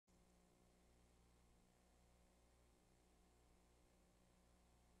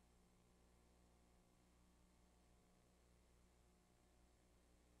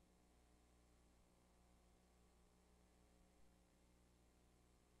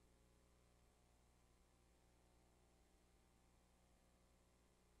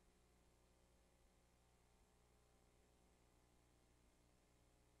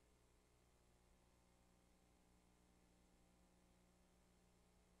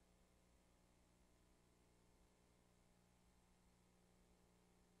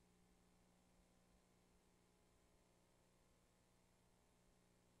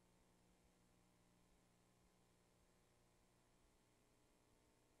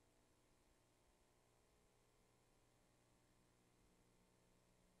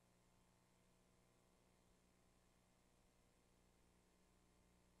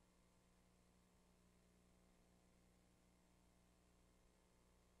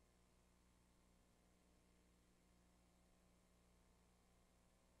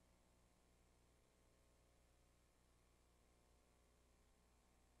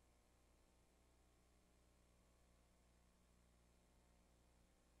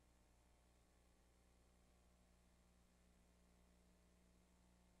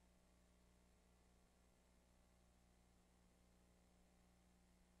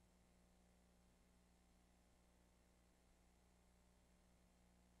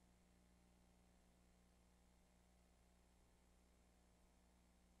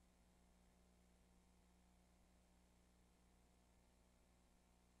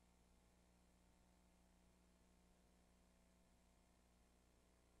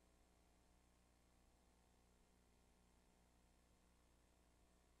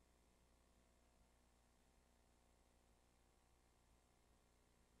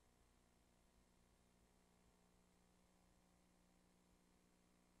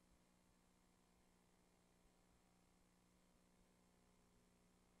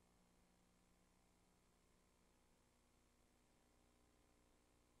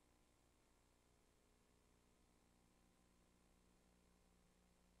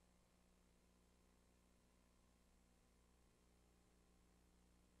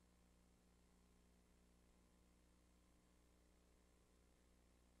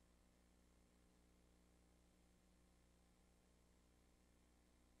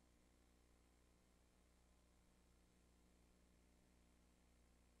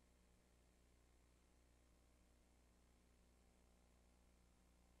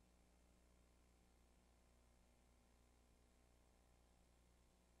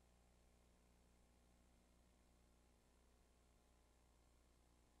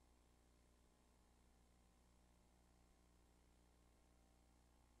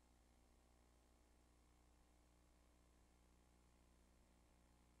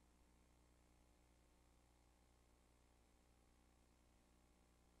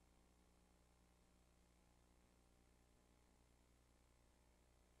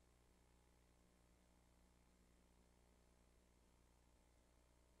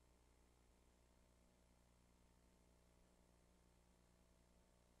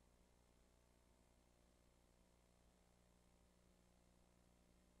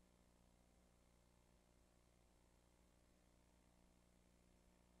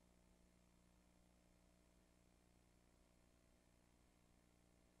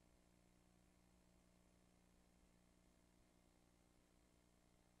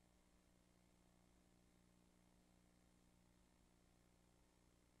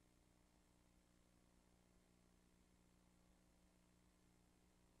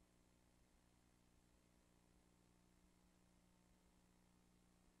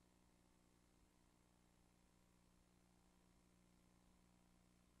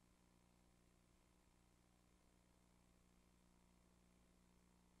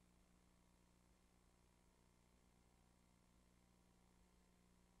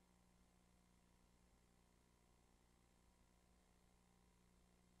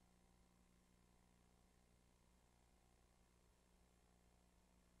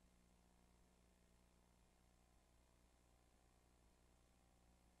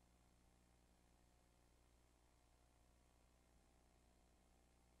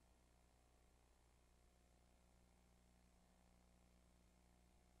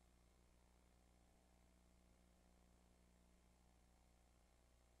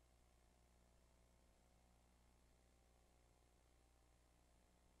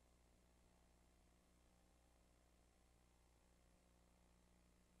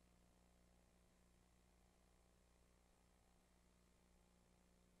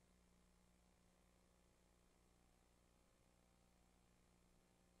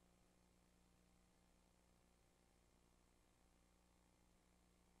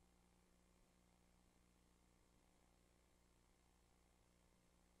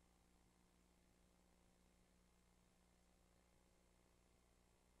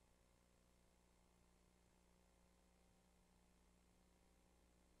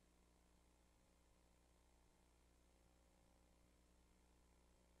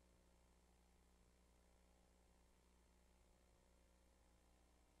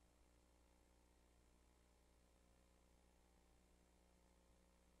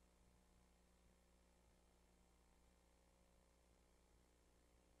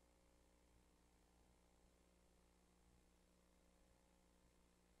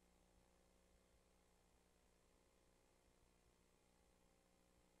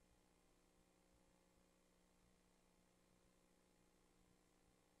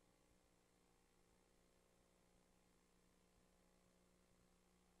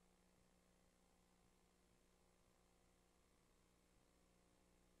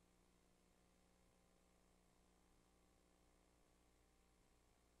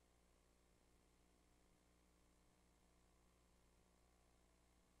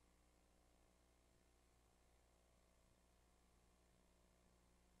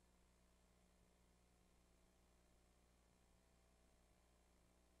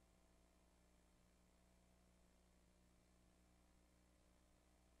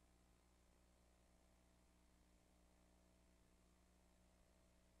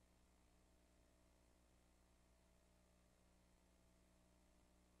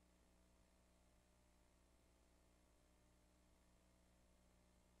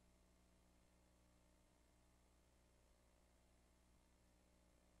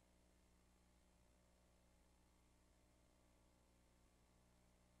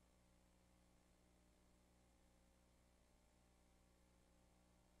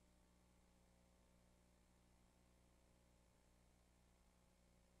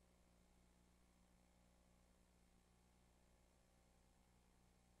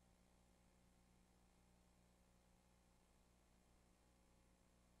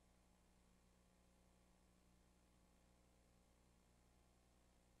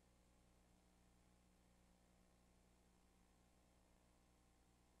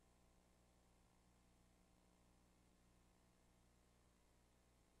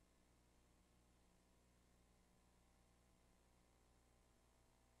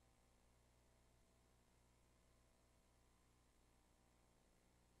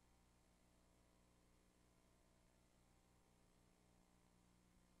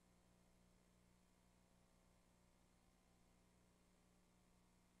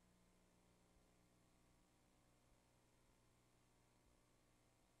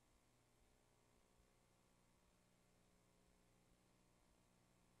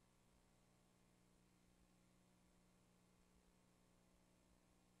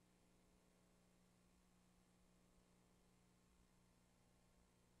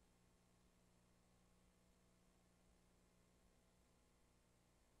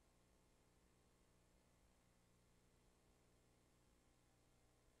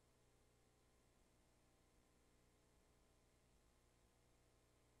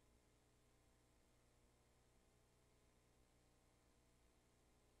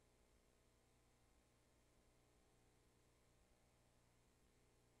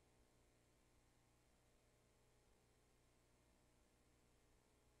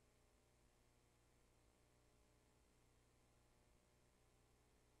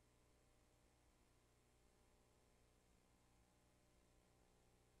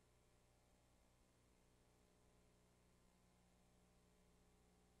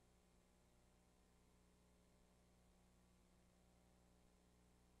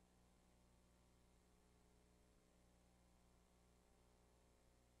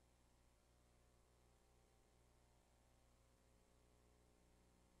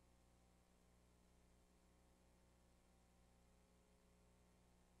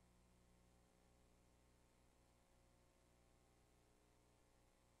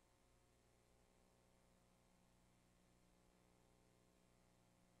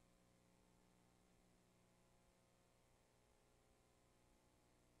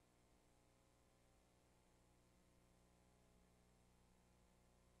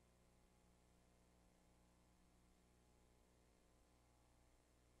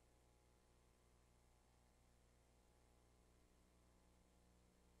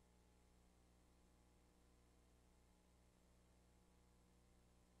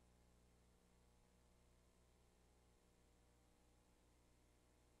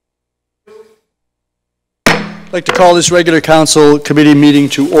I'd like to call this regular council committee meeting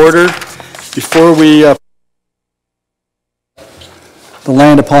to order. Before we, the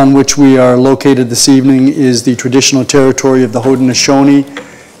land upon which we are located this evening is the traditional territory of the Haudenosaunee,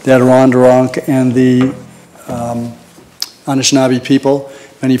 the Adirondack, and the Anishinaabe people,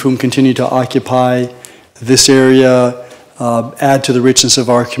 many of whom continue to occupy this area, add to the richness of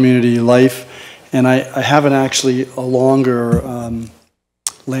our community life. And I have actually a longer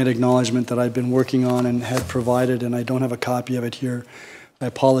land acknowledgement that I've been working on and had provided, and I don't have a copy of it here. I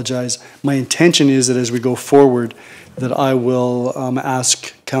apologize. My intention is that as we go forward, that I will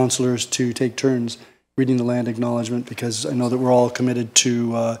ask councillors to take turns reading the land acknowledgement, because I know that we're all committed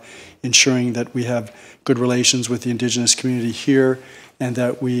to ensuring that we have good relations with the Indigenous community here, and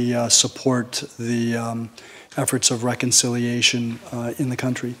that we support the efforts of reconciliation in the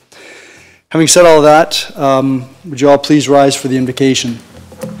country. Having said all that, would you all please rise for the invocation?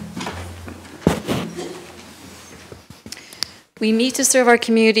 We meet to serve our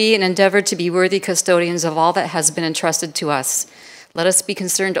community and endeavor to be worthy custodians of all that has been entrusted to us. Let us be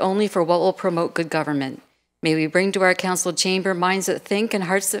concerned only for what will promote good government. May we bring to our council chamber minds that think and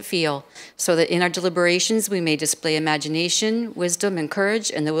hearts that feel, so that in our deliberations we may display imagination, wisdom, and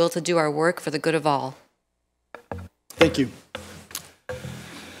courage, and the will to do our work for the good of all. Thank you.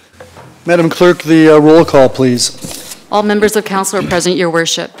 Madam Clerk, the roll call, please. All members of council are present, Your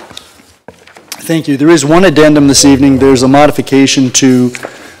Worship. Thank you. There is one addendum this evening. There's a modification to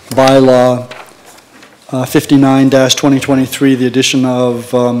bylaw 59-2023, the addition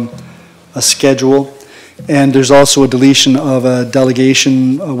of a schedule. And there's also a deletion of a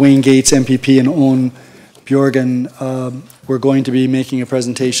delegation. Wayne Gates, MPP, and Owen Bjorgen we're going to be making a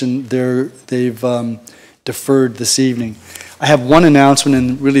presentation. They've deferred this evening. I have one announcement,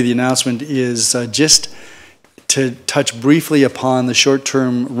 and really the announcement is just to touch briefly upon the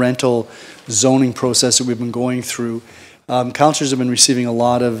short-term rental zoning process that we've been going through. Councillors have been receiving a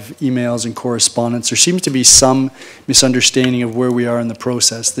lot of emails and correspondence. There seems to be some misunderstanding of where we are in the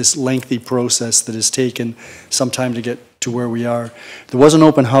process, this lengthy process that has taken some time to get to where we are. There was an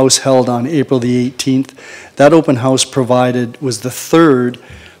open house held on April the 18th. That open house was the third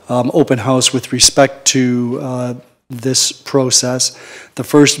open house with respect to this process. The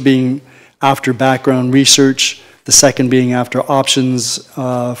first being after background research, the second being after options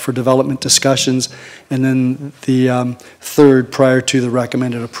for development discussions, and then the third prior to the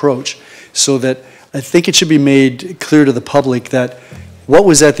recommended approach. So that I think it should be made clear to the public that what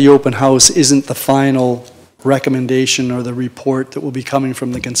was at the open house isn't the final recommendation or the report that will be coming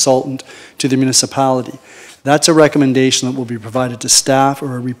from the consultant to the municipality. That's a recommendation that will be provided to staff,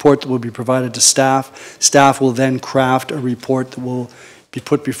 or a report that will be provided to staff. Staff will then craft a report that will be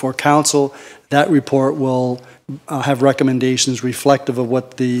put before council. That report will have recommendations reflective of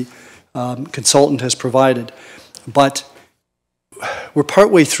what the consultant has provided. But we're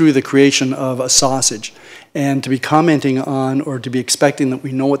partway through the creation of a sausage, and to be commenting on or to be expecting that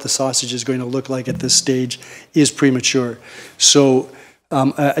we know what the sausage is going to look like at this stage is premature. So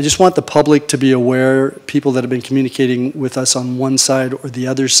I just want the public to be aware, people that have been communicating with us on one side or the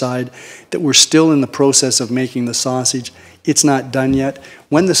other side, that we're still in the process of making the sausage. It's not done yet.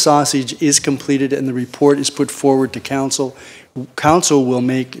 When the sausage is completed and the report is put forward to council, council will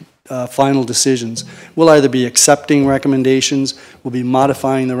make final decisions. We'll either be accepting recommendations, we'll be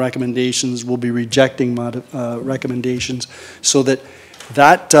modifying the recommendations, we'll be rejecting recommendations, so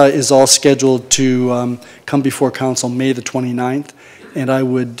that is all scheduled to come before council May the 29th. And I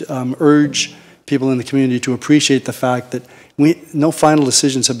would urge people in the community to appreciate the fact that no final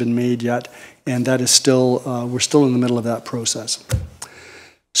decisions have been made yet, and that is still, we're still in the middle of that process.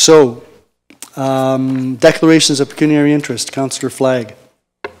 So, declarations of pecuniary interest. Councillor Flagg.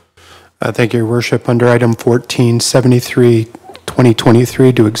 Thank you, Your Worship. Under item 1473,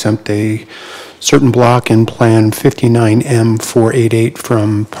 2023, to exempt a certain block in Plan 59M488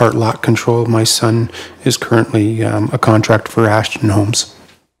 from part lot control. My son is currently a contractor for Ashton Homes.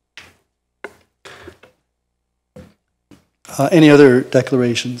 Any other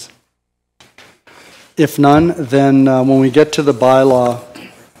declarations? If none, then when we get to the bylaw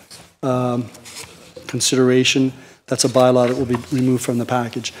consideration, that's a bylaw that will be removed from the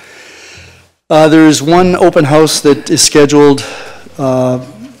package. There is one open house that is scheduled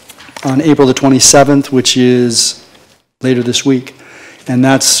on April the 27th, which is later this week, and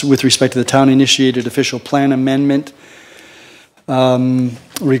that's with respect to the town-initiated official plan amendment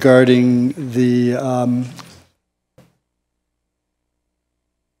regarding the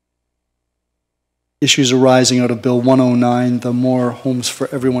issues arising out of Bill 109, the More Homes for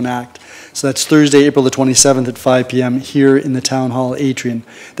Everyone Act. So that's Thursday, April the 27th at 5 p.m. here in the Town Hall atrium.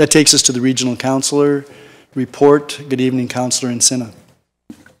 That takes us to the regional councillor report. Good evening, Councillor Encina.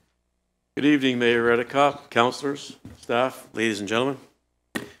 Good evening, Mayor Redekop, councillors, staff, ladies and gentlemen.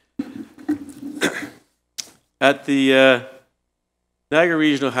 At the Niagara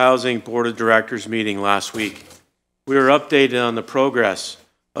Regional Housing Board of Directors meeting last week, we were updated on the progress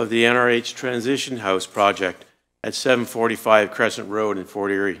of the NRH Transition House project at 745 Crescent Road in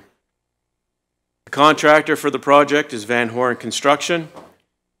Fort Erie. The contractor for the project is Van Horn Construction,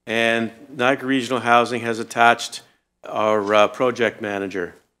 and Niagara Regional Housing has attached our project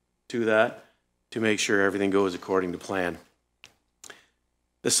manager to that to make sure everything goes according to plan.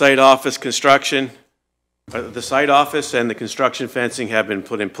 The site office and the construction fencing have been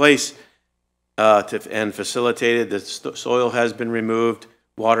put in place and facilitated. The soil has been removed,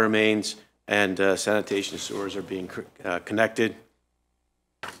 water mains and sanitation sewers are being connected.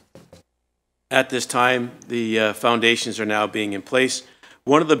 At this time, the foundations are now being in place.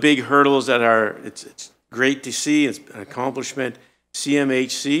 One of the big hurdles that it's great to see, it's an accomplishment,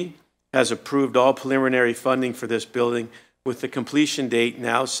 CMHC has approved all preliminary funding for this building with the completion date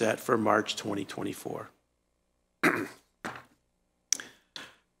now set for March 2024.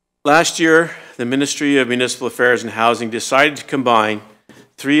 Last year, the Ministry of Municipal Affairs and Housing decided to combine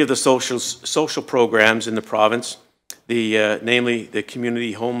 3 of the social programs in the province, namely the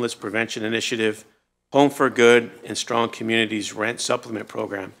Community Homeless Prevention Initiative, Home for Good, and Strong Communities Rent Supplement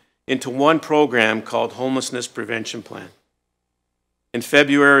Program, into one program called Homelessness Prevention Plan. In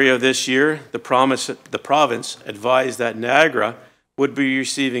February of this year, the province advised that Niagara would be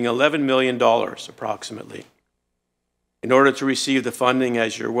receiving $11 million approximately. In order to receive the funding,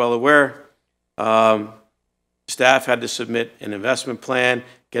 as you're well aware, staff had to submit an investment plan,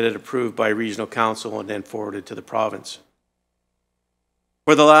 get it approved by regional council, and then forwarded to the province.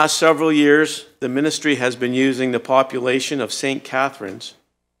 For the last several years, the ministry has been using the population of St. Catharines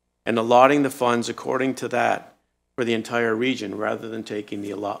and allotting the funds according to that for the entire region, rather than taking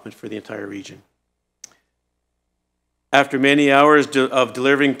the allotment for the entire region. After many hours of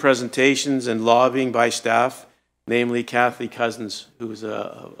delivering presentations and lobbying by staff, namely Kathy Cousins, who is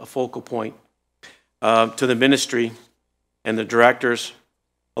a focal point, to the ministry and the directors,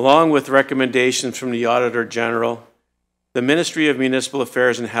 along with recommendations from the Auditor General, the Ministry of Municipal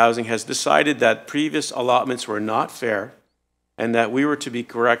Affairs and Housing has decided that previous allotments were not fair and that we were to be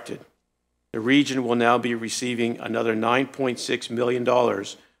corrected. The region will now be receiving another $9.6 million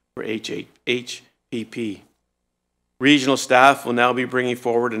for HPP. Regional staff will now be bringing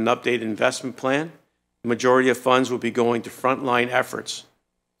forward an updated investment plan. The majority of funds will be going to frontline efforts.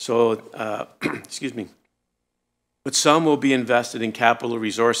 So, excuse me. But some will be invested in capital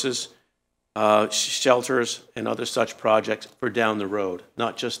resources, shelters, and other such projects for down the road,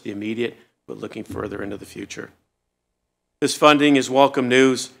 not just the immediate, but looking further into the future. This funding is welcome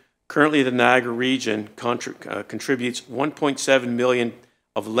news. Currently, the Niagara region contributes $1.7 million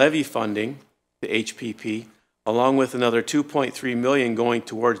of levy funding to HPP, along with another $2.3 million going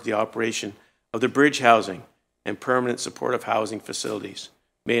towards the operation of the bridge housing and permanent supportive housing facilities,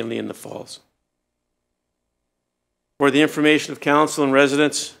 mainly in the falls. For the information of council and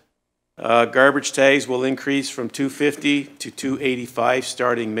residents, garbage tags will increase from $250 to $285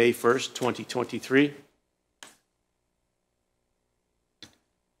 starting May 1st, 2023.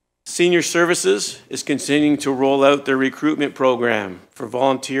 Senior Services is continuing to roll out their recruitment program for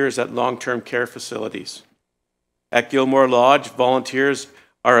volunteers at long-term care facilities. At Gilmore Lodge, volunteers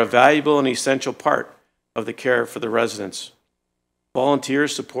are a valuable and essential part of the care for the residents.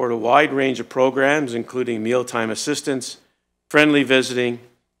 Volunteers support a wide range of programs, including mealtime assistance, friendly visiting,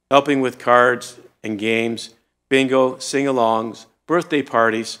 helping with cards and games, bingo, sing-alongs, birthday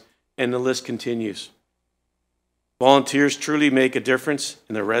parties, and the list continues. Volunteers truly make a difference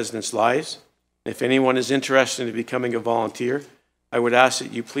in the residents' lives. If anyone is interested in becoming a volunteer, I would ask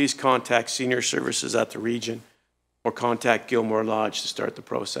that you please contact Senior Services at the region or contact Gilmore Lodge to start the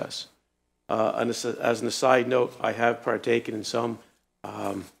process. As an aside note, I have partaken in some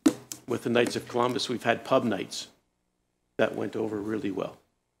with the Knights of Columbus. We've had pub nights that went over really well.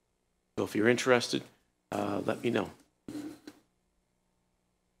 So if you're interested, let me know.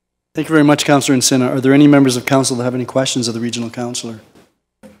 Thank you very much, Councillor Encina. Are there any members of council that have any questions of the regional councillor?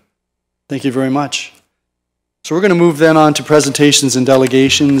 Thank you very much. So we're going to move then on to presentations and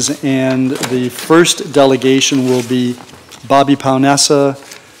delegations, and the first delegation will be Bobby Paunessa,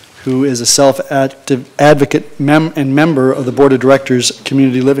 who is a self-active advocate and member of the Board of Directors,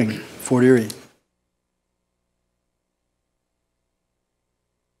 Community Living, Fort Erie.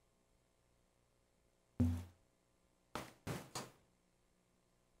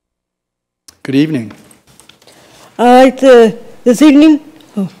 Good evening. This evening,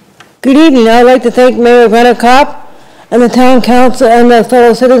 Good evening. I'd like to thank Mayor Redekop and the Town Council and the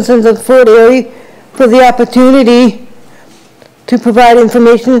fellow citizens of Fort Erie for the opportunity to provide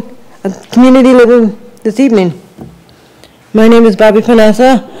information on community living this evening. My name is Bobby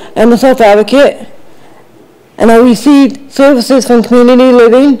Panessa. I'm a self-advocate, and I received services from Community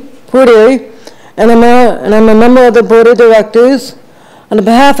Living Fort Erie, and I'm a member of the Board of Directors. On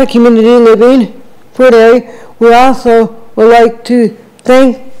behalf of Community Living Fort Erie, we also would like to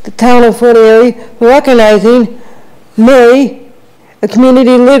thank the town of Fort Erie for recognizing May, a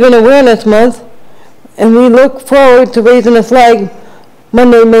Community Living Awareness Month, and we look forward to raising the flag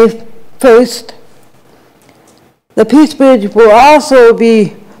Monday, May 1st. The Peace Bridge will also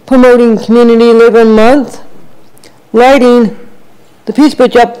be promoting Community Living Month, lighting the Peace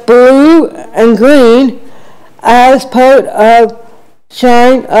Bridge up blue and green as part of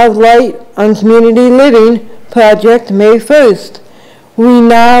Shine of Light on Community Living project May 1st. We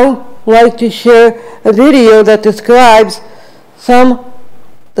now like to share a video that describes some of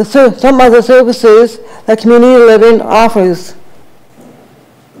the services that Community Living offers.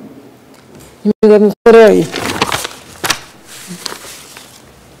 Community Living Fort Erie.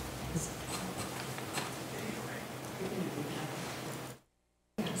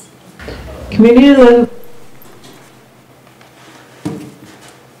 Community Living.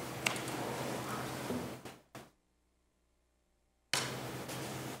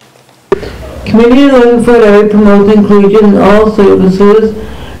 Community Living Fort Erie promotes inclusion in all services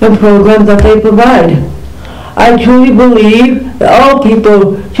and programs that they provide. I truly believe that all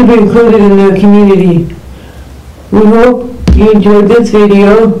people should be included in their community. We hope you enjoyed this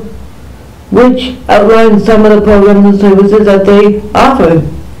video, which outlines some of the programs and services that they offer.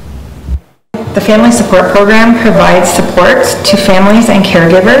 The Family Support Program provides support to families and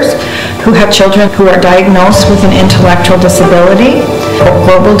caregivers who have children who are diagnosed with an intellectual disability,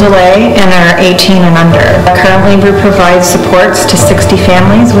 global delay, and are 18 and under. Currently, we provide supports to 60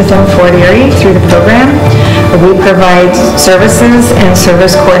 families within Fort Erie through the program. We provide services and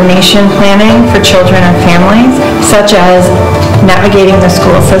service coordination planning for children and families, such as navigating the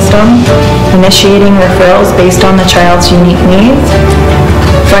school system, initiating referrals based on the child's unique needs,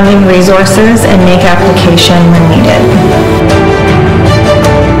 funding resources, and make application when needed.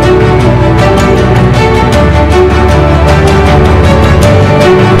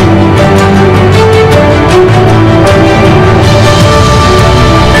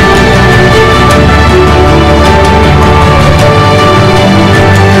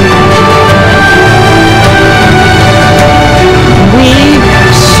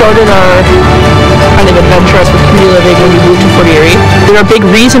 Started our kind of adventure with community living when we moved to Fort Erie. They're a big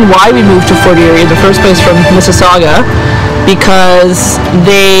reason why we moved to Fort Erie in the first place from Mississauga, because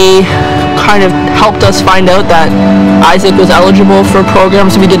they kind of helped us find out that Isaac was eligible for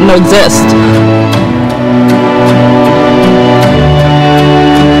programs we didn't know exist.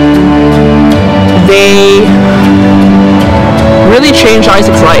 They really changed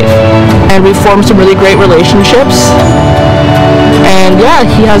Isaac's life, and we formed some really great relationships. And yeah,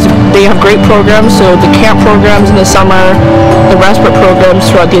 they have great programs, so the camp programs in the summer, the respite programs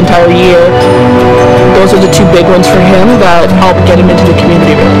throughout the entire year, those are the two big ones for him that help get him into the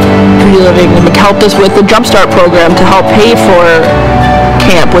community really. Community living helped us with the Jumpstart program to help pay for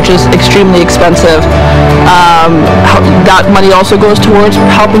camp, which is extremely expensive. That money also goes towards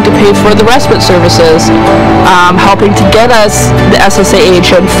helping to pay for the respite services, helping to get us the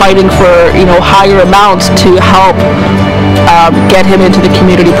SSAH and fighting for higher amounts to help get him into the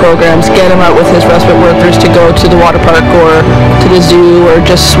community programs, get him out with his respite workers to go to the water park or to the zoo or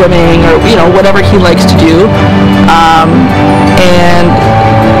just swimming or whatever he likes to do. And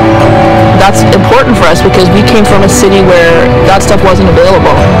that's important for us because we came from a city where that stuff wasn't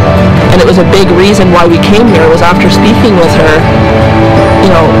available, and it was a big reason why we came here. Was after speaking with her,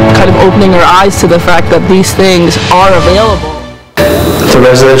 kind of opening her eyes to the fact that these things are available. The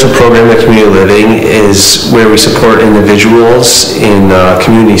residential program at Community Living is where we support individuals in a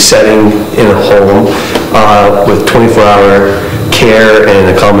community setting in a home with 24-hour care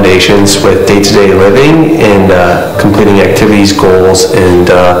and accommodations with day-to-day living and completing activities, goals,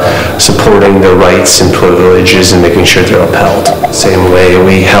 and supporting their rights and privileges and making sure they're upheld. Same way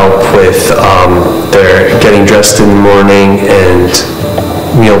we help with their getting dressed in the morning and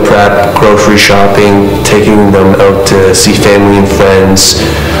meal prep, grocery shopping, taking them out to see family and friends,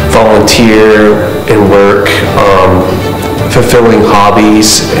 volunteer and work, fulfilling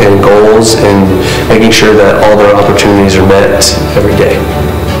hobbies and goals, and making sure that all their opportunities are met every day.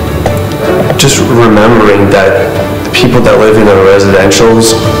 Just remembering that the people that live in our residential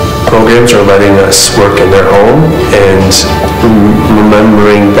programs are letting us work in their home, and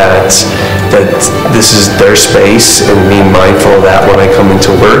remembering that this is their space and being mindful of that when I come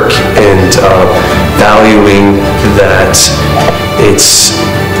into work, and valuing that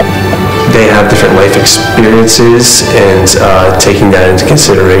they have different life experiences, and taking that into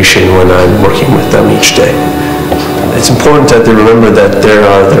consideration when I'm working with them each day. It's important that they remember that they're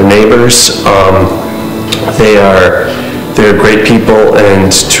their neighbors. They're great people,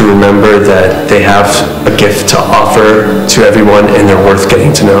 and to remember that they have a gift to offer to everyone and they're worth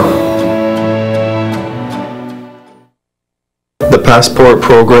getting to know. The Passport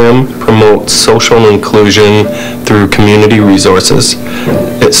program promotes social inclusion through community resources.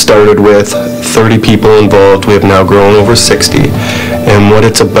 It started with 30 people involved. We have now grown over 60. And what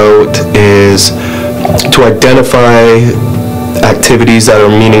it's about is to identify activities that are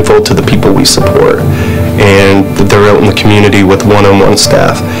meaningful to the people we support. And they're out in the community with one-on-one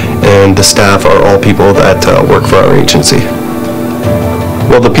staff. And the staff are all people that work for our agency.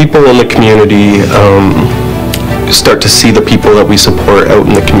 Well, the people in the community start to see the people that we support out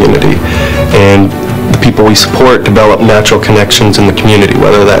in the community. And the people we support develop natural connections in the community,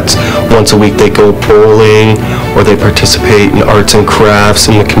 whether that's once a week they go bowling or they participate in arts and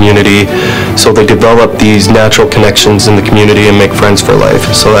crafts in the community. So they develop these natural connections in the community and make friends for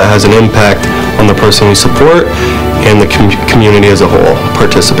life. So that has an impact on the person we support and the community as a whole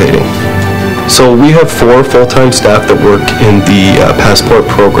participating. So we have 4 full-time staff that work in the Passport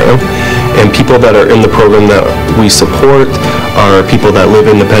program, and people that are in the program that we support are people that live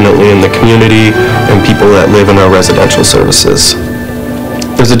independently in the community and people that live in our residential services.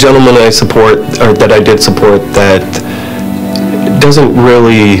 There's a gentleman I support, or that I did support, that doesn't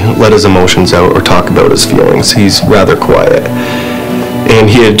really let his emotions out or talk about his feelings. He's rather quiet. And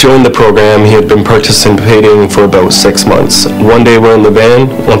he had joined the program. He had been participating for about 6 months. One day we're in the van.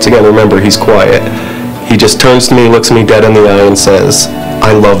 Once again, remember, he's quiet. He just turns to me, looks me dead in the eye and says,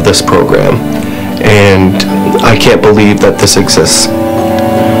 "I love this program, and I can't believe that this exists."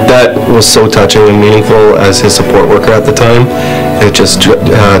 That was so touching and meaningful as his support worker at the time. It just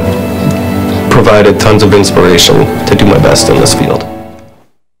provided tons of inspiration to do my best in this field.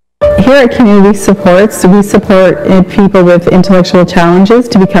 Here at Community Supports, we support people with intellectual challenges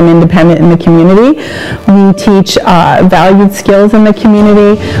to become independent in the community. We teach valued skills in the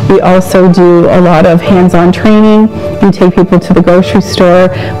community. We also do a lot of hands-on training. We take people to the grocery store.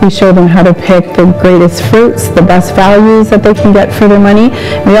 We show them how to pick the greatest fruits, the best values that they can get for their money.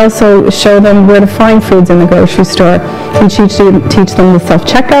 We also show them where to find foods in the grocery store. We teach them the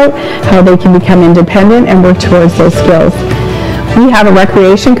self-checkout, how they can become independent and work towards those skills. We have a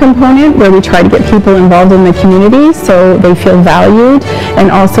recreation component where we try to get people involved in the community so they feel valued, and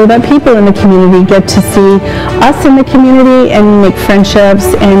also that people in the community get to see us in the community and make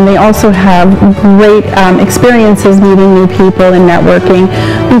friendships, and they also have great experiences meeting new people and networking.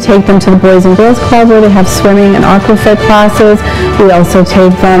 We take them to the Boys and Girls Club where they have swimming and aquafit classes. We also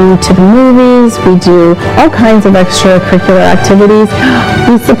take them to the movies. We do all kinds of extracurricular activities.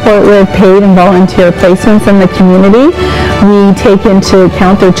 We support with paid and volunteer placements in the community. We take into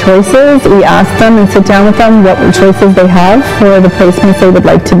account their choices. We ask them and sit down with them what choices they have for the placements they would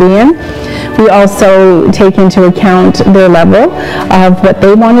like to be in. We also take into account their level of what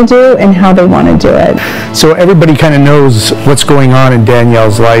they want to do and how they want to do it. So everybody kind of knows what's going on in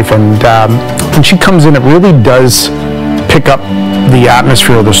Danielle's life, and when she comes in, it really does pick up the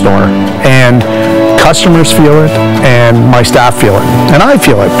atmosphere of the store. And customers feel it, and my staff feel it, and I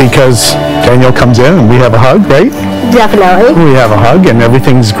feel it because Danielle comes in and we have a hug, right? Definitely. We have a hug and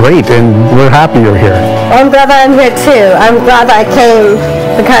everything's great, and we're happy you're here. I'm glad that I'm here too. I'm glad that I came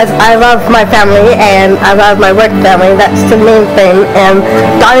because I love my family and I love my work family. That's the main thing. And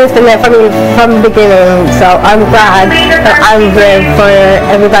Donnie's been there for me from the beginning, so I'm glad that I'm there for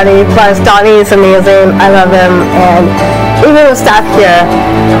everybody. Plus, Donnie is amazing. I love him, and even the staff here,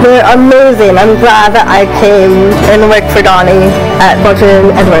 they're amazing. I'm glad that I came and worked for Donnie at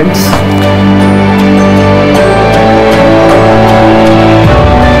Bolton Edwards.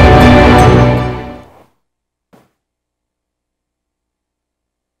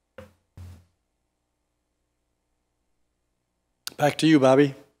 Back to you,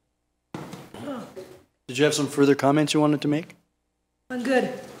 Bobby. Did you have some further comments you wanted to make? I'm good.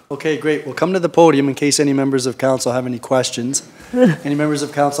 Okay, great. We'll come to the podium in case any members of council have any questions. Any members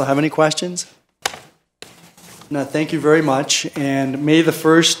of council have any questions? No, thank you very much. And May the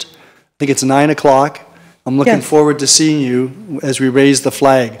 1st, I think it's 9 o'clock. I'm looking forward to seeing you as we raise the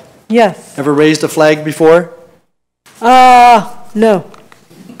flag. Yes. Ever raised a flag before? No.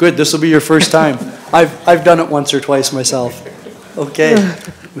 Good, this will be your first time. I've done it once or twice myself. Okay,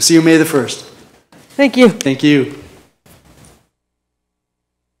 we'll see you May the 1st. Thank you. Thank you.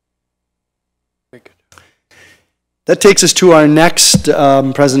 That takes us to our next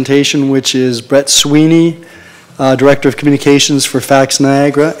presentation, which is Brett Sweeney, Director of Communications for Fax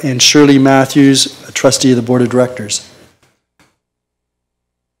Niagara, and Shirley Matthews, a trustee of the Board of Directors.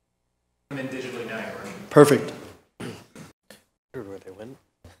 I'm in Digitally Niagara. Perfect. Where they went.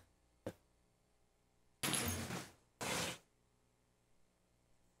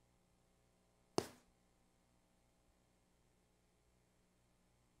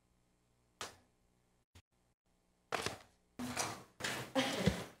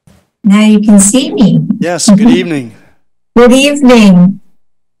 Now you can see me. Yes, good evening. Good evening.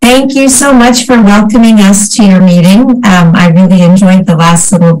 Thank you so much for welcoming us to your meeting. I really enjoyed the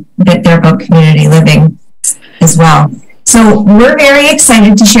last little bit there about community living as well. So we're very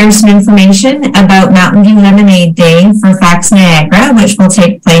excited to share some information about Mountain View Lemonade Day for Fax Niagara, which will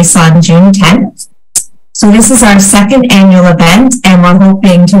take place on June 10th. So this is our second annual event, and we're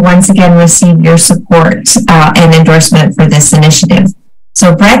hoping to once again receive your support and endorsement for this initiative.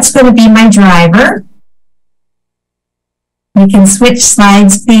 So Brett's going to be my driver. We can switch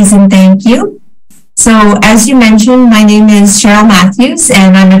slides, please, and thank you. So as you mentioned, my name is Cheryl Matthews,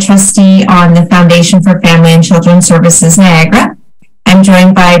 and I'm a trustee on the Foundation for Family and Children Services Niagara. I'm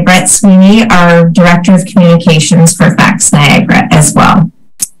joined by Brett Sweeney, our Director of Communications for Fax Niagara as well.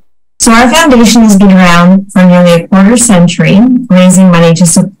 So our foundation has been around for nearly a quarter century, raising money to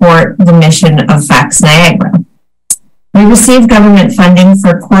support the mission of Fax Niagara. We receive government funding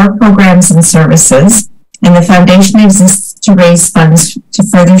for core programs and services, and the foundation exists to raise funds to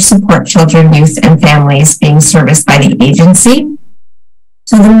further support children, youth, and families being serviced by the agency.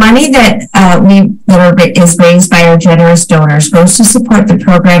 So the money that is raised by our generous donors goes to support the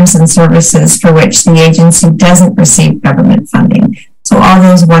programs and services for which the agency doesn't receive government funding. So all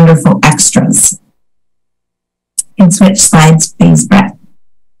those wonderful extras. And switch slides, please, Brett.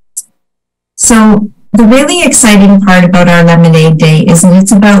 So the really exciting part about our Lemonade Day is that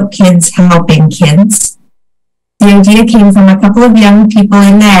it's about kids helping kids. The idea came from a couple of young people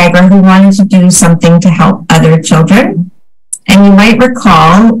in Niagara who wanted to do something to help other children. And you might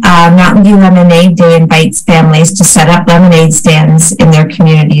recall Mountain View Lemonade Day invites families to set up lemonade stands in their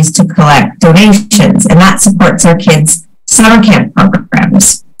communities to collect donations, and that supports our kids' summer camp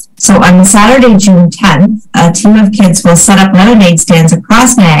programs. So on Saturday, June 10th, a team of kids will set up lemonade stands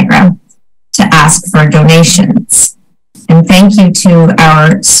across Niagara to ask for donations. And thank you to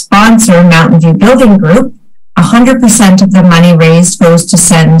our sponsor, Mountain View Building Group. 100% of the money raised goes to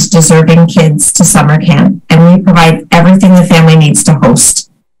send deserving kids to summer camp, and we provide everything the family needs to host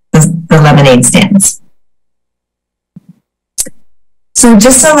the lemonade stands. So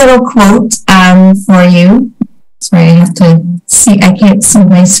just a little quote for you. Sorry, I have to see, I can't see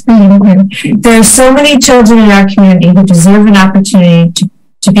my screen here. There are so many children in our community who deserve an opportunity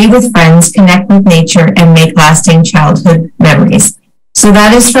to be with friends, connect with nature, and make lasting childhood memories. So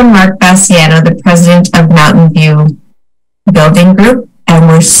that is from Mark Bassiano, the president of Mountain View Building Group, and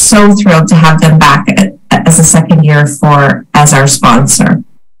we're so thrilled to have them back as a second year as our sponsor.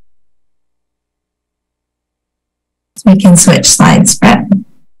 So we can switch slides, Brett.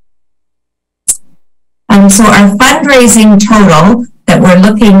 So our fundraising total that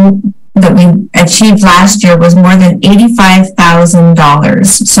we achieved last year was more than $85,000.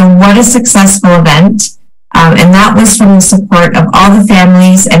 So what a successful event. And that was from the support of all the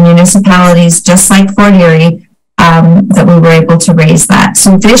families and municipalities, just like Fort Erie, that we were able to raise that.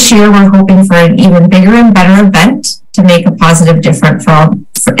 So this year, we're hoping for an even bigger and better event to make a positive difference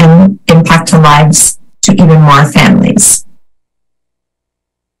and impact to lives to even more families.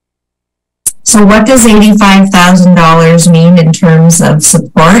 So what does $85,000 mean in terms of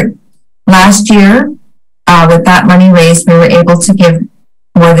support? Last year, with that money raised, we were able to give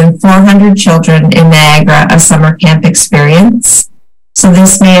more than 400 children in Niagara a summer camp experience. So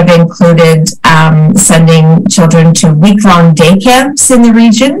this may have included sending children to week-long day camps in the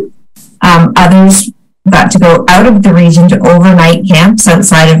region. Others got to go out of the region to overnight camps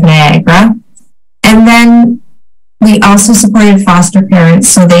outside of Niagara. And then we also supported foster parents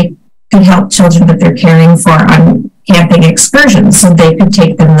so they could help children that they're caring for on camping excursions so they could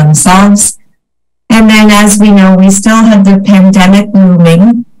take them themselves. And then, as we know, we still had the pandemic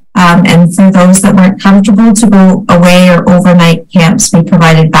looming, and for those that weren't comfortable to go away or overnight camps, we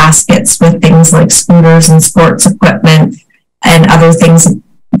provided baskets with things like scooters and sports equipment and other things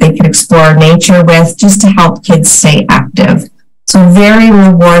they could explore nature with, just to help kids stay active. So very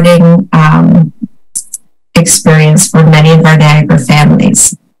rewarding experience for many of our Niagara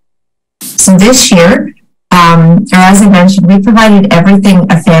families. So this year, or as I mentioned, we provided everything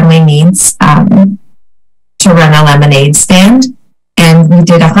a family needs to run a lemonade stand. And we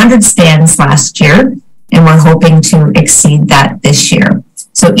did 100 stands last year. and we're hoping to exceed that this year.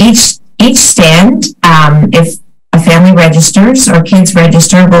 So each stand, if a family registers or kids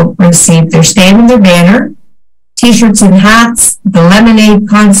register, will receive their stand and their banner, t-shirts and hats, the lemonade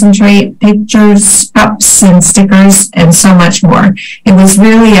concentrate, pictures, cups and stickers, and so much more. It was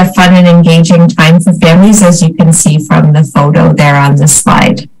really a fun and engaging time for families, as you can see from the photo there on the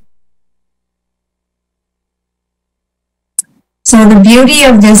slide. So the beauty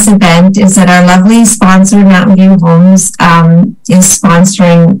of this event is that our lovely sponsor, Mountain View Homes, is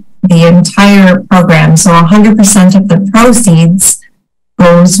sponsoring the entire program. So 100% of the proceeds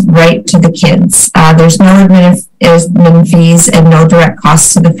goes right to the kids. There's no admin fees and no direct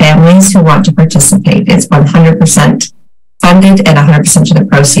costs to the families who want to participate. It's 100% funded and 100% of the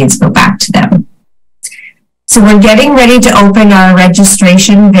proceeds go back to them. So we're getting ready to open our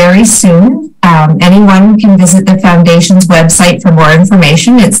registration very soon. Anyone can visit the Foundation's website for more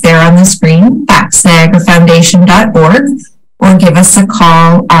information. It's there on the screen, niagarafoundation.org, or give us a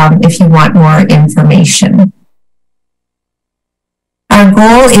call if you want more information. Our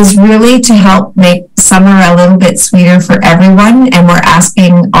goal is really to help make summer a little bit sweeter for everyone, and we're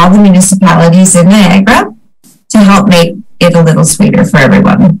asking all the municipalities in Niagara to help make it a little sweeter for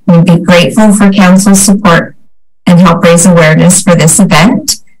everyone. We'd be grateful for council's support and help raise awareness for this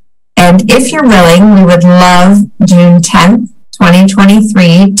event. And if you're willing, we would love June 10th,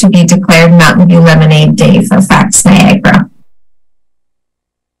 2023 to be declared Mountain View Lemonade Day for FACTS Niagara.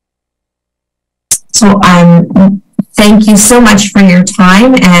 So thank you so much for your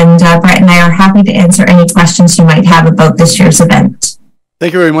time, and Brett and I are happy to answer any questions you might have about this year's event.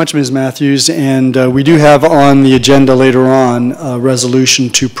 Thank you very much, Ms. Matthews. And we do have on the agenda later on a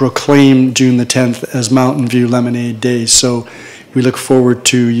resolution to proclaim June the 10th as Mountain View Lemonade Day. So we look forward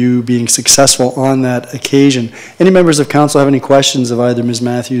to you being successful on that occasion. Any members of council have any questions of either Ms.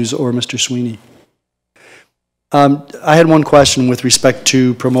 Matthews or Mr. Sweeney? I had one question with respect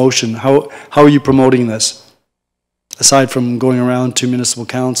to promotion. How are you promoting this? Aside from going around to municipal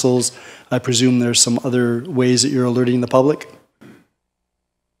councils, I presume there's some other ways that you're alerting the public?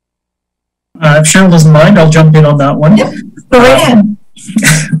 If Cheryl doesn't mind, I'll jump in on that one. Yep. Go ahead.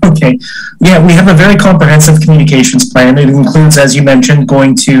 Okay. Yeah, we have a very comprehensive communications plan. It includes, as you mentioned,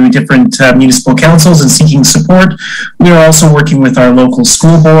 going to different municipal councils and seeking support. We are also working with our local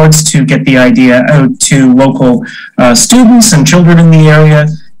school boards to get the idea out to local students and children in the area.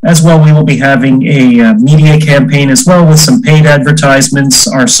 As well, we will be having a media campaign as well with some paid advertisements,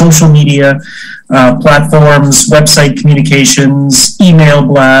 our social media platforms, website communications, email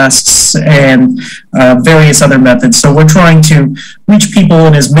blasts, and various other methods. So we're trying to reach people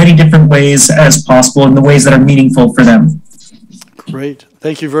in as many different ways as possible in the ways that are meaningful for them. Great.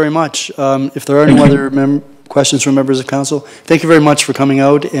 Thank you very much. If there are any other questions from members of council, thank you very much for coming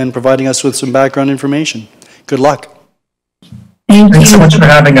out and providing us with some background information. Good luck. Thanks so much for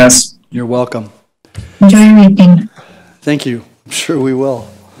having us. You're welcome. Enjoy your evening. Thank you. I'm sure we will.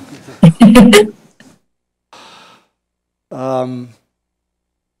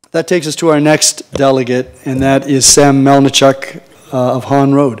 That takes us to our next delegate, and that is Sam Melnichuk of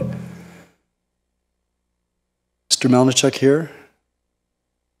Hahn Road. Mr. Melnichuk here.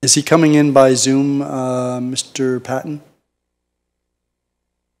 Is he coming in by Zoom, Mr. Patton?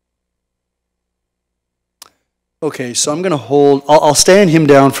 Okay, so I'm going to hold. I'll stand him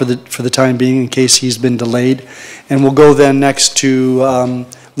down for the time being in case he's been delayed, and we'll go then next to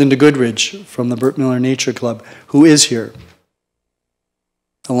Linda Goodridge from the Burt Miller Nature Club, who is here,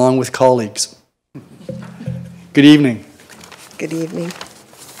 along with colleagues. Good evening. Good evening.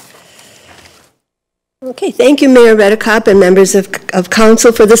 Okay, thank you, Mayor Redekop and members of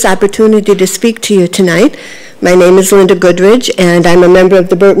council for this opportunity to speak to you tonight. My name is Linda Goodridge, and I'm a member of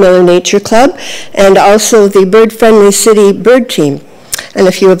the Burt Miller Nature Club and also the Bird Friendly City Bird Team. And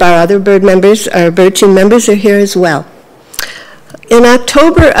a few of our other bird team members are here as well. In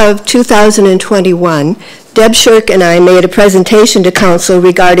October of 2021, Deb Shirk and I made a presentation to council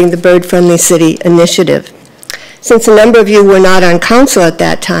regarding the Bird Friendly City initiative. Since a number of you were not on council at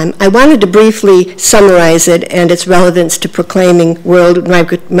that time, I wanted to briefly summarize it and its relevance to proclaiming World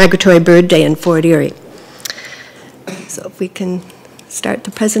Migratory Bird Day in Fort Erie. So if we can start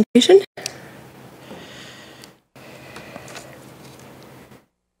the presentation.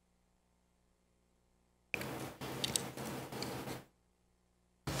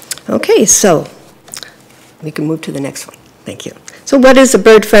 Okay, so we can move to the next one. Thank you. So what is a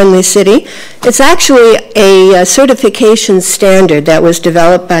bird-friendly city? It's actually a certification standard that was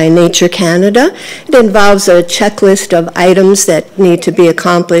developed by Nature Canada. It involves a checklist of items that need to be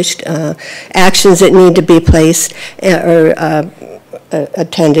accomplished, actions that need to be placed, or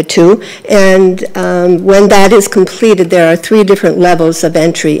attended to. And when that is completed, there are 3 different levels of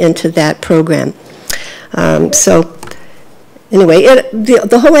entry into that program. So anyway,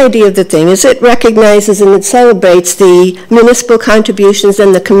 the whole idea of the thing is it recognizes and it celebrates the municipal contributions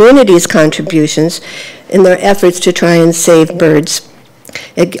and the community's contributions in their efforts to try and save birds.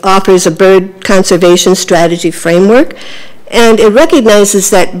 It offers a bird conservation strategy framework, and it recognizes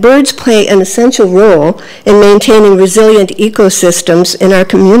that birds play an essential role in maintaining resilient ecosystems in our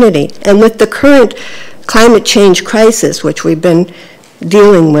community. And with the current climate change crisis, which we've been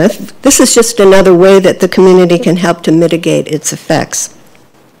dealing with, this is just another way that the community can help to mitigate its effects.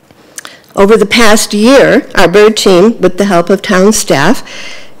 Over the past year, our bird team, with the help of town staff,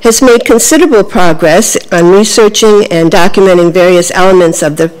 has made considerable progress on researching and documenting various elements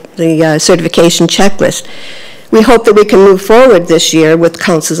of the certification checklist. We hope that we can move forward this year with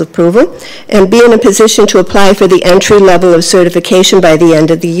Council's approval and be in a position to apply for the entry level of certification by the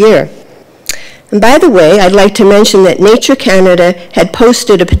end of the year. And by the way, I'd like to mention that Nature Canada had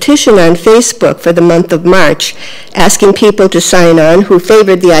posted a petition on Facebook for the month of March asking people to sign on who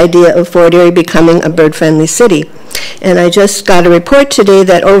favored the idea of Fort Erie becoming a bird-friendly city. And I just got a report today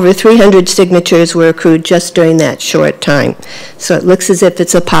that over 300 signatures were accrued just during that short time. So it looks as if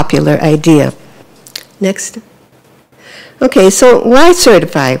it's a popular idea. Next. Okay, so why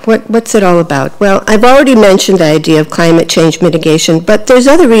certify? What's it all about? Well, I've already mentioned the idea of climate change mitigation, but there's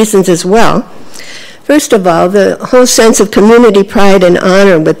other reasons as well. First of all, the whole sense of community pride and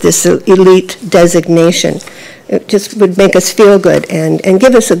honor with this elite designation. It just would make us feel good and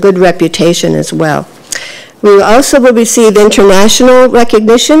give us a good reputation as well. We also will receive international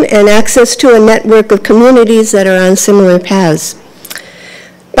recognition and access to a network of communities that are on similar paths.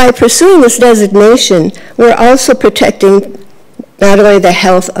 By pursuing this designation, we're also protecting not only the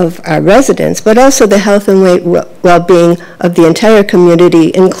health of our residents, but also the health and well-being of the entire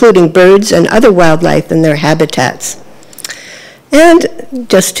community, including birds and other wildlife in their habitats. And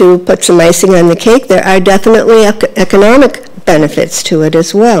just to put some icing on the cake, there are definitely economic benefits to it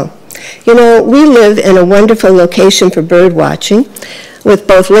as well. You know, we live in a wonderful location for bird watching, with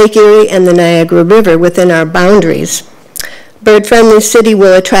both Lake Erie and the Niagara River within our boundaries. Bird-friendly city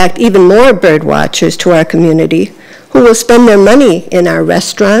will attract even more bird watchers to our community who will spend their money in our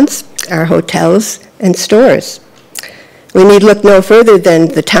restaurants, our hotels, and stores. We need look no further than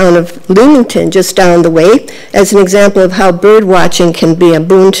the town of Leamington just down the way as an example of how bird watching can be a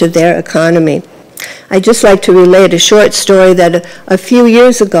boon to their economy. I'd just like to relate a short story that a few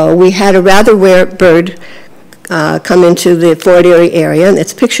years ago we had a rather rare bird come into the Fort Erie area, and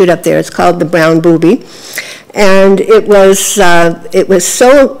it's pictured up there. It's called the brown booby. And it was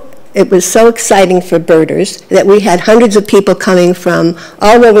so exciting for birders that we had hundreds of people coming from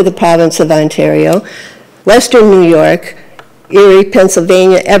all over the province of Ontario, Western New York, Erie,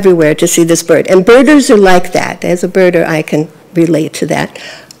 Pennsylvania, everywhere to see this bird. And birders are like that. As a birder, I can relate to that.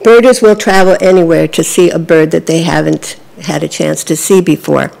 Birders will travel anywhere to see a bird that they haven't had a chance to see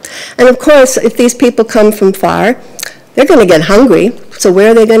before. And of course, if these people come from far, they're going to get hungry. So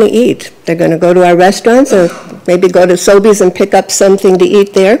where are they going to eat? They're going to go to our restaurants or maybe go to Sobeys and pick up something to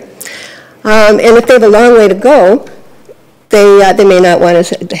eat there. And if they have a long way to go, they may not want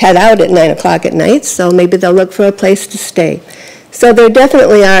to head out at 9 o'clock at night, so maybe they'll look for a place to stay. So there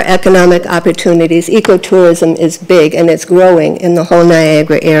definitely are economic opportunities. Ecotourism is big, and it's growing in the whole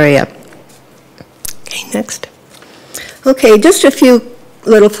Niagara area. Okay, next. Okay, just a few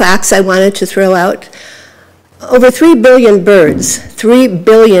little facts I wanted to throw out. Over 3 billion birds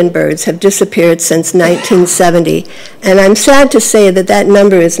have disappeared since 1970, and I'm sad to say that that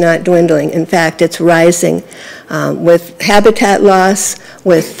number is not dwindling. In fact, it's rising with habitat loss,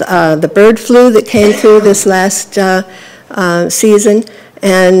 with the bird flu that came through this last season,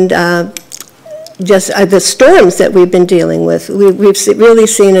 and just the storms that we've been dealing with. We've really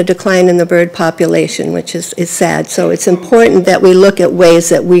seen a decline in the bird population, which is sad. So it's important that we look at ways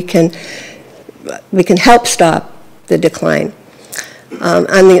that we can help stop the decline. On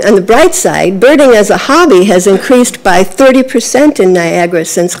the bright side, birding as a hobby has increased by 30% in Niagara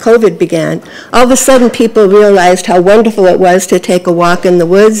since COVID began. All of a sudden, people realized how wonderful it was to take a walk in the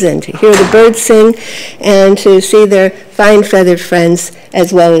woods and to hear the birds sing and to see their fine feathered friends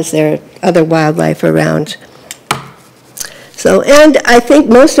as well as their other wildlife around. So, and I think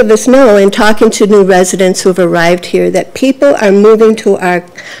most of us know in talking to new residents who have arrived here that people are moving to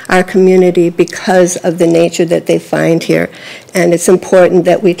our community because of the nature that they find here. And it's important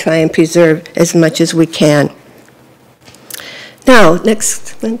that we try and preserve as much as we can. Now,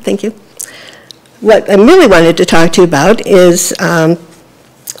 next one, thank you. What I really wanted to talk to you about is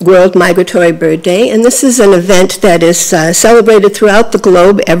World Migratory Bird Day, and this is an event that is celebrated throughout the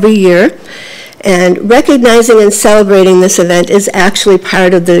globe every year. And recognizing and celebrating this event is actually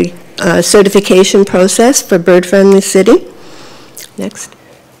part of the certification process for Bird Friendly City. Next.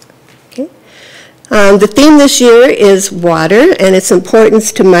 Okay. The theme this year is water and its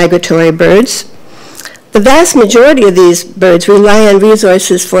importance to migratory birds. The vast majority of these birds rely on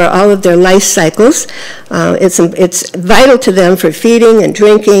resources for all of their life cycles. It's vital to them for feeding and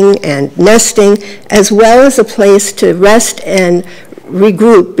drinking and nesting, as well as a place to rest and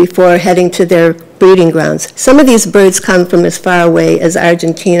regroup before heading to their breeding grounds. Some of these birds come from as far away as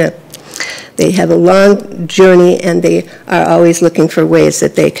Argentina. They have a long journey, and they are always looking for ways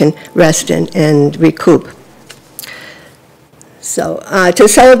that they can rest and recoup. So to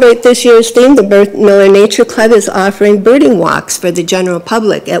celebrate this year's theme, the Burt Miller Nature Club is offering birding walks for the general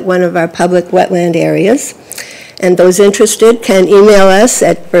public at one of our public wetland areas. And those interested can email us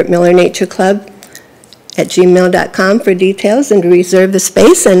at burtmillernatureclub@gmail.com for details and to reserve the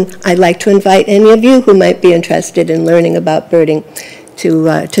space. And I'd like to invite any of you who might be interested in learning about birding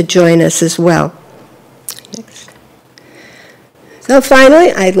to join us as well. So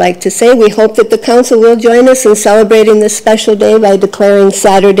finally, I'd like to say we hope that the Council will join us in celebrating this special day by declaring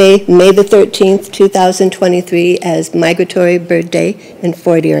Saturday, May the 13th, 2023 as Migratory Bird Day in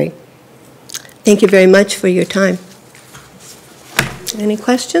Fort Erie. Thank you very much for your time. Any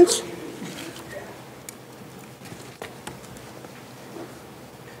questions?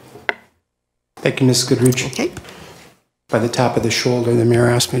 Thank you, Ms. Goodridge. Okay. By the top of the shoulder, the mayor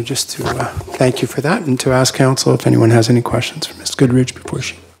asked me just to thank you for that and to ask council if anyone has any questions for Ms. Goodridge before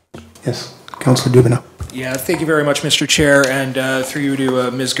she... Yes, Councillor Dubanow. Yeah, thank you very much, Mr. Chair, and through you to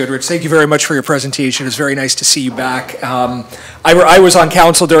Ms. Goodridge. Thank you very much for your presentation. It's very nice to see you back. I was on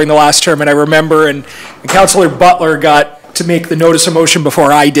council during the last term, and I remember, and Councillor Butler got to make the notice of motion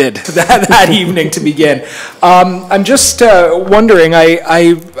before I did that evening to begin. I'm just wondering,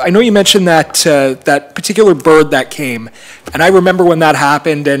 I know you mentioned that that particular bird that came, and I remember when that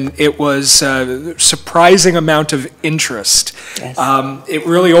happened, and it was a surprising amount of interest. Yes. It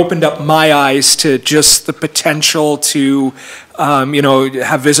really opened up my eyes to just the potential to, you know,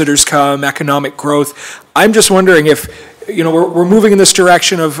 have visitors come, economic growth. I'm just wondering if, you know, we're moving in this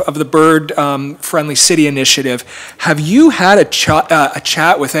direction of the Bird Friendly City Initiative. Have you had a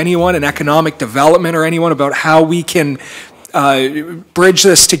chat with anyone in economic development or anyone about how we can bridge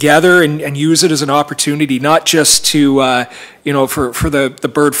this together and use it as an opportunity, not just to, you know, for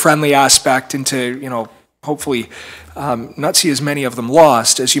the bird friendly aspect and to, you know, hopefully not see as many of them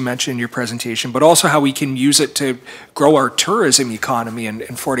lost, as you mentioned in your presentation, but also how we can use it to grow our tourism economy in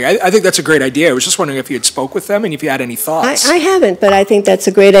Fort Erie. I think that's a great idea. I was just wondering if you had spoke with them and if you had any thoughts. I haven't, but I think that's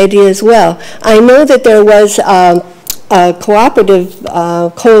a great idea as well. I know that there was a cooperative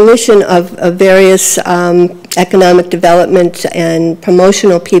coalition of various economic development and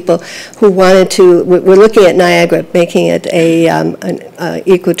promotional people who wanted to, we're looking at Niagara, making it an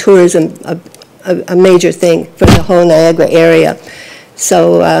ecotourism, a major thing for the whole Niagara area.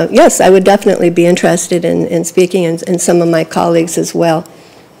 So yes, I would definitely be interested in speaking, and some of my colleagues as well.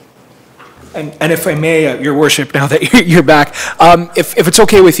 And if I may, Your Worship, now that you're back, if it's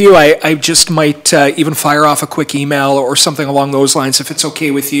okay with you, I just might even fire off a quick email or something along those lines, if it's okay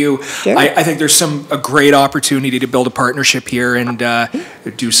with you. Sure. I think there's a great opportunity to build a partnership here and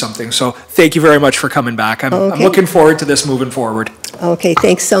do something. So thank you very much for coming back. I'm looking forward to this moving forward. Okay,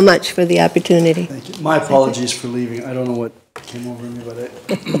 thanks so much for the opportunity. Thank you. My apologies for leaving. I don't know what came over me, but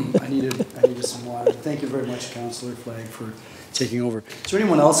I needed some water. Thank you very much, Councillor Flagg, for taking over. Is there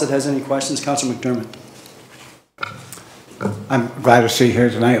anyone else that has any questions? Councillor McDermott. I'm glad to see you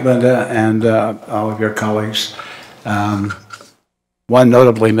here tonight, Linda, and all of your colleagues. One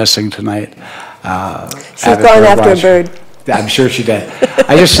notably missing tonight. She's going after a bird. I'm sure she did.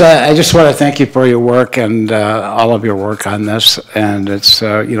 I just want to thank you for your work and all of your work on this, and it's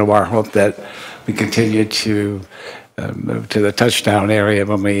you know, our hope that we continue to move to the touchdown area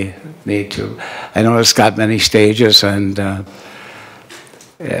when we need to. I know it's got many stages, but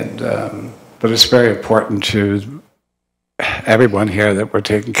it's very important to everyone here that we're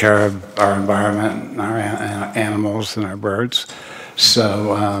taking care of our environment, and our animals, and our birds.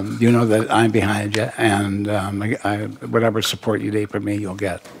 So you know that I'm behind you, and whatever support you need from me, you'll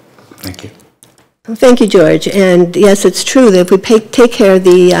get. Thank you. Well, thank you, George. And yes, it's true that if we take care of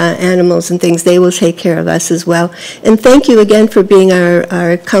the animals and things, they will take care of us as well. And thank you again for being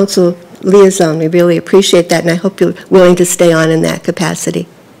our council liaison. We really appreciate that, and I hope you're willing to stay on in that capacity.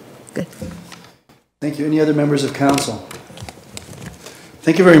 Good. Thank you. Any other members of council?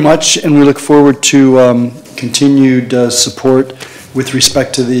 Thank you very much, and we look forward to continued support with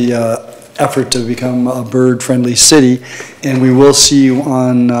respect to the effort to become a bird-friendly city. And we will see you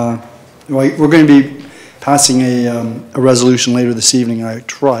on, we're going to be passing a resolution later this evening, I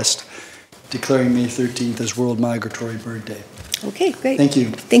trust, declaring May 13th as World Migratory Bird Day. Okay, great. Thank you.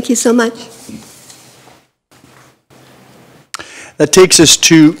 Thank you so much. That takes us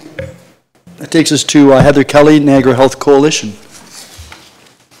to Heather Kelly, Niagara Health Coalition.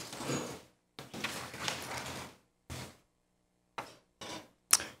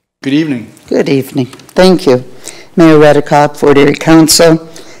 Good evening. Good evening. Thank you. Mayor Redekop, Fort Erie Council,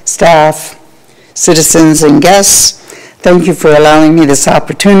 staff, citizens, and guests. Thank you for allowing me this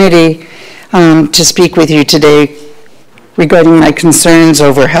opportunity to speak with you today regarding my concerns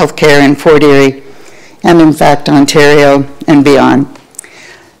over healthcare in Fort Erie and, in fact, Ontario and beyond.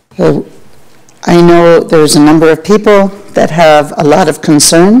 I know there's a number of people that have a lot of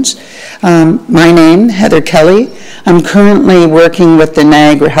concerns. My name, Heather Kelly. I'm currently working with the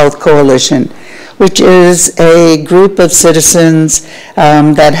Niagara Health Coalition, which is a group of citizens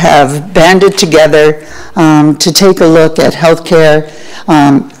that have banded together to take a look at healthcare,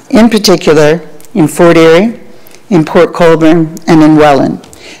 in particular in Fort Erie, in Port Colborne, and in Welland,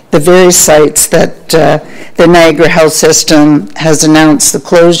 the various sites that the Niagara Health System has announced the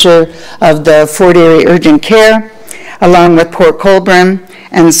closure of the Fort Erie Urgent Care, along with Port Colborne,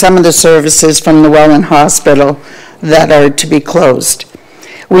 and some of the services from the Welland Hospital that are to be closed.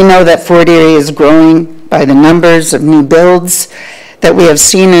 We know that Fort Erie is growing by the numbers of new builds that we have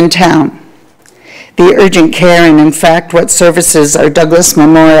seen in town. The urgent care, and in fact what services our Douglas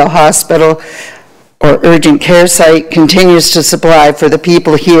Memorial Hospital or urgent care site continues to supply for the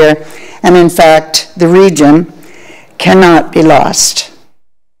people here, and in fact the region, cannot be lost.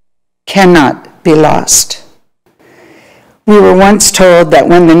 Cannot be lost. We were once told that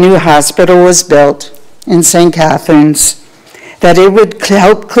when the new hospital was built in St. Catharines, that it would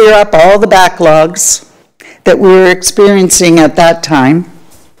help clear up all the backlogs that we were experiencing at that time,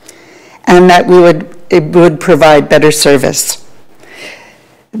 and that it would provide better service.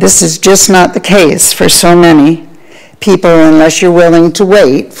 This is just not the case for so many people unless you're willing to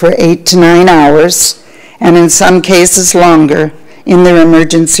wait for 8 to 9 hours, and in some cases longer, in their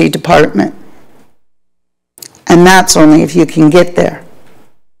emergency department. And that's only if you can get there.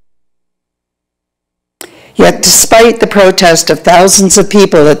 Yet despite the protest of thousands of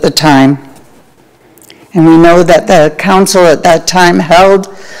people at the time, and we know that the council at that time held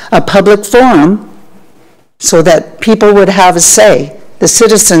a public forum so that people would have a say, the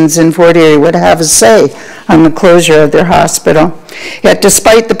citizens in Fort Erie would have a say on the closure of their hospital. Yet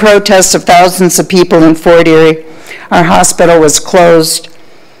despite the protests of thousands of people in Fort Erie, our hospital was closed.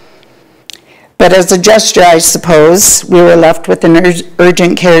 But as a gesture, I suppose, we were left with an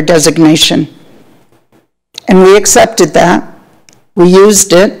urgent care designation. And we accepted that. We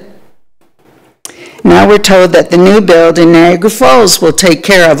used it. Now we're told that the new build in Niagara Falls will take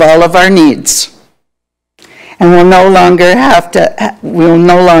care of all of our needs. And we'll no longer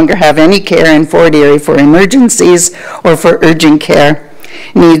have any care in Fort Erie for emergencies or for urgent care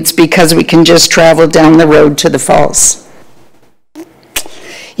needs because we can just travel down the road to the falls.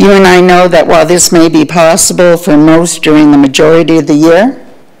 You and I know that while this may be possible for most during the majority of the year,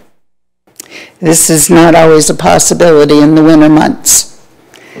 this is not always a possibility in the winter months.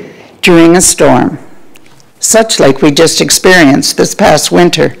 During a storm, such like we just experienced this past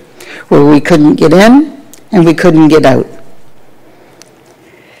winter, where we couldn't get in and we couldn't get out.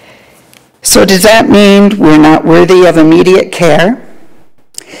 So does that mean we're not worthy of immediate care?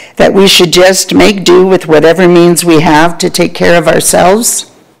 That we should just make do with whatever means we have to take care of ourselves?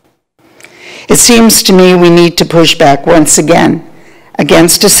 It seems to me we need to push back once again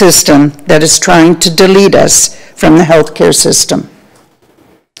against a system that is trying to delete us from the healthcare system.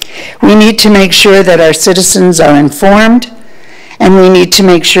 We need to make sure that our citizens are informed, and we need to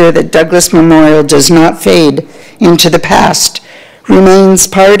make sure that Douglas Memorial does not fade into the past, remains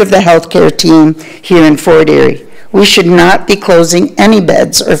part of the healthcare team here in Fort Erie. We should not be closing any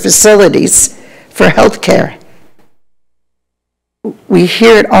beds or facilities for healthcare. We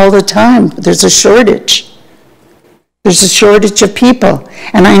hear it all the time. There's a shortage. There's a shortage of people.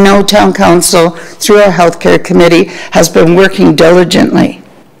 And I know Town Council, through our healthcare committee, has been working diligently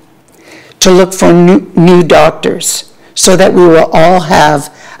to look for new doctors so that we will all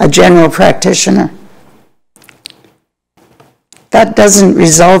have a general practitioner. That doesn't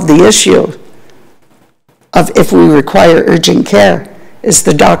resolve the issue of if we require urgent care. Is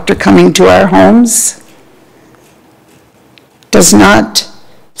the doctor coming to our homes? Does not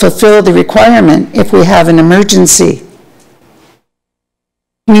fulfill the requirement if we have an emergency.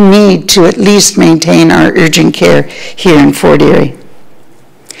 We need to at least maintain our urgent care here in Fort Erie.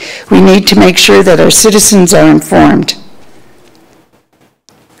 We need to make sure that our citizens are informed.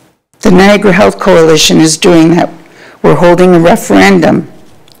 The Niagara Health Coalition is doing that. We're holding a referendum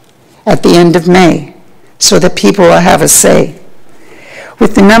at the end of May so that people will have a say.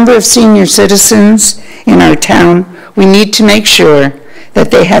 With the number of senior citizens in our town, we need to make sure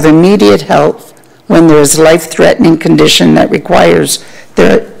that they have immediate help when there is a life-threatening condition that requires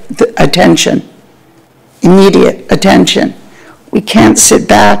their attention, immediate attention. We can't sit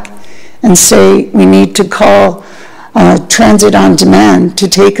back and say we need to call Transit on Demand to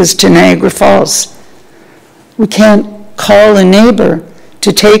take us to Niagara Falls. We can't call a neighbor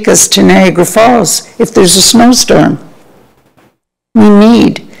to take us to Niagara Falls if there's a snowstorm. We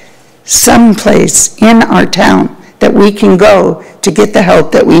need some place in our town that we can go to get the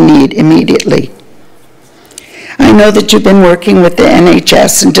help that we need immediately. I know that you've been working with the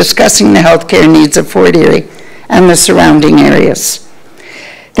NHS and discussing the healthcare needs of Fort Erie and the surrounding areas.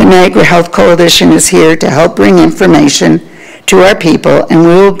 The Niagara Health Coalition is here to help bring information to our people, and we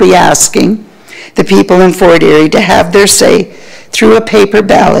will be asking the people in Fort Erie to have their say through a paper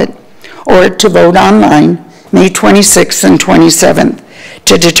ballot or to vote online May 26th and 27th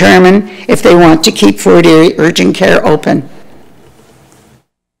to determine if they want to keep Fort Erie urgent care open.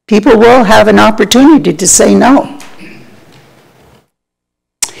 People will have an opportunity to say no.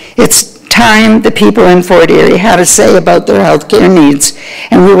 It's time the people in Fort Erie had a say about their health care needs,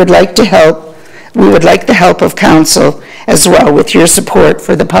 and we would like to help. We would like the help of council as well with your support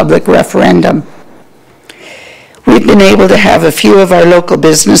for the public referendum. We've been able to have a few of our local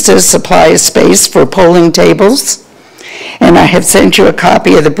businesses supply a space for polling tables, and I have sent you a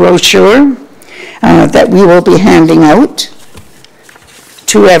copy of the brochure that we will be handing out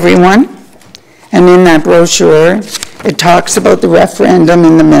to everyone. And in that brochure, it talks about the referendum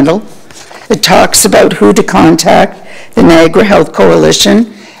in the middle. It talks about who to contact, the Niagara Health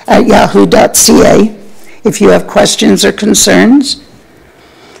Coalition at yahoo.ca if you have questions or concerns.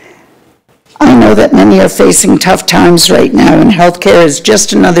 I know that many are facing tough times right now, and healthcare is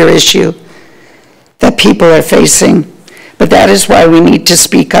just another issue that people are facing. But that is why we need to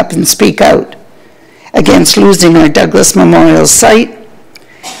speak up and speak out against losing our Douglas Memorial site.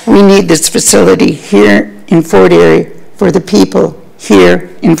 We need this facility here in Fort Erie for the people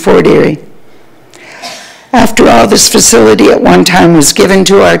here in Fort Erie. After all, this facility at one time was given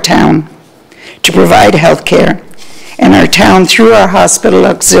to our town to provide health care, and our town, through our hospital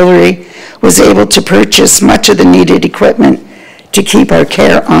auxiliary, was able to purchase much of the needed equipment to keep our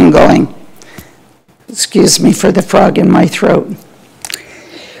care ongoing. Excuse me for the frog in my throat.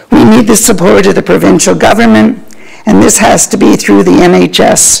 We need the support of the provincial government, and this has to be through the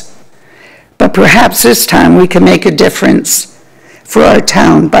NHS. But perhaps this time we can make a difference for our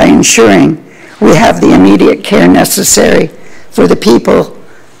town by ensuring we have the immediate care necessary for the people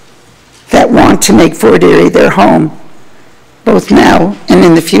that want to make Fort Erie their home, both now and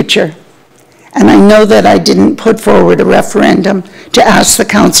in the future. And I know that I didn't put forward a referendum to ask the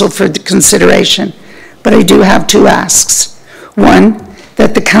council for the consideration, but I do have two asks. One,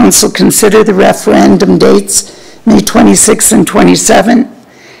 that the council consider the referendum dates, May 26th and 27th,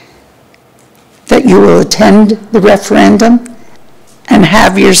 that you will attend the referendum and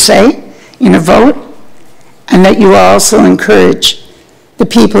have your say in a vote, and that you will also encourage the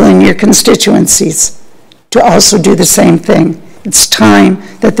people in your constituencies to also do the same thing. It's time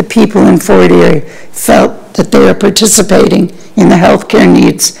that the people in Fort Erie felt that they are participating in the healthcare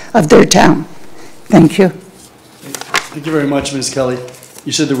needs of their town. Thank you. Thank you very much, Ms. Kelly.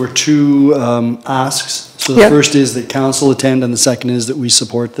 You said there were two asks. So the first is that council attend, and the second is that we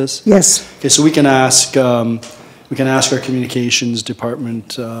support this? Yes. Okay, so we can ask our communications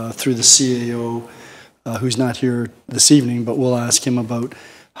department through the CAO, who's not here this evening, but we'll ask him about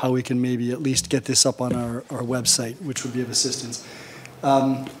how we can maybe at least get this up on our website, which would be of assistance.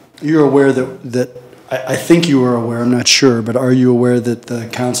 You're aware that I think you are aware, I'm not sure, but are you aware that the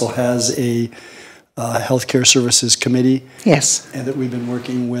council has a healthcare services committee? Yes. And that we've been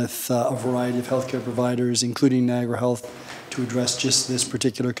working with a variety of healthcare providers, including Niagara Health, to address just this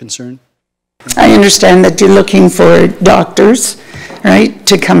particular concern? I understand that you're looking for doctors, right,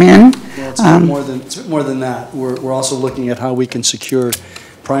 to come in. Well, it's more than that. We're also looking at how we can secure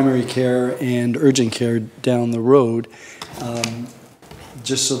primary care and urgent care down the road,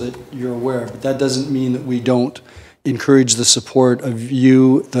 just so that you're aware. But that doesn't mean that we don't encourage the support of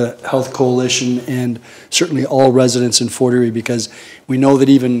you, the Health Coalition, and certainly all residents in Fort Erie, because we know that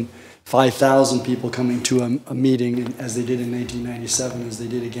even 5,000 people coming to a meeting, as they did in 1997, as they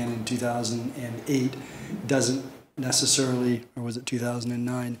did again in 2008, doesn't necessarily, or was it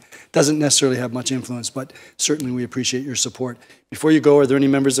 2009, doesn't necessarily have much influence, but certainly we appreciate your support. Before you go, are there any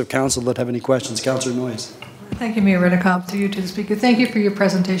members of council that have any questions? Councillor Noyes. Thank you, Mayor Redekop, through you to the speaker. Thank you for your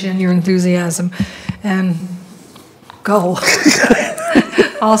presentation and your enthusiasm, and go.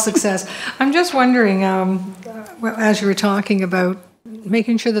 All success. I'm just wondering, as you were talking about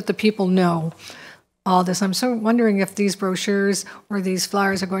making sure that the people know all this, I'm so wondering if these brochures or these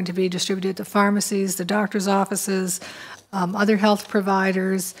flyers are going to be distributed to pharmacies, the doctor's offices, other health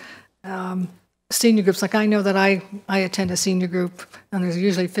providers, senior groups. Like I know that I attend a senior group and there's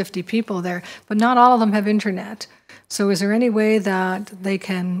usually 50 people there, but not all of them have internet. So is there any way that they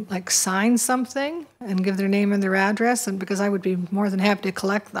can like sign something and give their name and their address? And because I would be more than happy to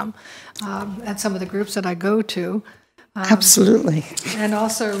collect them at some of the groups that I go to. Absolutely. And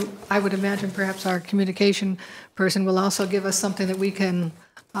also, I would imagine perhaps our communication person will also give us something that we can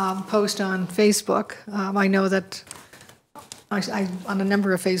post on Facebook. I know that I on a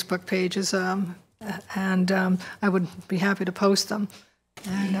number of Facebook pages, and I would be happy to post them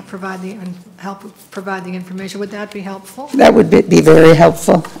and help provide the information. Would that be helpful? That would be very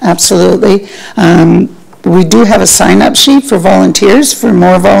helpful, absolutely. We do have a sign-up sheet for volunteers, for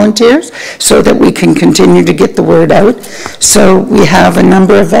more volunteers, so that we can continue to get the word out. So we have a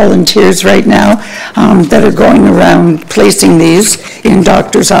number of volunteers right now that are going around placing these in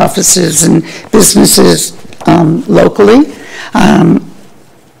doctors' offices and businesses locally.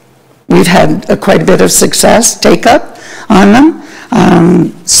 We've had quite a bit of success, take-up on them.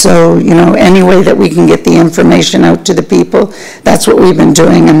 So, you know, any way that we can get the information out to the people, that's what we've been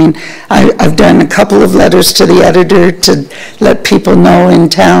doing. I mean, I've done a couple of letters to the editor to let people know in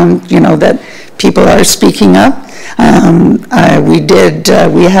town, you know, that people are speaking up.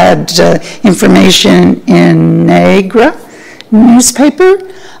 We had information in Niagara newspaper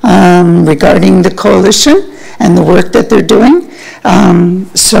regarding the coalition and the work that they're doing.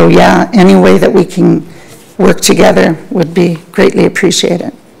 So yeah, any way that we can work together would be greatly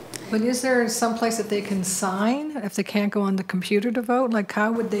appreciated. But is there some place that they can sign if they can't go on the computer to vote? Like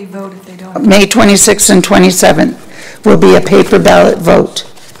how would they vote if they don't? May 26th and 27th will be a paper ballot vote.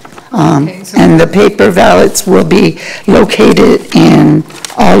 Okay, so and the paper ballots will be located in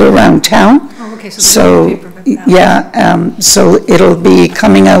all around town. Oh, okay, so yeah, so it'll be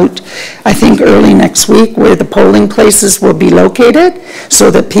coming out, I think, early next week where the polling places will be located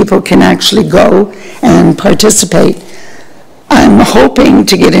so that people can actually go and participate. I'm hoping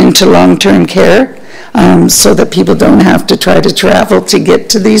to get into long-term care so that people don't have to try to travel to get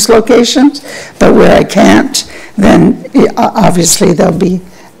to these locations, but where I can't, then obviously they'll be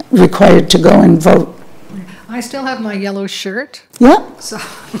required to go and vote. I still have my yellow shirt. Yeah. So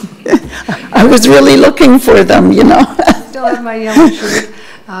I was really looking for them, you know. I still have my yellow shirt.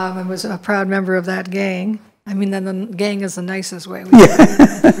 I was a proud member of that gang. I mean, then the gang is the nicest way. We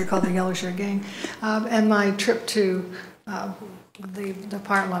call the Yellow Shirt Gang. And my trip to the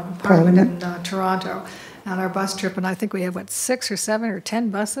Parliament in Toronto, on our bus trip, and I think we had, what, 6 or 7 or 10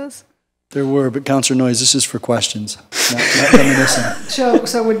 buses? There were, but Councillor Noyes, this is for questions, not reminiscing. So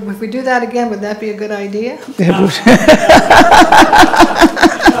if we do that again, would that be a good idea?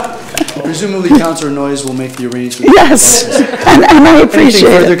 Presumably, Councillor Noyes will make the arrangements. Yes, and I appreciate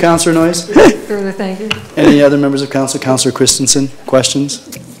Anything further, it. Councillor Noyes? Further, thank you. Any other members of council? Councillor Christensen,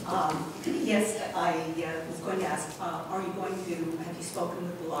 questions? Yes, I was going to ask, have you spoken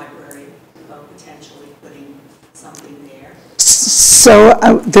with the library about potentially putting something there? So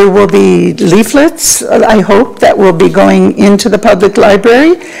there will be leaflets, I hope, that will be going into the public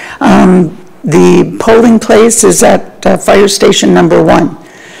library. The polling place is at fire station number 1.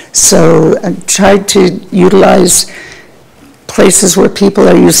 So I tried to utilize places where people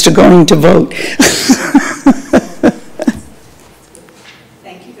are used to going to vote.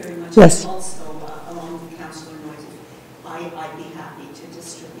 Thank you very much. Yes. And also, along with Councillor Noyes, I'd be happy to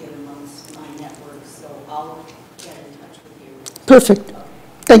distribute amongst my network, so I'll get in touch with you. Perfect.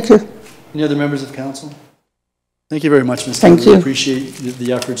 Thank you. Any other members of council? Thank you very much, Ms. Thank you. We appreciate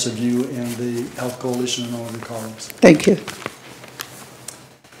the efforts of you and the Health Coalition and all of your colleagues. Thank you.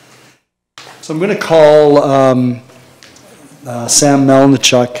 So I'm going to call Sam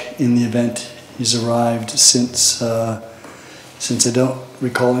Melnichuk in the event he's arrived. Since I don't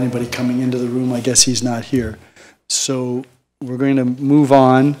recall anybody coming into the room, I guess he's not here. So we're going to move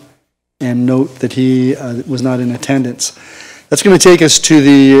on and note that he was not in attendance. That's going to take us to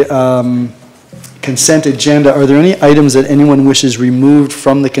the consent agenda. Are there any items that anyone wishes removed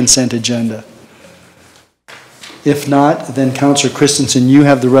from the consent agenda? If not, then Councillor Christensen, you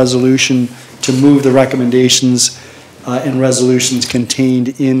have the resolution to move the recommendations and resolutions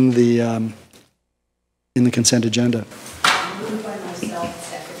contained in the in the consent agenda. Moved by myself,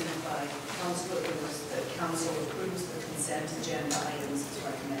 seconded by Councillor Lewis, that Council approves the consent agenda items as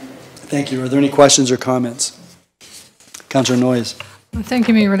recommended. Thank you. Are there any questions or comments? Councillor Noyes. Thank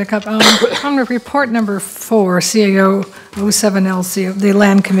you, Mayor Redekop. On report number 4, CAO 07LC, the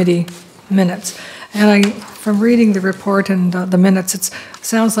Land Committee minutes, and from reading the report and the minutes, it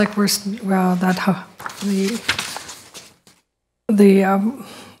sounds like the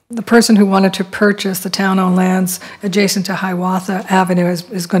person who wanted to purchase the town-owned lands adjacent to Hiawatha Avenue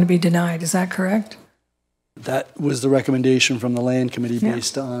is going to be denied. Is that correct? That was the recommendation from the Land Committee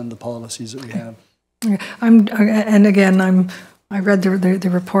based on the policies that we have. I read the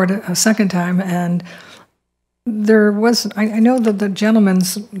report a second time, and there was, I know that the gentleman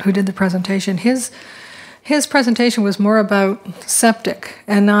who did the presentation, his presentation was more about septic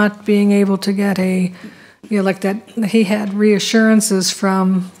and not being able to get like that he had reassurances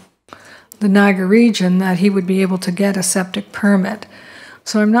from the Niagara Region that he would be able to get a septic permit.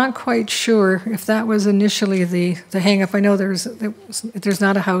 So I'm not quite sure if that was initially the hang-up. I know there's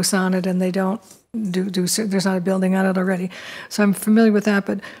not a house on it, and they don't there's not a building on it already. So I'm familiar with that,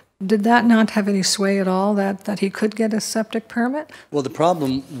 but did that not have any sway at all that he could get a septic permit? Well, the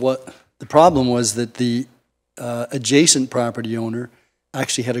problem was that the adjacent property owner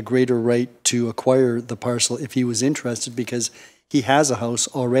actually had a greater right to acquire the parcel if he was interested, because he has a house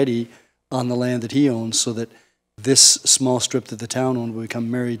already on the land that he owns, so that this small strip that the town owned would become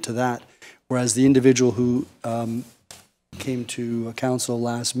married to that. Whereas the individual who came to council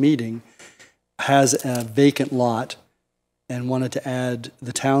last meeting has a vacant lot and wanted to add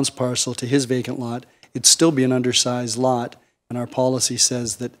the town's parcel to his vacant lot, it'd still be an undersized lot, and our policy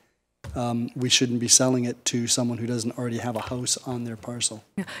says that we shouldn't be selling it to someone who doesn't already have a house on their parcel.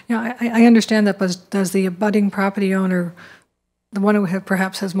 Yeah, I understand that, but does the abutting property owner, the one who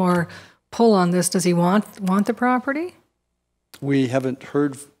perhaps has more pull on this, does he want the property? We haven't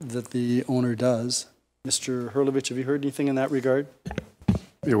heard that the owner does. Mr. Hurlovich, have you heard anything in that regard?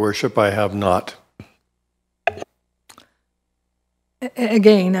 Your Worship, I have not.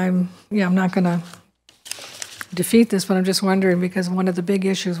 Again, I'm not going to defeat this, but I'm just wondering, because one of the big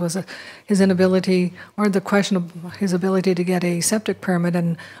issues was his inability, or the question of his ability to get a septic permit,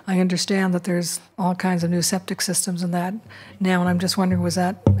 and I understand that there's all kinds of new septic systems and that now, and I'm just wondering, was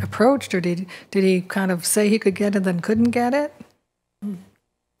that approached, or did he kind of say he could get it then couldn't get it?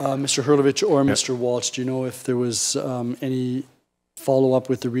 Mr. Hurlovich or Mr. Walsh, do you know if there was any follow-up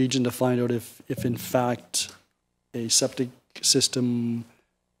with the region to find out if in fact a septic system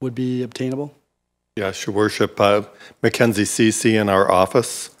would be obtainable? Yes, Your Worship. Mackenzie Cece in our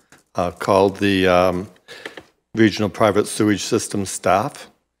office called the Regional Private Sewage System staff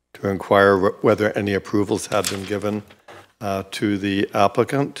to inquire whether any approvals had been given to the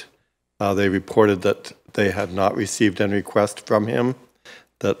applicant. They reported that they had not received any request from him,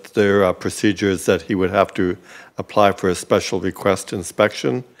 that their procedure is that he would have to apply for a special request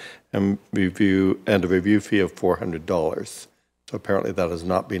inspection and a review fee of $400. So apparently that has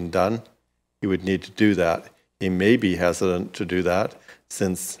not been done. He would need to do that. He may be hesitant to do that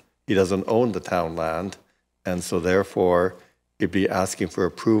since he doesn't own the town land, and so therefore he'd be asking for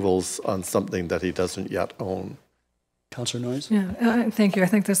approvals on something that he doesn't yet own. Councillor Noyes? Yeah, thank you. I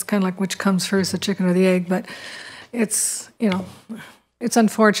think that's kind of like which comes first, the chicken or the egg, but it's, it's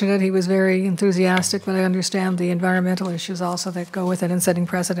unfortunate. He was very enthusiastic, but I understand the environmental issues also that go with it and setting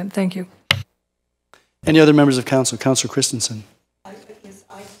precedent. Thank you. Any other members of council? Councillor Christensen.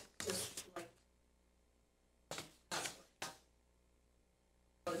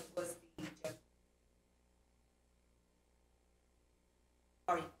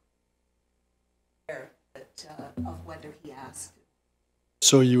 Of whether he asked.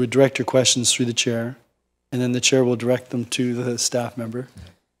 So you would direct your questions through the chair, and then the chair will direct them to the staff member.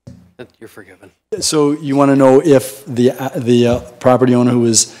 You're forgiven. So you want to know if the property owner who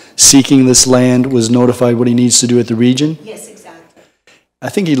was seeking this land was notified what he needs to do at the region? Yes, exactly. I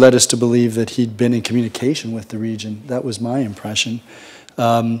think he led us to believe that he'd been in communication with the region. That was my impression.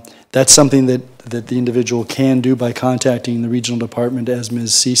 That's something that the individual can do by contacting the regional department, as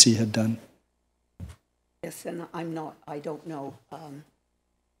Ms. Cece had done. Yes, and I don't know.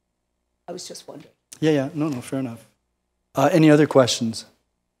 I was just wondering. Yeah, no, fair enough. Any other questions?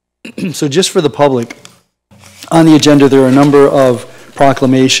 So just for the public, on the agenda there are a number of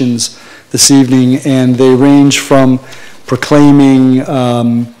proclamations this evening, and they range from proclaiming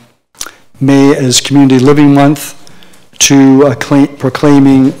May as Community Living Month to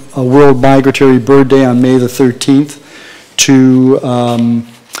proclaiming a World Migratory Bird Day on May the 13th to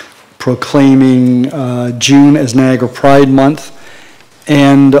proclaiming June as Niagara Pride Month,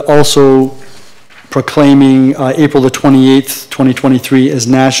 and also proclaiming April the 28th, 2023 as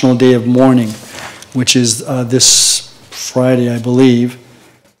National Day of Mourning, which is this Friday, I believe.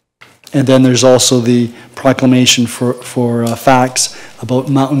 And then there's also the proclamation for facts about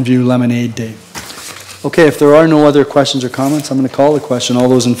Mountain View Lemonade Day. Okay, if there are no other questions or comments, I'm going to call the question. All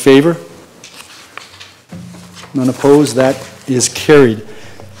those in favor? None opposed? That is carried.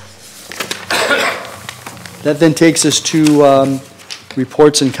 That then takes us to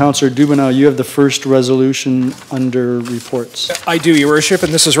reports, and Councillor Dubanow, you have the first resolution under reports. I do, Your Worship,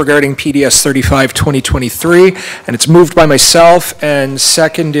 and this is regarding PDS 35-2023, and it's moved by myself and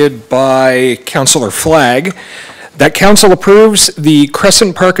seconded by Councillor Flagg. That Council approves the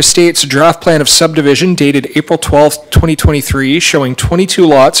Crescent Park Estates draft plan of subdivision dated April 12, 2023, showing 22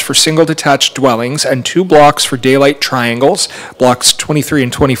 lots for single detached dwellings and 2 blocks for daylight triangles, blocks 23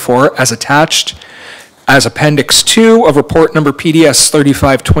 and 24, as attached as Appendix 2 of Report Number PDS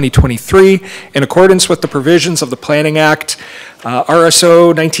 35-2023, in accordance with the provisions of the Planning Act,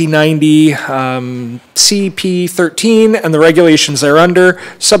 RSO 1990, CP 13, and the regulations thereunder,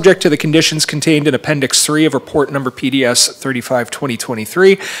 subject to the conditions contained in Appendix 3 of Report Number PDS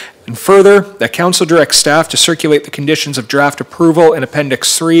 35-2023. And further, that Council directs staff to circulate the conditions of draft approval in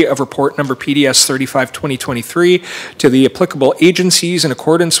Appendix 3 of Report Number PDS 35-2023 to the applicable agencies in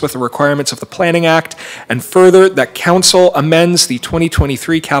accordance with the requirements of the Planning Act. And further, that Council amends the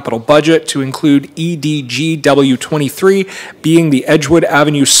 2023 capital budget to include EDGW 23, being the Edgewood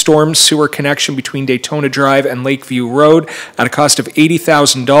Avenue storm sewer connection between Daytona Drive and Lakeview Road, at a cost of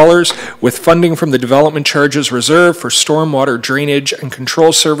 $80,000, with funding from the Development Charges Reserve for stormwater drainage and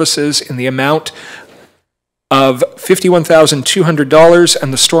control services in the amount of $51,200,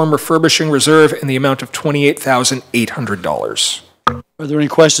 and the storm refurbishing reserve in the amount of $28,800. Are there any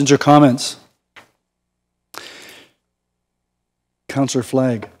questions or comments? Councillor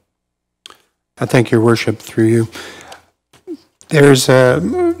Flagg. I thank Your Worship, through you. There's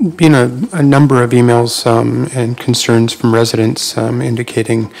been a number of emails and concerns from residents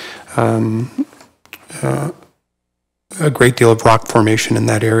indicating a great deal of rock formation in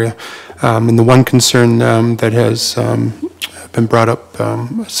that area. And the one concern that has been brought up a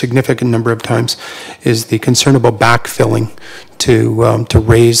significant number of times is the concern about backfilling to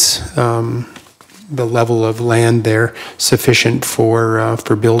raise the level of land there sufficient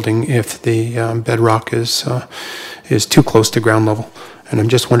for building if the bedrock is too close to ground level. And I'm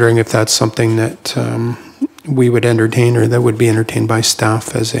just wondering if that's something that we would entertain, or that would be entertained by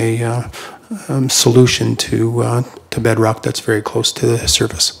staff as a solution to bedrock that's very close to the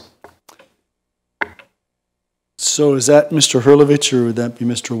surface. So is that Mr. Hurlovich, or would that be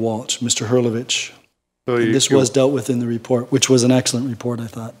Mr. Walsh? Mr. Hurlovich. So this was dealt with in the report, which was an excellent report, I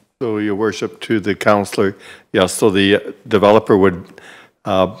thought. So, Your Worship, to the councillor, yes, so the developer would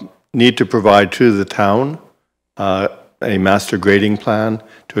need to provide to the town a master grading plan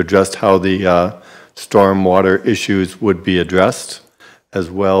to address how the stormwater issues would be addressed.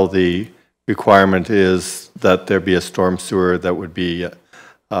 As well, the requirement is that there be a storm sewer that would be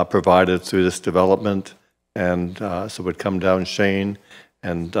provided through this development, and so it would come down Shane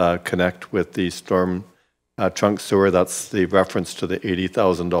and connect with the storm trunk sewer. That's the reference to the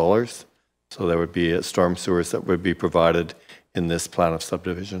 $80,000. So there would be storm sewers that would be provided in this plan of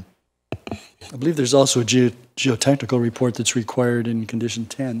subdivision. I believe there's also a geotechnical report that's required in condition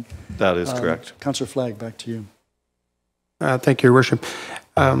 10. That is correct. Councillor Flagg, back to you. Thank you, Your Worship.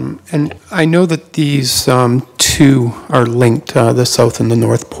 And I know that these two are linked, the south and the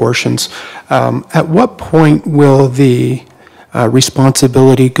north portions. At what point will the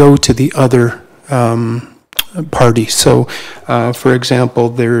responsibility go to the other party? So, for example,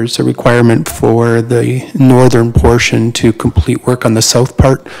 there's a requirement for the northern portion to complete work on the south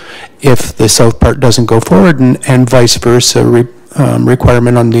part if the south part doesn't go forward, and vice versa,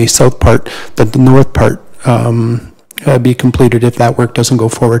 requirement on the south part that the north part be completed if that work doesn't go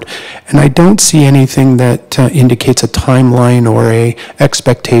forward. And I don't see anything that indicates a timeline or a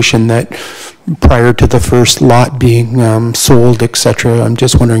expectation that prior to the first lot being sold, etc. I'm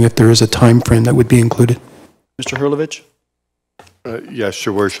just wondering if there is a time frame that would be included. Mr. Hurlovich? Yes,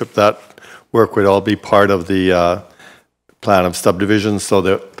 Your Worship, that work would all be part of the plan of subdivision, so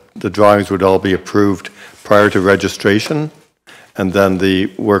that the drawings would all be approved prior to registration, and then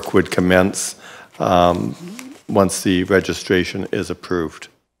the work would commence once the registration is approved.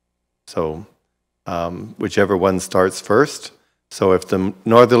 So whichever one starts first. So if the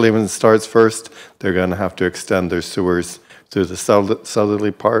northerly one starts first, they're going to have to extend their sewers through the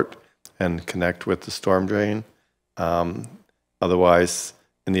southerly part and connect with the storm drain. Otherwise,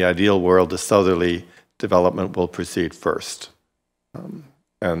 in the ideal world, the southerly development will proceed first.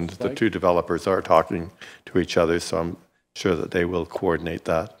 And the two developers are talking to each other, so I'm sure that they will coordinate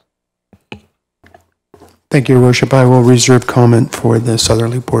that. Thank you, Your Worship. I will reserve comment for the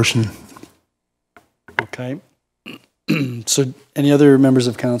southerly portion. Okay. So any other members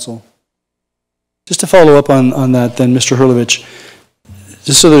of council? Just to follow up on that then, Mr. Hurlovich,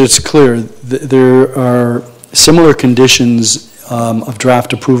 just so that it's clear, there are similar conditions of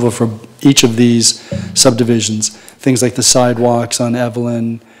draft approval for each of these subdivisions. Things like the sidewalks on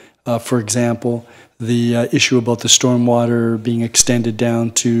Evelyn, for example, the issue about the stormwater being extended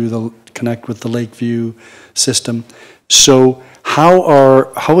down to connect with the Lakeview system. So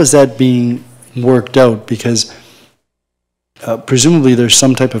how is that being worked out? Because presumably there's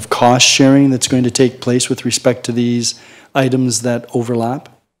some type of cost sharing that's going to take place with respect to these items that overlap?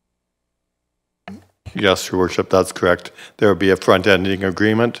 Yes, Your Worship, that's correct. There will be a front-ending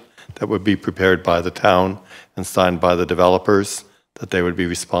agreement that would be prepared by the town and signed by the developers, that they would be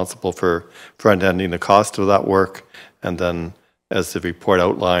responsible for front-ending the cost of that work, and then as the report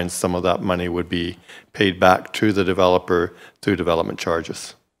outlines, some of that money would be paid back to the developer through development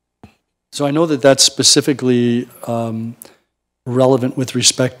charges. So I know that that's specifically relevant with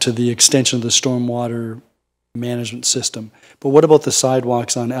respect to the extension of the stormwater management system. But what about the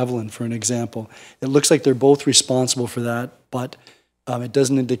sidewalks on Evelyn, for an example? It looks like they're both responsible for that, but it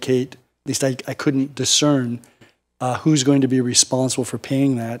doesn't indicate, at least I couldn't discern who's going to be responsible for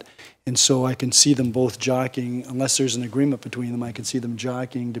paying that. And so I can see them both jockeying, unless there's an agreement between them, I can see them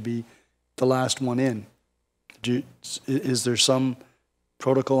jockeying to be the last one in. Is there some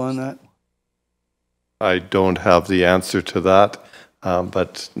protocol on that? I don't have the answer to that,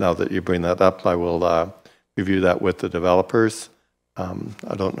 but now that you bring that up, I will review that with the developers.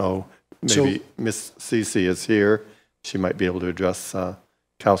 I don't know, maybe Miss Cece is here. She might be able to address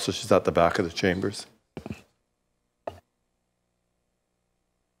council. She's at the back of the chambers.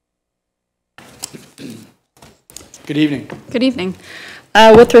 Good evening. Good evening.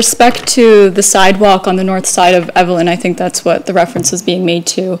 With respect to the sidewalk on the north side of Evelyn, I think that's what the reference is being made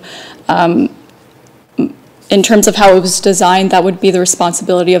to. In terms of how it was designed, that would be the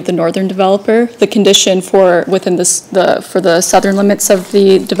responsibility of the northern developer. The condition for within for the southern limits of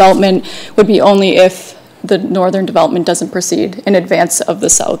the development would be only if the northern development doesn't proceed in advance of the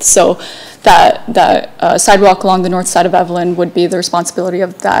south. So that sidewalk along the north side of Evelyn would be the responsibility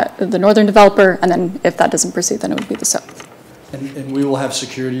of the northern developer, and then if that doesn't proceed, then it would be the south. And we will have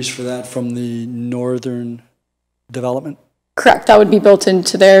securities for that from the northern development? Correct, that would be built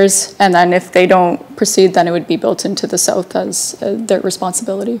into theirs, and then if they don't proceed, then it would be built into the south as their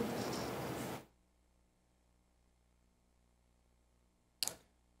responsibility.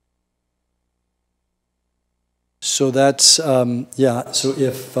 So that's, yeah, so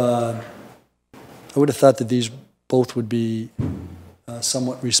if, I would have thought that these both would be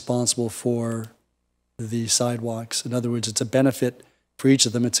somewhat responsible for the sidewalks. In other words, it's a benefit for each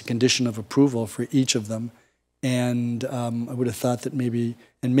of them, it's a condition of approval for each of them. And I would have thought that maybe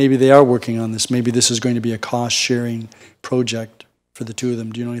they are working on this, maybe this is going to be a cost-sharing project for the two of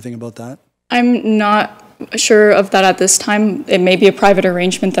them. Do you know anything about that? I'm not sure of that at this time. It may be a private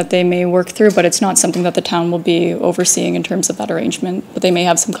arrangement that they may work through, but it's not something that the town will be overseeing in terms of that arrangement, but they may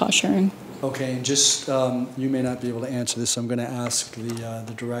have some cost-sharing. Okay, and just, you may not be able to answer this, so I'm going to ask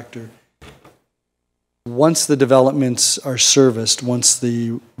the director. Once the developments are serviced, once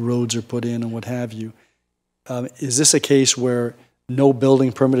the roads are put in and what have you, is this a case where no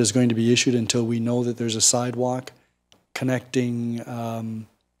building permit is going to be issued until we know that there's a sidewalk connecting,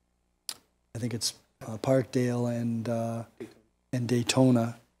 I think it's Parkdale and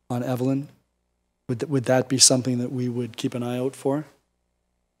Daytona on Evelyn? Would that be something that we would keep an eye out for?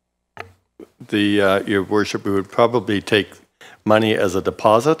 Your Worship, we would probably take money as a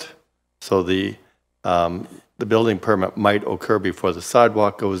deposit, so the building permit might occur before the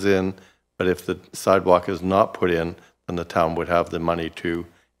sidewalk goes in. But if the sidewalk is not put in, then the town would have the money to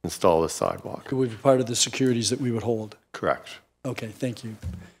install the sidewalk. It would be part of the securities that we would hold? Correct. Okay, thank you.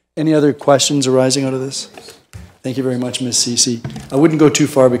 Any other questions arising out of this? Thank you very much, Ms. Cece. I wouldn't go too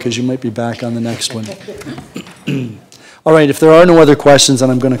far because you might be back on the next one. All right, if there are no other questions, then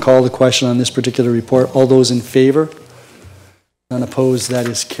I'm going to call the question on this particular report. All those in favor? None opposed, that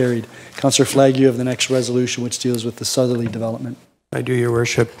is carried. Councillor Flagg, you have the next resolution, which deals with the southerly development. I do, Your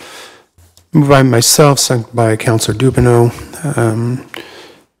Worship. Moved by myself, seconded by Councillor Dubanow.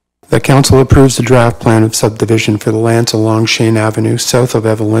 The council approves the draft plan of subdivision for the lands along Shane Avenue, south of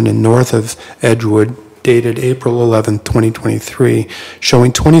Evelyn and north of Edgewood, dated April 11, 2023,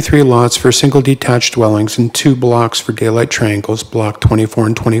 showing 23 lots for single detached dwellings and 2 blocks for daylight triangles, block 24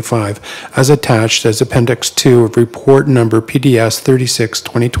 and 25, as attached as Appendix 2 of Report Number PDS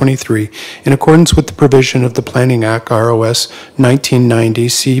 36-2023, in accordance with the provision of the Planning Act, ROS 1990,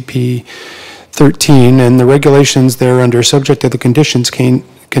 CP 13, and the regulations thereunder, subject to the conditions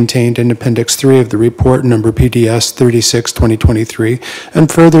contained in Appendix 3 of the Report Number PDS 36-2023,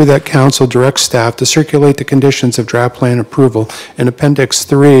 and further that Council directs staff to circulate the conditions of draft plan approval in Appendix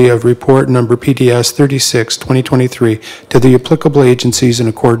 3 of Report Number PDS 36-2023 to the applicable agencies in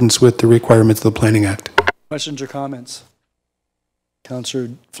accordance with the requirements of the Planning Act. Questions or comments? Councillor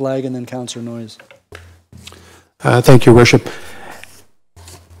Flagg and then Councillor Noyes. Thank you, Worship.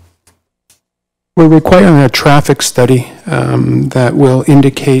 We're requiring a traffic study that will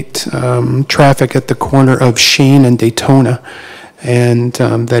indicate traffic at the corner of Shane and Daytona, and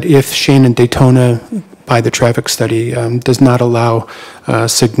that if Shane and Daytona, by the traffic study, does not allow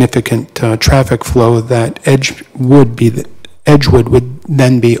significant traffic flow, that Edgewood would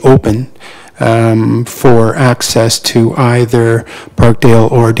then be open for access to either Parkdale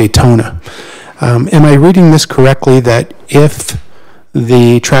or Daytona. Am I reading this correctly, that if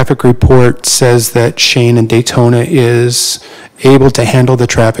the traffic report says that Shane and Daytona is able to handle the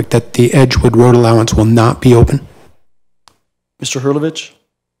traffic, that the Edgewood road allowance will not be open? Mr. Hurlovich?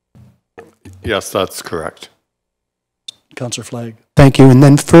 Yes, that's correct. Councillor Flagg. Thank you. And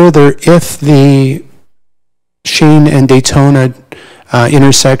then further, if the Shane and Daytona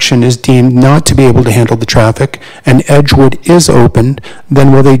intersection is deemed not to be able to handle the traffic and Edgewood is opened,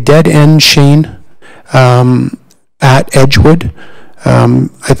 then will they dead end Shane at Edgewood?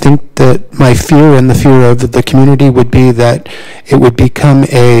 I think that my fear and the fear of the community would be that it would become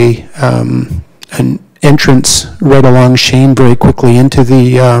an entrance right along Shane very quickly into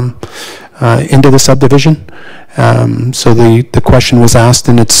the subdivision. So the question was asked,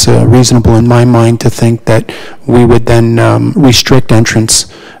 and it's reasonable in my mind to think that we would then restrict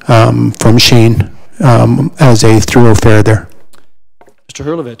entrance from Shane as a thoroughfare there. Mr.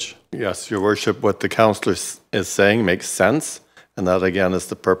 Hurlovich. Yes, Your Worship, what the councillor is saying makes sense. And that, again, is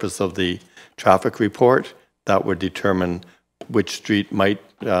the purpose of the traffic report. That would determine which street might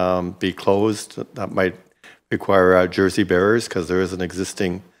be closed. That might require jersey barriers, because there is an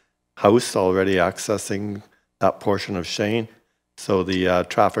existing house already accessing that portion of Shane. So the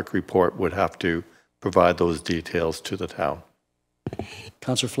traffic report would have to provide those details to the town.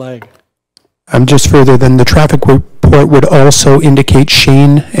 Councillor Flagg. Just further, then the traffic report would also indicate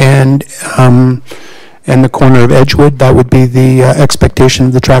Shane and the corner of Edgewood. That would be the expectation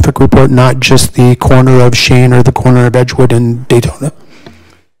of the traffic report, not just the corner of Shane or the corner of Edgewood and Daytona.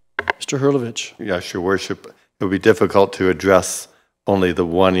 Mr. Hurlovich. Yes, Your Worship. It would be difficult to address only the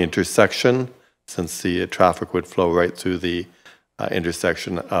one intersection, since the traffic would flow right through the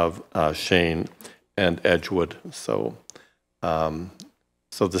intersection of Shane and Edgewood. So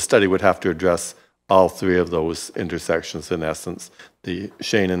the study would have to address all 3 of those intersections, in essence, the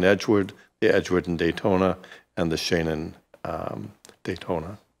Shane and Edgewood, the Edgewood and Daytona, and the Shane and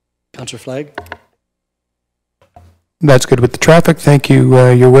Daytona. Councillor Flagg. That's good with the traffic. Thank you,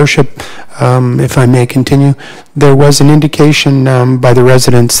 Your Worship. If I may continue, there was an indication by the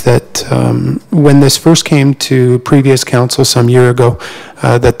residents that when this first came to previous council some year ago,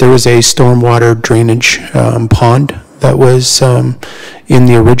 that there was a stormwater drainage pond that was in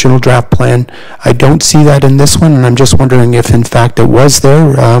the original draft plan. I don't see that in this one, and I'm just wondering if in fact it was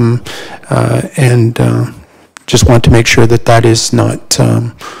there, and just want to make sure that that is not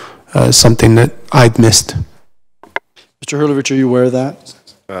something that I've missed. Mr. Hurlovich, are you aware of that?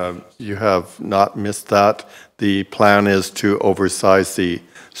 You have not missed that. The plan is to oversize the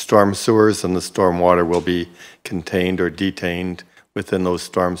storm sewers, and the storm water will be contained or detained within those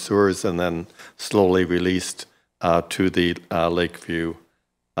storm sewers and then slowly released to the Lakeview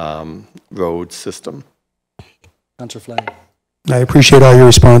road system. Councillor Flagg. I appreciate all your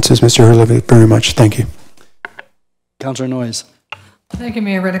responses, Mr. Hurlovich, very much. Thank you. Councillor Noyes. Thank you,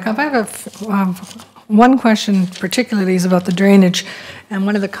 Mayor Redekop. I have one question particularly is about the drainage, and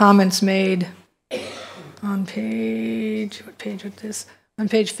one of the comments made on page, what page was this? On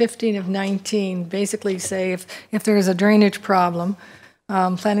page 15 of 19, basically say if there is a drainage problem,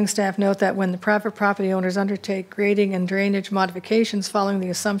 planning staff note that when the private property owners undertake grading and drainage modifications following the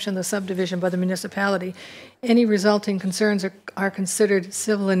assumption of the subdivision by the municipality, any resulting concerns are considered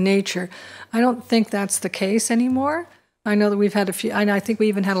civil in nature. I don't think that's the case anymore. I know that we've had a few, and I think we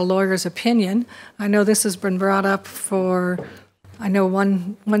even had a lawyer's opinion. I know this has been brought up for, I know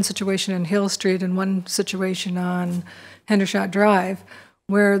one situation in Hill Street and one situation on Hendershot Drive,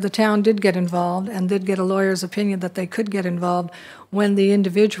 where the town did get involved and did get a lawyer's opinion that they could get involved when the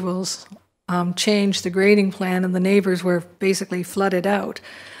individuals changed the grading plan and the neighbors were basically flooded out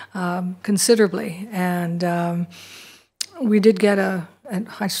considerably. And we did get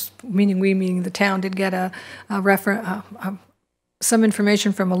meaning the town did get some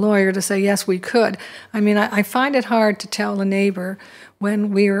information from a lawyer to say, yes, we could. I mean, I find it hard to tell a neighbor when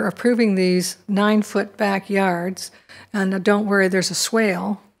we are approving these 9-foot backyards, and don't worry, there's a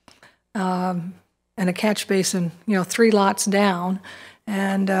swale and a catch basin, 3 lots down.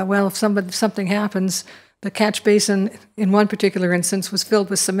 And well, if something happens, the catch basin in one particular instance was filled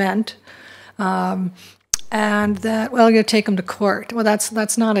with cement. And that, well, you take them to court. Well,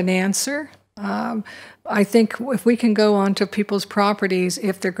 that's not an answer. I think if we can go onto people's properties,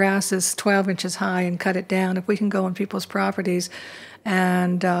 if their grass is 12 inches high and cut it down, if we can go on people's properties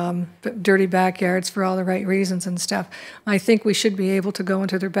and dirty backyards for all the right reasons and stuff, I think we should be able to go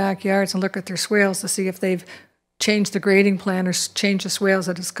into their backyards and look at their swales to see if they've changed the grading plan or changed the swales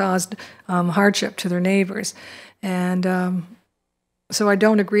that has caused hardship to their neighbors. And so I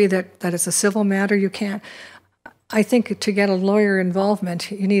don't agree that it's a civil matter. You can't. I think to get a lawyer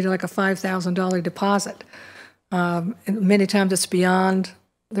involvement, you need like a $5,000 deposit. And many times it's beyond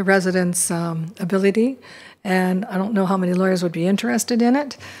the resident's ability, and I don't know how many lawyers would be interested in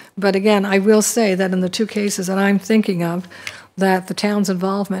it. But again, I will say that in the 2 cases that I'm thinking of, that the town's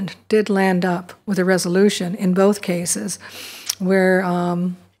involvement did land up with a resolution in both cases, where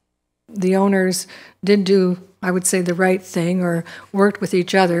the owners did do, I would say, the right thing or worked with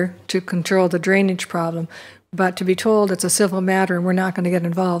each other to control the drainage problem. But to be told it's a civil matter and we're not going to get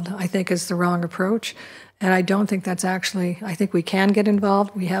involved, I think is the wrong approach. And I don't think that's actually, I think we can get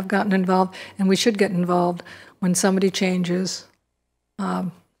involved, we have gotten involved, and we should get involved when somebody changes,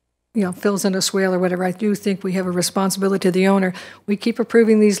 fills in a swale or whatever. I do think we have a responsibility to the owner. We keep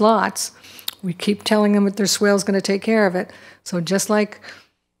approving these lots. We keep telling them that their swale's going to take care of it. So just like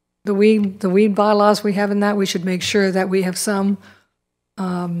the weed bylaws we have in that, we should make sure that we have some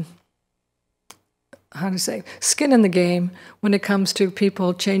skin in the game when it comes to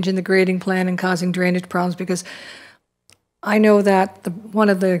people changing the grading plan and causing drainage problems, because I know that one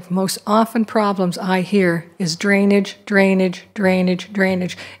of the most often problems I hear is drainage.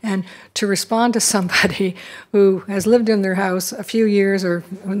 And to respond to somebody who has lived in their house a few years, or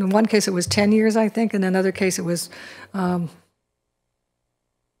in one case it was 10 years, I think, and in another case it was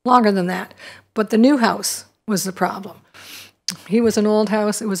longer than that. But the new house was the problem. He was an old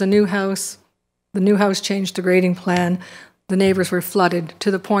house, it was a new house. The new house changed the grading plan. The neighbors were flooded to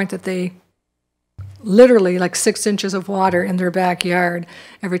the point that they literally like 6 inches of water in their backyard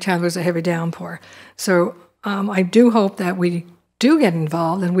every time there was a heavy downpour. So I do hope that we do get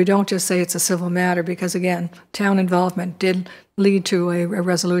involved and we don't just say it's a civil matter, because again, town involvement did lead to a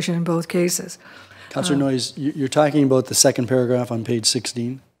resolution in both cases. Councillor Noyes, you're talking about the second paragraph on page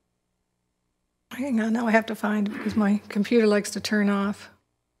 16? Hang on, now I have to find it because my computer likes to turn off.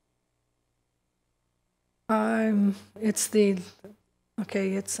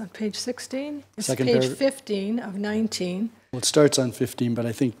 It's on page 16. It's Second page paragraph. 15 of 19. Well, it starts on 15, but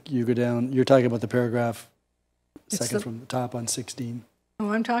I think you go down, you're talking about the paragraph second the- from the top on 16.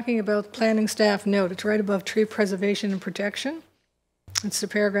 Oh, I'm talking about planning staff note. It's right above tree preservation and protection. It's the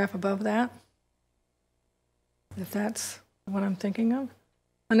paragraph above that, if that's what I'm thinking of.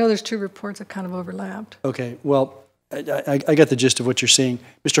 I know there's 2 reports that kind of overlapped. Okay, well, I get the gist of what you're saying.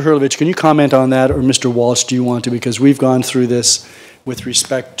 Mr. Hurlovich, can you comment on that, or Mr. Walsh, do you want to? Because we've gone through this with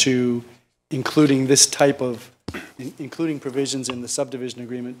respect to including this type of, including provisions in the subdivision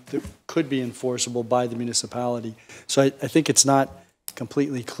agreement that could be enforceable by the municipality. So I think it's not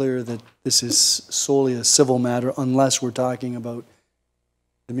completely clear that this is solely a civil matter unless we're talking about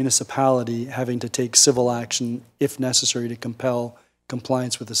the municipality having to take civil action if necessary to compel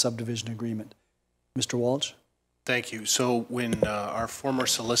compliance with the subdivision agreement. Mr. Walsh? Thank you. So when our former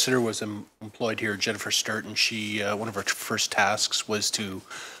solicitor was employed here, Jennifer Sturton, she one of her first tasks was to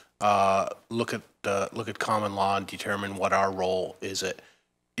look at common law and determine what our role is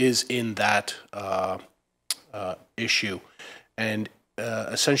in that issue. And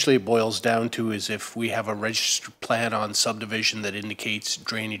essentially it boils down to is if we have a registered plan on subdivision that indicates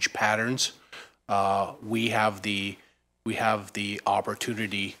drainage patterns, we have the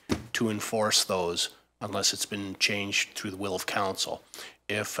opportunity to enforce those unless it's been changed through the will of council.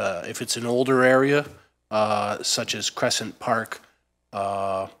 If it's an older area, such as Crescent Park,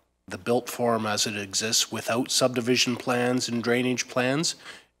 the built form as it exists without subdivision plans and drainage plans,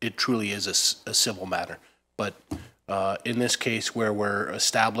 it truly is a civil matter. But in this case where we're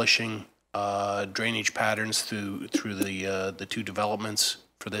establishing drainage patterns through the two developments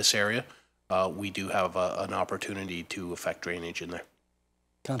for this area, we do have an opportunity to affect drainage in there.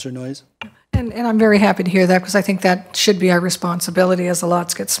 Councillor Noyes? And I'm very happy to hear that, because I think that should be our responsibility as the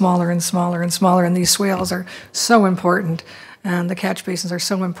lots get smaller and smaller and smaller, and these swales are so important, and the catch basins are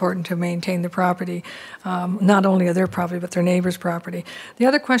so important to maintain the property, not only of their property, but their neighbor's property. The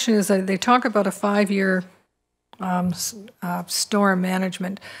other question is that they talk about a 5-year storm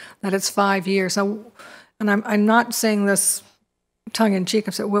management, that it's 5 years. Now, and I'm not saying this tongue-in-cheek,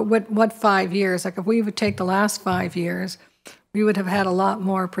 I'm saying, what 5 years? Like, if we would take the last 5 years, we would have had a lot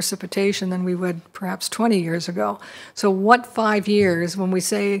more precipitation than we would perhaps 20 years ago. So what 5 years, when we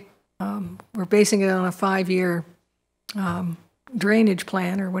say we're basing it on a 5-year drainage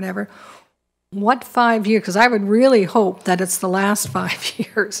plan or whatever, what 5 years? Because I would really hope that it's the last 5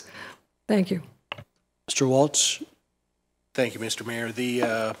 years. Thank you. Mr. Waltz? Thank you, Mr. Mayor.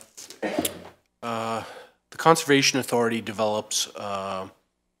 The Conservation Authority develops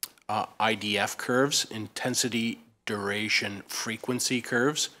IDF curves, intensity, duration, frequency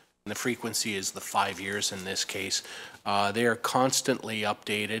curves, and the frequency is the 5 years in this case. They are constantly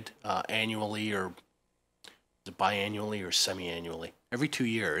updated annually, or biannually or semi-annually, every 2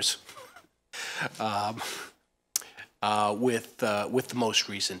 years, with the most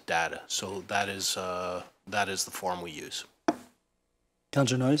recent data. So that is the form we use.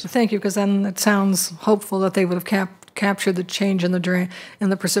 Councillor Noyes? Thank you, because then it sounds hopeful that they would have captured the change in the drain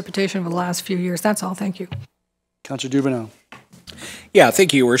and the precipitation over the last few years. That's all. Thank you. Councillor Dubanow? Yeah,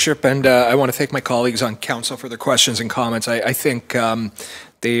 thank you, Your Worship, and I want to thank my colleagues on council for their questions and comments. I think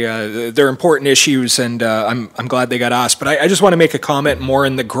they're important issues, and I'm glad they got asked. But I just want to make a comment more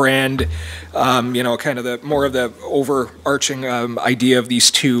in the grand, kind of the more of the overarching idea of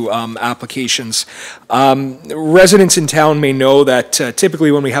these two applications. Residents in town may know that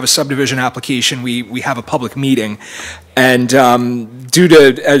typically when we have a subdivision application, we have a public meeting. And due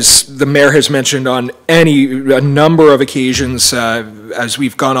to, as the mayor has mentioned on a number of occasions as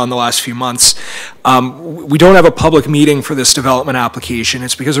we've gone on the last few months, we don't have a public meeting for this development application.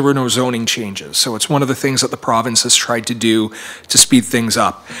 It's because there were no zoning changes. So it's one of the things that the province has tried to do to speed things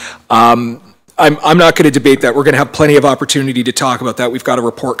up. I'm not going to debate that. We're going to have plenty of opportunity to talk about that. We've got a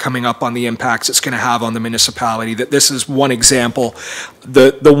report coming up on the impacts it's going to have on the municipality. That this is one example.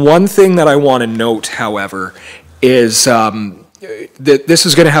 The one thing that I want to note, however, is that this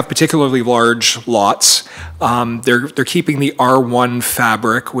is going to have particularly large lots. They're keeping the R1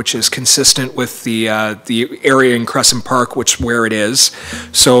 fabric, which is consistent with the area in Crescent Park, where it is.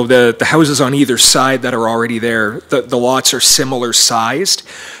 So the houses on either side that are already there, the lots are similar sized.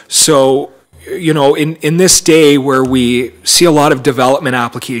 So, you know, in this day where we see a lot of development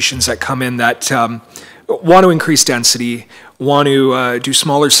applications that come in that want to increase density, want to do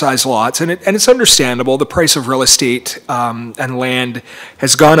smaller size lots, and it's understandable. The price of real estate and land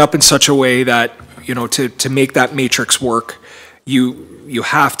has gone up in such a way that, you know, to make that matrix work, you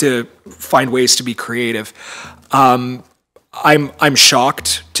have to find ways to be creative. I'm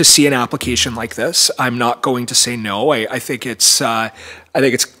shocked to see an application like this. I'm not going to say no. I think it's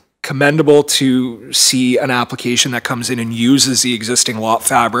commendable to see an application that comes in and uses the existing lot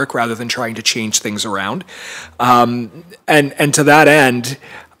fabric rather than trying to change things around. And to that end,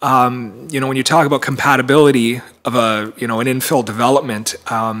 you know, when you talk about compatibility of an infill development,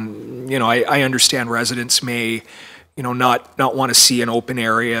 you know, I understand residents may, you know, not want to see an open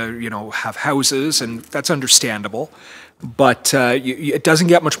area, you know, have houses, and that's understandable. But it doesn't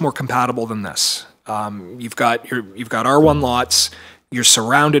get much more compatible than this. You've got R1 lots. You're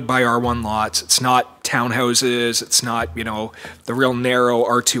surrounded by R1 lots. It's not townhouses. It's not, you know, the real narrow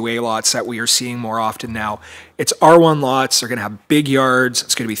R2A lots that we are seeing more often now. It's R1 lots. They're going to have big yards.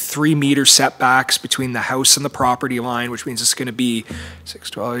 It's going to be 3-meter setbacks between the house and the property line, which means it's going to be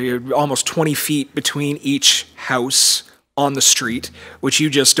 12, almost 20 feet between each house on the street, which you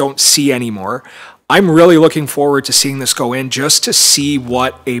just don't see anymore. I'm really looking forward to seeing this go in, just to see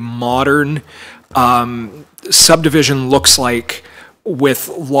what a modern subdivision looks like with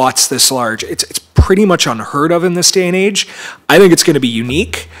lots this large. It's pretty much unheard of in this day and age. I think it's going to be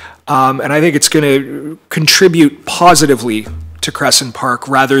unique, and I think it's going to contribute positively to Crescent Park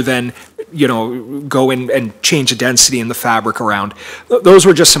rather than, you know, go in and change the density and the fabric around. Those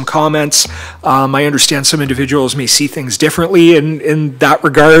were just some comments. I understand some individuals may see things differently in that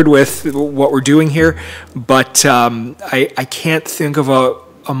regard with what we're doing here, but I can't think of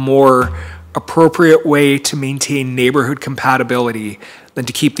a more appropriate way to maintain neighborhood compatibility than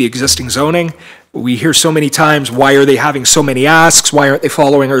to keep the existing zoning. We hear so many times, why are they having so many asks? Why aren't they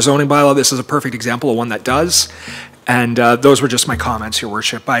following our zoning bylaw? This is a perfect example of one that does. And those were just my comments, Your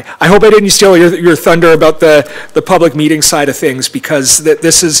Worship. I hope I didn't steal your thunder about the public meeting side of things, because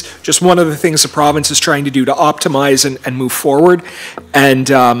this is just one of the things the province is trying to do to optimize and move forward. And,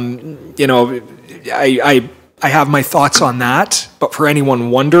 you know, I have my thoughts on that, but for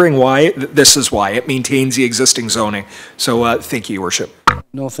anyone wondering why, this is why. It maintains the existing zoning. So thank you, Your Worship.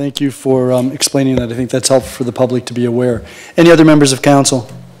 No, thank you for explaining that. I think that's helpful for the public to be aware. Any other members of council?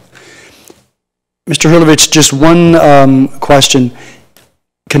 Mr. Hurlovich, just one question.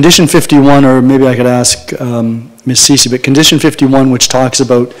 Condition 51, or maybe I could ask Ms. Ceci, but condition 51, which talks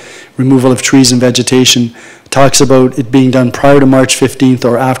about removal of trees and vegetation, talks about it being done prior to March 15th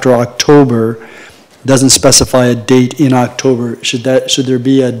or after October, doesn't specify a date in October. Should there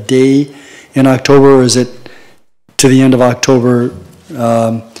be a day in October, or is it to the end of October,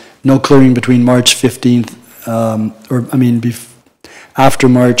 no clearing between March 15th, after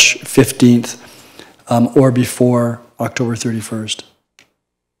March 15th, or before October 31st?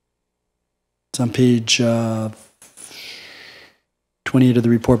 It's on page 28 of the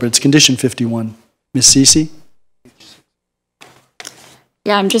report, but it's condition 51. Ms. Ceci?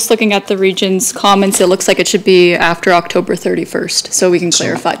 Yeah, I'm just looking at the region's comments. It looks like it should be after October 31st, so we can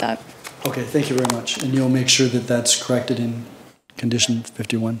clarify that. Okay, thank you very much. And you'll make sure that that's corrected in condition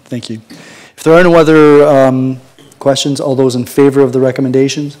 51. Thank you. If there are no other questions, all those in favor of the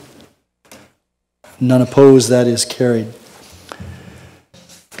recommendations? None opposed, that is carried.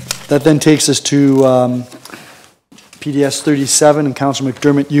 That then takes us to PDS 37, and Councillor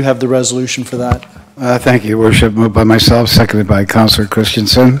McDermott, you have the resolution for that. Thank you, Your Worship. Moved by myself, seconded by Councillor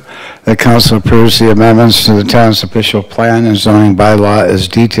Christensen. The Council approves the amendments to the town's official plan and zoning bylaw as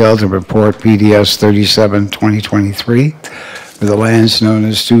detailed in report PDS 37 2023 for the lands known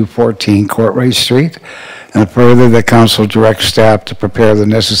as 214 Courtwright Street. And further, the Council directs staff to prepare the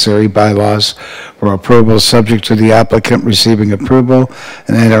necessary bylaws for approval, subject to the applicant receiving approval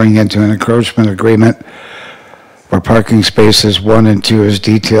and entering into an encroachment agreement for parking spaces 1 and 2 as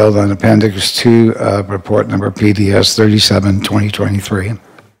detailed on Appendix 2 of report number PDS 37 2023.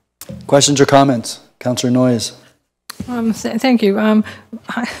 Questions or comments? Councillor Noyes. Thank you. I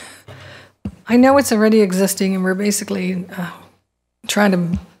know it's already existing, and we're basically trying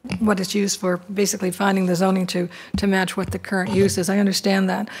to, what it's used for, basically finding the zoning to match what the current use is. I understand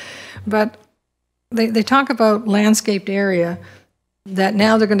that. But they talk about landscaped area, that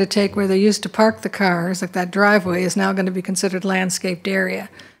now they're going to take where they used to park the cars, like that driveway is now going to be considered landscaped area.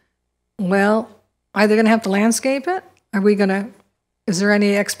 Well, are they going to have to landscape it? Is there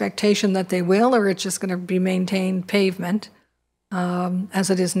any expectation that they will, or it's just going to be maintained pavement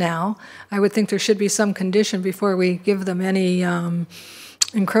as it is now? I would think there should be some condition before we give them any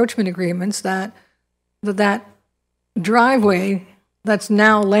encroachment agreements that driveway that's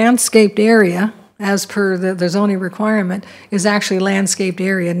now landscaped area, as per the zoning requirement, is actually landscaped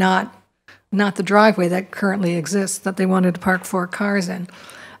area, not the driveway that currently exists that they wanted to park 4 cars in.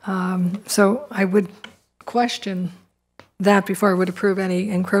 So I would question that before I would approve any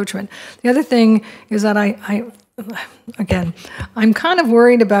encroachment. The other thing is that again, I'm kind of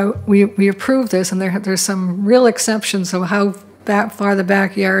worried about, we approve this and there's some real exceptions, so how far the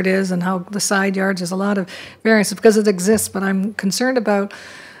backyard is and how the side yards, there's a lot of variance because it exists, but I'm concerned about,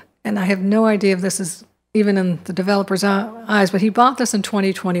 and I have no idea if this is even in the developer's eyes, but he bought this in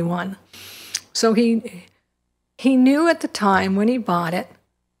 2021. So he knew at the time when he bought it,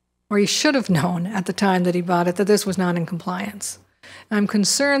 or he should have known at the time that he bought it, that this was not in compliance. I'm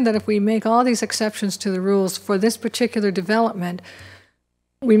concerned that if we make all these exceptions to the rules for this particular development,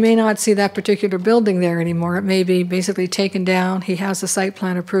 we may not see that particular building there anymore. It may be basically taken down. He has the site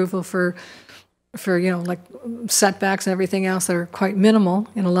plan approval for like setbacks and everything else that are quite minimal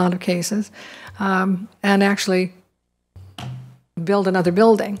in a lot of cases, and actually build another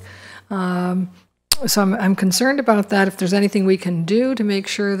building. So I'm concerned about that, if there's anything we can do to make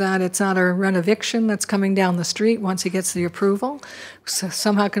sure that it's not a run eviction that's coming down the street once he gets the approval. So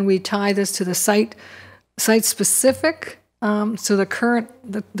somehow can we tie this to the site specific, so the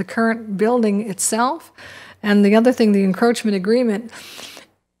current building itself. And the other thing, the encroachment agreement,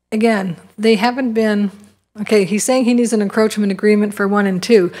 again, they haven't been, okay, he's saying he needs an encroachment agreement for 1 and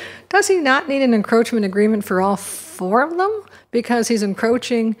 2. Does he not need an encroachment agreement for all 4 of them? Because he's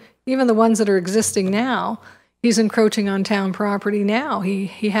encroaching, even the ones that are existing now, he's encroaching on town property now. They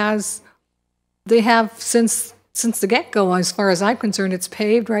have since the get-go, as far as I'm concerned, it's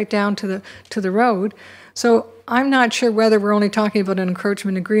paved right down to the road. So I'm not sure whether we're only talking about an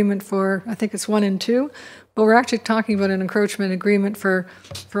encroachment agreement for, I think it's 1 and 2, but we're actually talking about an encroachment agreement for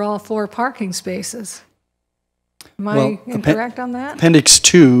all 4 parking spaces. Am I incorrect on that? Appendix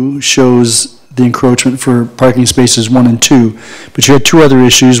 2 shows the encroachment for parking spaces 1 and 2, but you had 2 other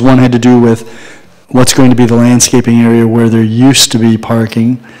issues. One had to do with what's going to be the landscaping area where there used to be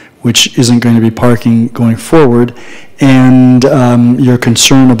parking, which isn't going to be parking going forward, and your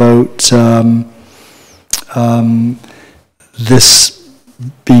concern about this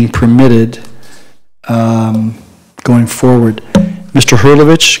being permitted going forward. Mr.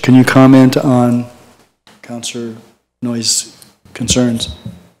 Hurlovich, can you comment on Councillor Noyes' concerns?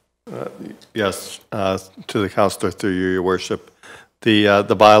 Yes, to the councillor through you, your worship. The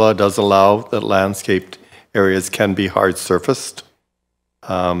bylaw does allow that landscaped areas can be hard surfaced.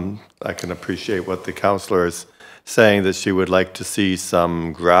 I can appreciate what the councillor is saying, that she would like to see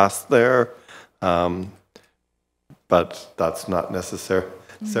some grass there, but that's not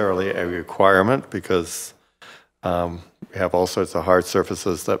necessarily a requirement, because we have all sorts of hard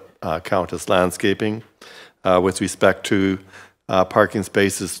surfaces that count as landscaping. With respect to parking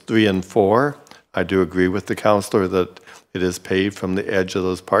spaces 3 and 4, I do agree with the councillor that it is paved from the edge of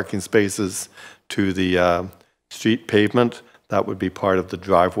those parking spaces to the street pavement. That would be part of the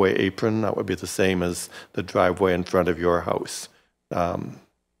driveway apron. That would be the same as the driveway in front of your house.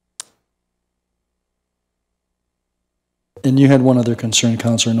 And you had one other concern,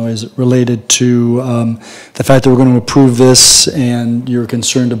 Councillor Noyes, related to the fact that we're going to approve this, and you're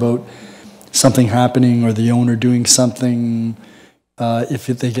concerned about something happening or the owner doing something if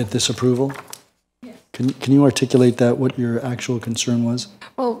they get this approval. Yeah. Can you articulate that, what your actual concern was?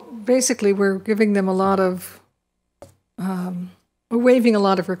 Well, basically, we're giving them a lot of, we're waiving a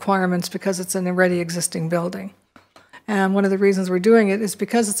lot of requirements because it's an already existing building. And one of the reasons we're doing it is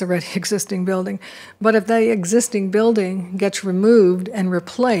because it's already existing building. But if the existing building gets removed and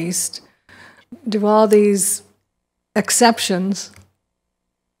replaced, do all these exceptions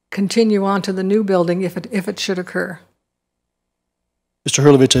continue on to the new building if it should occur? Mr.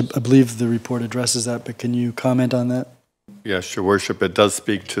 Hurlovich, I believe the report addresses that, but can you comment on that? Yes, your worship. It does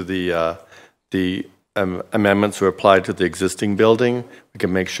speak to the amendments were applied to the existing building. We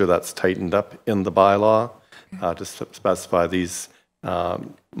can make sure that's tightened up in the bylaw to specify these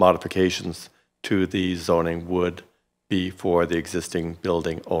modifications to the zoning would be for the existing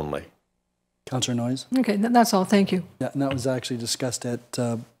building only. Councillor Noyes? Okay, that's all. Thank you. Yeah, and that was actually discussed at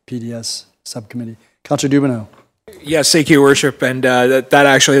PDS subcommittee. Councillor Dubanow. Yes, thank you, Your Worship. And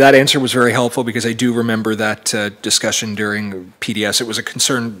that answer was very helpful, because I do remember that discussion during PDS. It was a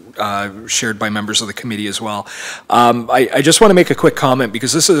concern shared by members of the committee as well. I just want to make a quick comment,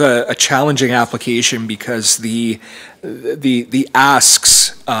 because this is a challenging application, because the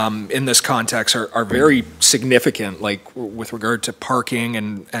asks in this context are very significant, like with regard to parking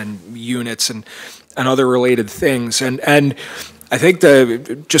and units and other related things. And I think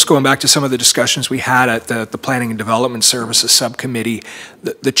just going back to some of the discussions we had at the Planning and Development Services Subcommittee,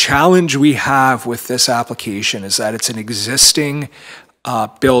 the challenge we have with this application is that it's an existing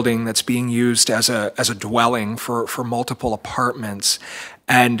building that's being used as a dwelling for multiple apartments.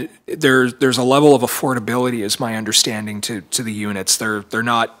 And there's a level of affordability, is my understanding, to the units. They're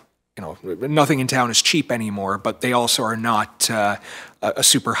not, nothing in town is cheap anymore, but they also are not a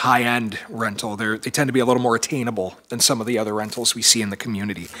super high-end rental. They tend to be a little more attainable than some of the other rentals we see in the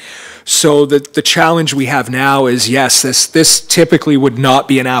community. So the challenge we have now is, yes, this typically would not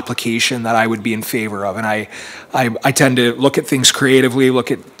be an application that I would be in favor of. And I tend to look at things creatively, look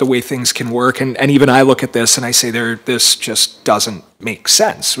at the way things can work, and even I look at this and I say this just doesn't make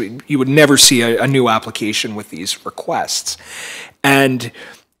sense. You would never see a new application with these requests. And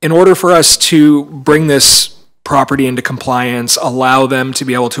in order for us to bring this property into compliance, allow them to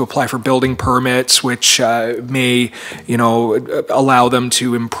be able to apply for building permits, which may, allow them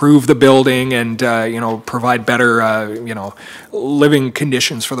to improve the building and, provide better, living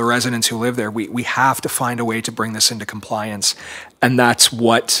conditions for the residents who live there, we have to find a way to bring this into compliance. And that's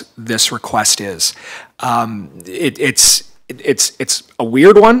what this request is. It's a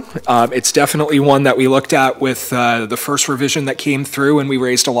weird one. It's definitely one that we looked at with the first revision that came through, and we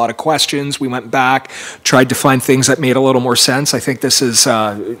raised a lot of questions. We went back, tried to find things that made a little more sense. I think this is,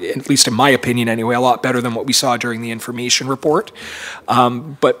 at least in my opinion anyway, a lot better than what we saw during the information report.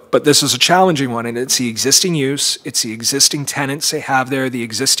 But this is a challenging one, and it's the existing use, it's the existing tenants they have there, the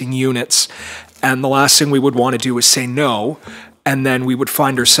existing units, and the last thing we would want to do is say no, and then we would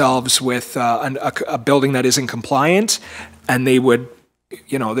find ourselves with a building that isn't compliant, and they would,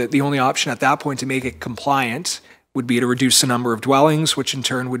 the only option at that point to make it compliant would be to reduce the number of dwellings, which in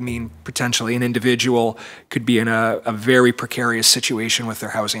turn would mean potentially an individual could be in a very precarious situation with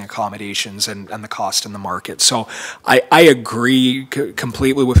their housing accommodations and the cost in the market. So I agree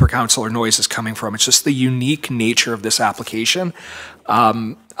completely with where Councillor Noyes is coming from. It's just the unique nature of this application.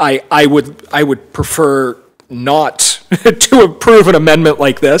 I would prefer not to approve an amendment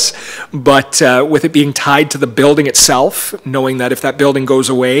like this, but with it being tied to the building itself, knowing that if that building goes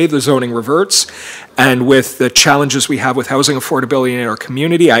away, the zoning reverts, and with the challenges we have with housing affordability in our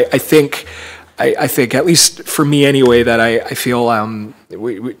community, I think, at least for me anyway, that I feel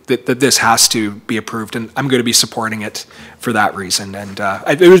that this has to be approved, and I'm going to be supporting it for that reason. And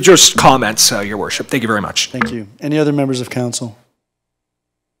it was just comments, Your Worship. Thank you very much. Thank you. Any other members of council?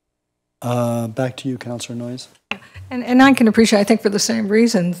 Back to you, Councillor Noyes. And I can appreciate, I think for the same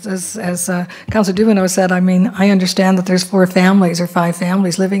reasons as Councillor Dubanow said, I mean, I understand that there's 4 families or 5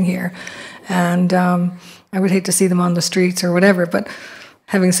 families living here, and I would hate to see them on the streets or whatever, but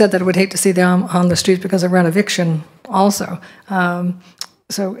having said that, I would hate to see them on the streets because of rent eviction also.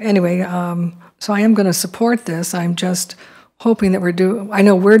 So anyway, so I am going to support this. I'm just hoping that I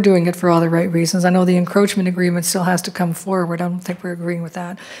know we're doing it for all the right reasons. I know the encroachment agreement still has to come forward. I don't think we're agreeing with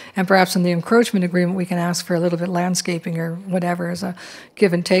that. And perhaps in the encroachment agreement, we can ask for a little bit landscaping or whatever as a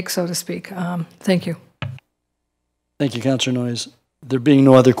give and take, so to speak. Thank you. Thank you, Councillor Noyes. There being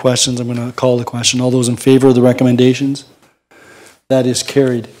no other questions, I'm going to call the question. All those in favor of the recommendations? That is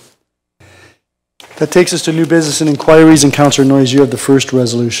carried. That takes us to new business and inquiries, and Councillor Noyes, you have the first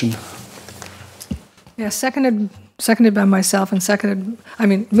resolution. Yeah, seconded by myself and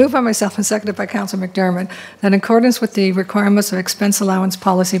moved by myself and seconded by Councillor McDermott, that in accordance with the requirements of expense allowance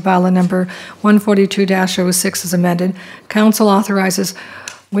policy bylaw number 142-06 as amended, Council authorizes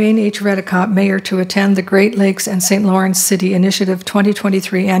Wayne H. Redekop, Mayor, to attend the Great Lakes and St. Lawrence City Initiative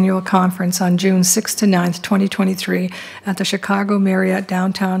 2023 Annual Conference on June 6th to 9th, 2023 at the Chicago Marriott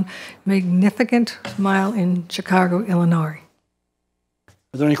Downtown Magnificent Mile in Chicago, Illinois.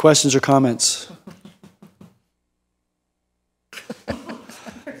 Are there any questions or comments?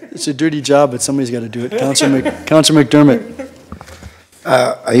 It's a dirty job, but somebody's got to do it. Councillor McDermott.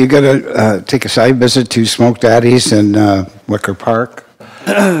 Are you going to take a side visit to Smoke Daddy's in Wicker Park?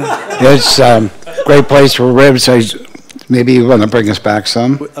 It's a great place for ribs. Maybe you want to bring us back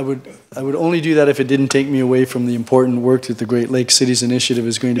some? I would only do that if it didn't take me away from the important work that the Great Lakes Cities Initiative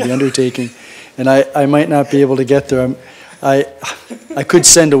is going to be undertaking. And I might not be able to get there. I could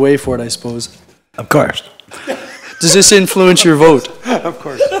send away for it, I suppose. Of course. Does this influence your vote? Of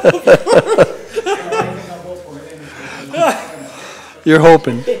course. You're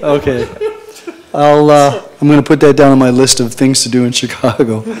hoping. Okay. I'm going to put that down on my list of things to do in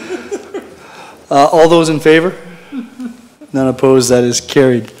Chicago. All those in favor? None opposed. That is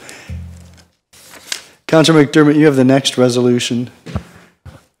carried. Councillor McDermott, you have the next resolution.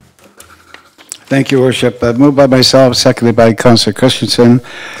 Thank you, Worship. Moved by myself, seconded by Councillor Christensen.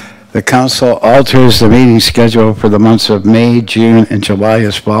 The Council alters the meeting schedule for the months of May, June, and July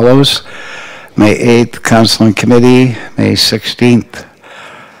as follows. May 8th, Council and Committee. May 16th,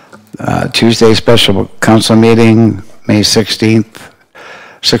 Tuesday, special Council meeting. May 16th,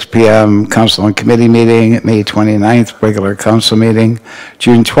 6 p.m., Council and Committee meeting. May 29th, regular Council meeting.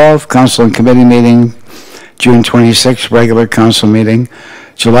 June 12th, Council and Committee meeting. June 26th, regular Council meeting.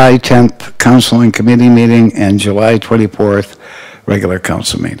 July 10th, Council and Committee meeting. And July 24th, regular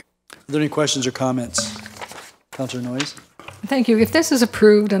Council meeting. Are there any questions or comments? Councillor Noyes. Thank you. If this is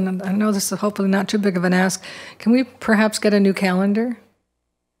approved, and I know this is hopefully not too big of an ask, can we perhaps get a new calendar?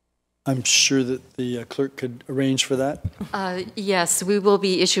 I'm sure that the clerk could arrange for that. Yes, we will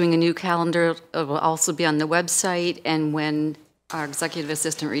be issuing a new calendar. It will also be on the website, and when our executive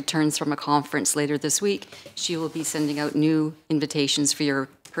assistant returns from a conference later this week, she will be sending out new invitations for your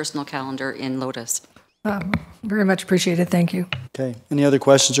personal calendar in Lotus. Very much appreciated. Thank you. Okay. Any other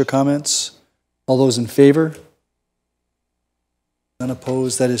questions or comments? All those in favor? None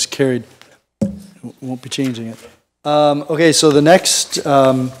opposed. That is carried. Won't be changing it. Okay. So the next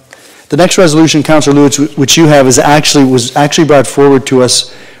resolution, Councillor Lewis, which you have, was actually brought forward to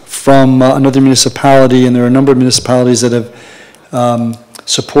us from another municipality, and there are a number of municipalities that have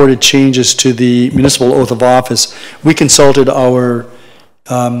supported changes to the municipal oath of office. We consulted our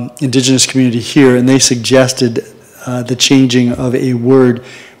Indigenous community here, and they suggested the changing of a word,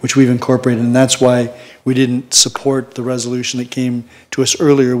 which we've incorporated, and that's why we didn't support the resolution that came to us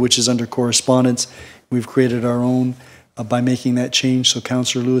earlier, which is under correspondence. We've created our own by making that change. So,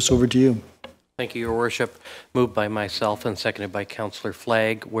 Councillor Lewis, over to you. Thank you, Your Worship. Moved by myself and seconded by Councillor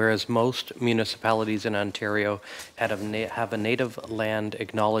Flagg. Whereas most municipalities in Ontario have a native land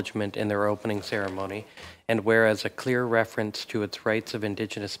acknowledgement in their opening ceremony, and whereas a clear reference to its rights of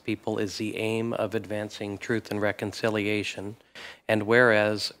Indigenous people is the aim of advancing truth and reconciliation, and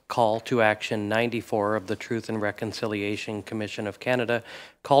whereas Call to Action 94 of the Truth and Reconciliation Commission of Canada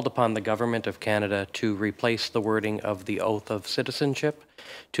called upon the Government of Canada to replace the wording of the Oath of Citizenship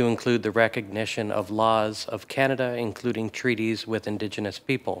to include the recognition of laws of Canada, including treaties with Indigenous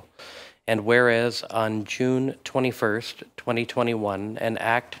people. And whereas on June 21st, 2021, an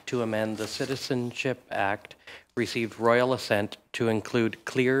act to amend the Citizenship Act received royal assent to include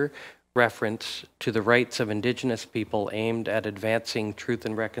clear reference to the rights of Indigenous people aimed at advancing Truth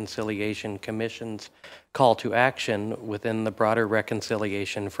and Reconciliation Commission's call to action within the broader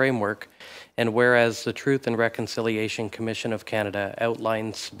reconciliation framework, and whereas the Truth and Reconciliation Commission of Canada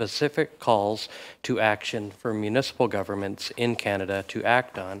outlines specific calls to action for municipal governments in Canada to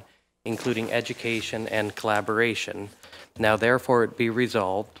act on, including education and collaboration. Now therefore it be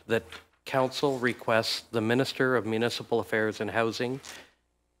resolved that Council requests the Minister of Municipal Affairs and Housing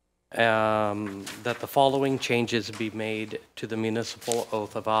that the following changes be made to the municipal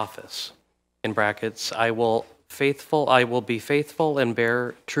oath of office. In brackets, I will be faithful and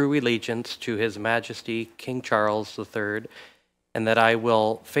bear true allegiance to His Majesty King Charles III, and that I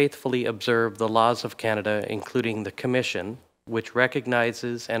will faithfully observe the laws of Canada, including the Commission, which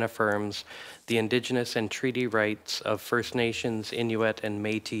recognizes and affirms the Indigenous and treaty rights of First Nations, Inuit, and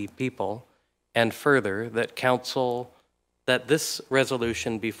Métis people, and further, that this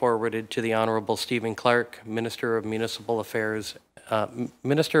resolution be forwarded to the Honourable Stephen Clark, Minister of Municipal Affairs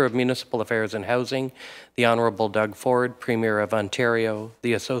and Housing, the Honourable Doug Ford, Premier of Ontario,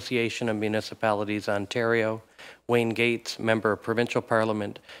 the Association of Municipalities Ontario, Wayne Gates, Member of Provincial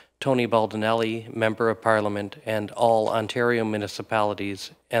Parliament, Tony Baldinelli, Member of Parliament, and all Ontario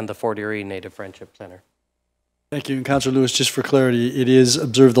municipalities, and the Fort Erie Native Friendship Centre. Thank you. And Councillor Lewis, just for clarity, it is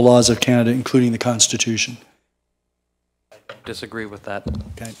observe the laws of Canada, including the Constitution. I disagree with that.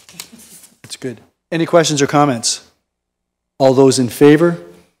 Okay. That's good. Any questions or comments? All those in favor?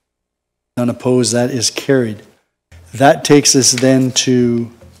 None opposed? That is carried. That takes us then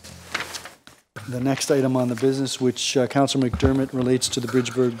to the next item on the business, which Councillor McDermott relates to the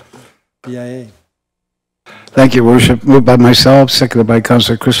Bridgeburg BIA. Thank you, Worship. Moved by myself, seconded by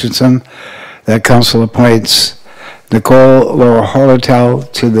Councillor Christensen, that Council appoints Nicole Laura Harlotel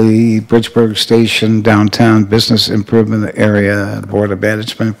to the Bridgeburg Station Downtown Business Improvement Area Board of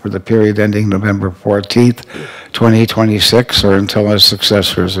Management for the period ending November 14th, 2026, or until a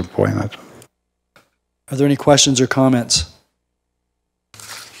successor is appointed. Are there any questions or comments?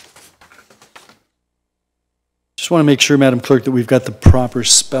 Just want to make sure, Madam Clerk, that we've got the proper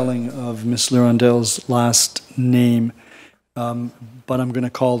spelling of Ms. Lirondel's last name. But I'm going to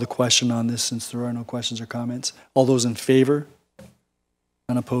call the question on this since there are no questions or comments. All those in favor?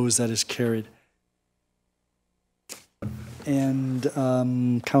 Unopposed? That is carried. And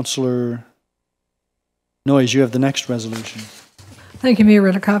Councillor Noyes, you have the next resolution. Thank you, Mayor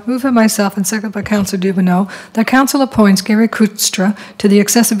Redekop. Moved by myself and seconded by Councillor Dubanow, that Council appoints Gary Kutstra to the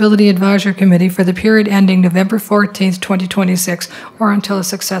Accessibility Advisory Committee for the period ending November 14th, 2026, or until a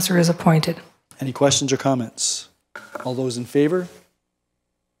successor is appointed. Any questions or comments? All those in favor?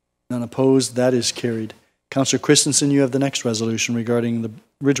 None opposed? That is carried. Councillor Christensen, you have the next resolution regarding the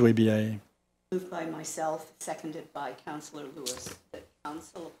Ridgeway BIA. Moved by myself, seconded by Councillor Lewis, that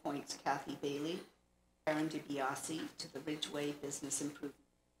Council appoints Kathy Bailey, Darren DiBiase to the Ridgeway Business Improvement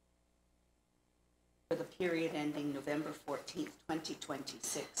for the period ending November 14th,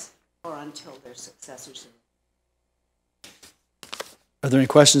 2026, or until their successors. Are there any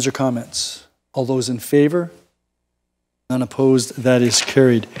questions or comments? All those in favor? None opposed? That is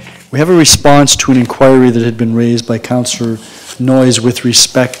carried. We have a response to an inquiry that had been raised by Councillor Noyes with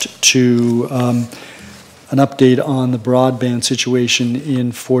respect to an update on the broadband situation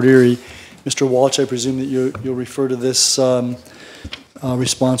in Fort Erie. Mr. Walsh, I presume that you'll refer to this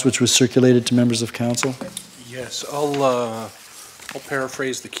response which was circulated to members of council? Yes, I'll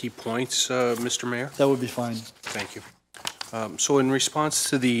paraphrase the key points, Mr. Mayor. That would be fine. Thank you. So in response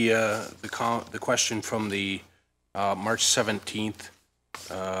to the question from the March 17th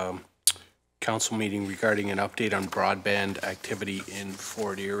council meeting regarding an update on broadband activity in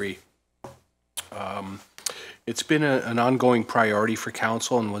Fort Erie, it's been an ongoing priority for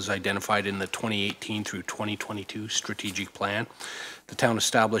council and was identified in the 2018 through 2022 strategic plan. The town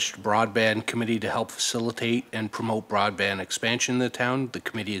established a broadband committee to help facilitate and promote broadband expansion in the town. The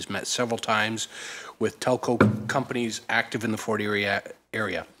committee has met several times with telco companies active in the Fort Erie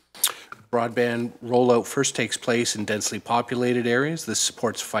area. broadband rollout first takes place in densely populated areas. This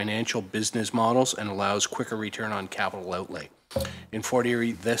supports financial business models and allows quicker return on capital outlay. In Fort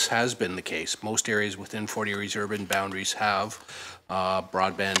Erie, this has been the case. Most areas within Fort Erie's urban boundaries have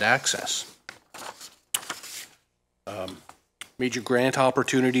broadband access. Major grant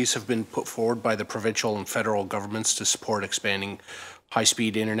opportunities have been put forward by the provincial and federal governments to support expanding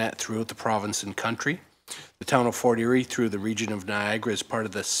high-speed internet throughout the province and country. The town of Fort Erie, through the region of Niagara, is part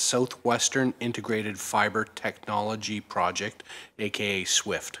of the Southwestern Integrated Fiber Technology Project, aka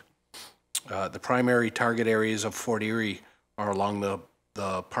SWIFT. The primary target areas of Fort Erie are along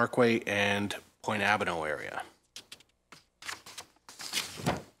the Parkway and Point Abano area.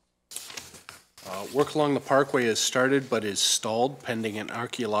 Work along the Parkway has started but is stalled pending an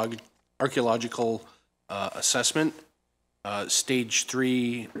archaeological assessment. Stage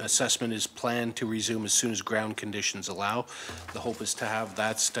 3 assessment is planned to resume as soon as ground conditions allow. The hope is to have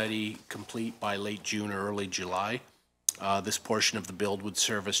that study complete by late June or early July. This portion of the build would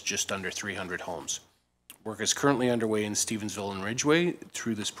service just under 300 homes. Work is currently underway in Stevensville and Ridgeway.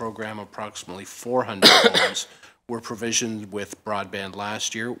 Through this program, approximately 400 homes were provisioned with broadband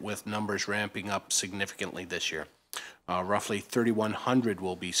last year, with numbers ramping up significantly this year. Roughly 3,100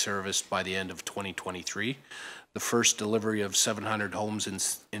 will be serviced by the end of 2023. The first delivery of 700 homes in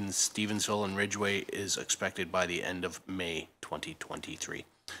Stevensville and Ridgeway is expected by the end of May 2023.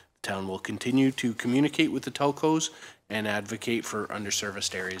 The town will continue to communicate with the telcos and advocate for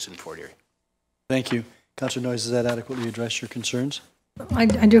underserviced areas in Fort Erie. Thank you. Councillor Noyes, does that adequately address your concerns? I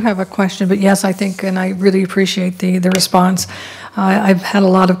do have a question, but yes, I think, and I really appreciate the response. I've had a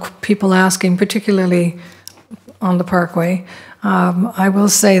lot of people asking, particularly on the Parkway. I will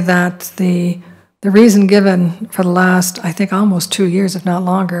say that the reason given for the last, I think, almost 2 years, if not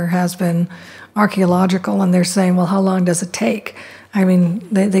longer, has been archaeological, and they're saying, well, how long does it take? I mean,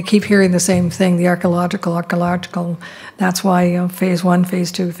 they keep hearing the same thing, the archaeological. That's why phase 1,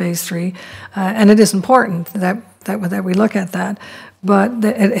 phase 2, phase 3, and it is important that we look at that. But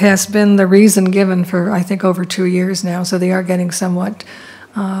it has been the reason given for, I think, over 2 years now. So they are getting somewhat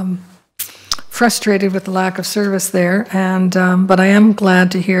frustrated with the lack of service there. And but I am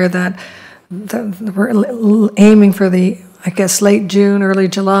glad to hear that we're aiming for the, I guess, late June, early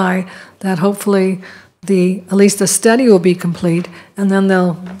July, that hopefully at least the study will be complete, and then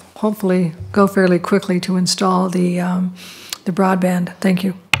they'll hopefully go fairly quickly to install the broadband. Thank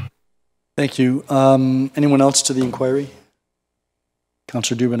you. Thank you. Anyone else to the inquiry?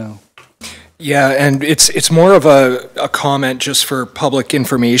 Councillor Dubanow. Yeah, and it's more of a comment just for public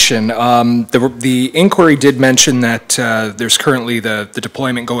information. The inquiry did mention that there's currently the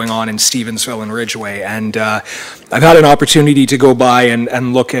deployment going on in Stevensville and Ridgeway, and I've had an opportunity to go by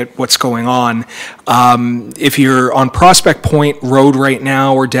and look at what's going on. If you're on Prospect Point Road right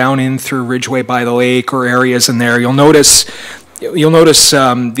now, or down in through Ridgeway by the lake or areas in there, you'll notice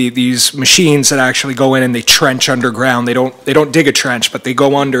these machines that actually go in and they trench underground. They don't dig a trench, but they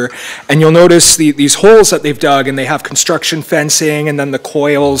go under. And you'll notice these holes that they've dug, and they have construction fencing and then the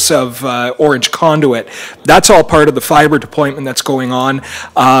coils of orange conduit. That's all part of the fiber deployment that's going on.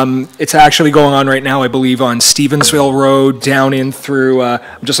 It's actually going on right now, I believe, on Stevensville Road, down in through, I'm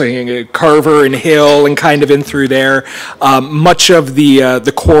just looking at Carver and Hill and kind of in through there. Much of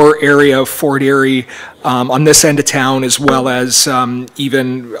the core area of Fort Erie on this end of town, as well as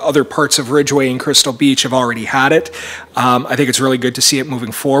even other parts of Ridgeway and Crystal Beach, have already had it. I think it's really good to see it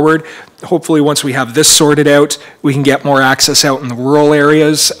moving forward. Hopefully, once we have this sorted out, we can get more access out in the rural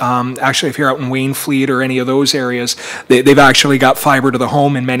areas. Actually, if you're out in Waynfleet or any of those areas, they've actually got fiber to the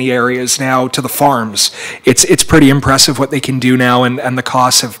home in many areas now, to the farms. It's pretty impressive what they can do now, and the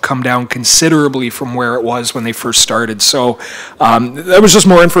costs have come down considerably from where it was when they first started. So that was just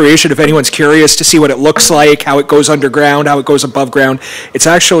more information if anyone's curious to see what it looks like, how it goes underground, how it goes above ground. It's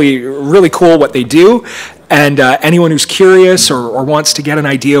actually really cool what they do. And anyone who's curious or wants to get an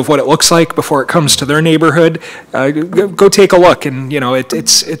idea of what it looks like before it comes to their neighborhood, go take a look. And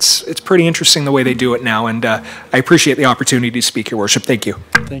it's pretty interesting the way they do it now. And I appreciate the opportunity to speak, Your Worship. Thank you.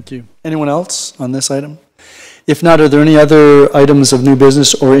 Thank you. Anyone else on this item? If not, are there any other items of new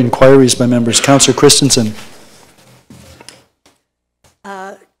business or inquiries by members? Councillor Christensen.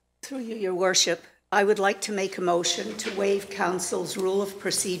 Through you, Your Worship, I would like to make a motion to waive Council's rule of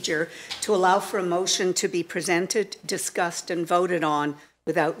procedure to allow for a motion to be presented, discussed, and voted on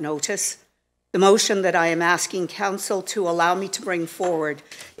without notice. The motion that I am asking Council to allow me to bring forward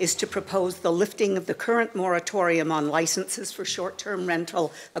is to propose the lifting of the current moratorium on licenses for short-term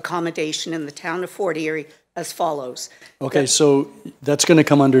rental accommodation in the town of Fort Erie as follows. Okay, so that's going to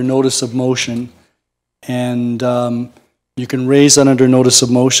come under notice of motion, and You can raise that under notice of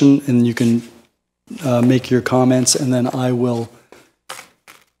motion, and you can make your comments, and then we'll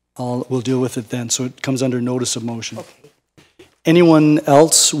deal with it then. So it comes under notice of motion. Okay. Anyone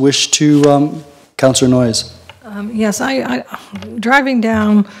else wish to, Councillor Noyes? Yes, I driving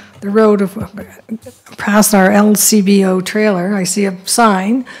down the road past our LCBO trailer, I see a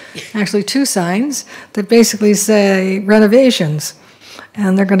sign, actually 2 signs, that basically say renovations,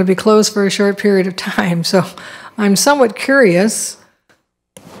 and they're going to be closed for a short period of time. So I'm somewhat curious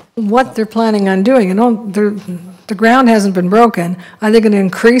what they're planning on doing. You know, the ground hasn't been broken. Are they going to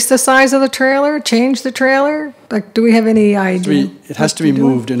increase the size of the trailer, change the trailer? Like, do we have any idea? It has to be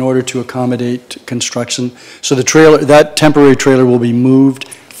moved in order to accommodate construction. So the trailer, that temporary trailer, will be moved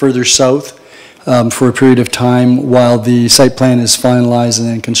further south for a period of time while the site plan is finalized and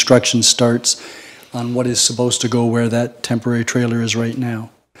then construction starts on what is supposed to go where that temporary trailer is right now.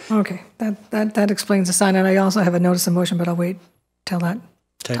 Okay, that explains the sign, and I also have a notice of motion, but I'll wait till that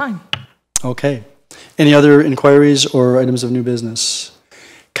time. Okay. Any other inquiries or items of new business?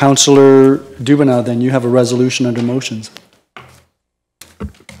 Councillor Dubanow, then you have a resolution under motions.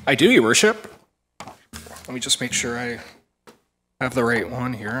 I do, Your Worship. Let me just make sure I have the right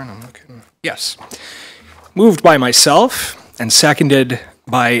one here, and I'm looking. Yes. Moved by myself and seconded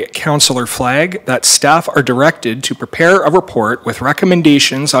by Councillor Flagg that staff are directed to prepare a report with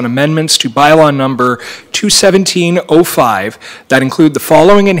recommendations on amendments to bylaw number 21705 that include the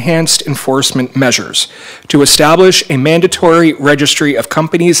following enhanced enforcement measures: to establish a mandatory registry of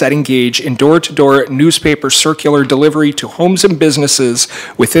companies that engage in door-to-door newspaper circular delivery to homes and businesses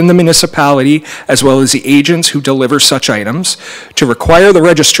within the municipality, as well as the agents who deliver such items; to require the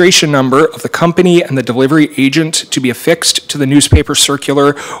registration number of the company and the delivery agent to be affixed to the newspaper circular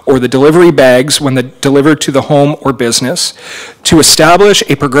or the delivery bags when delivered to the home or business; to establish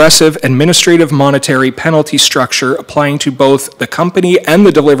a progressive administrative monetary penalty structure applying to both the company and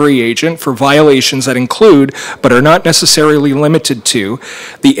the delivery agent for violations that include, but are not necessarily limited to,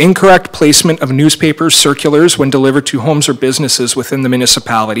 the incorrect placement of newspaper circulars when delivered to homes or businesses within the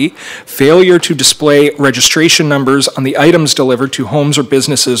municipality, failure to display registration numbers on the items delivered to homes or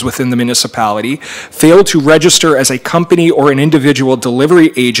businesses within the municipality, fail to register as a company or an individual delivery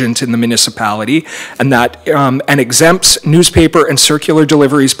agent in the municipality, and exempts newspaper and circular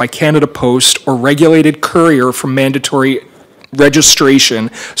deliveries by Canada Post or regulated courier from mandatory registration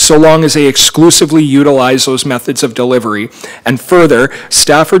so long as they exclusively utilize those methods of delivery. And further,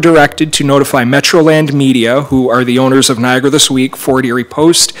 staff are directed to notify Metroland Media, who are the owners of Niagara This Week, Fort Erie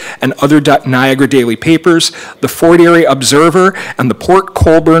Post, and other Niagara daily papers, the Fort Erie Observer, and the Port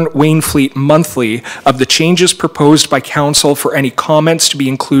Colborne Wainfleet Monthly of the changes proposed by council for any comments to be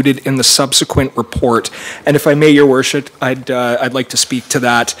included in the subsequent report. And if I may, Your Worship, I'd like to speak to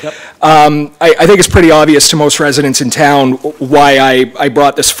that. Yep. I think it's pretty obvious to most residents in town why I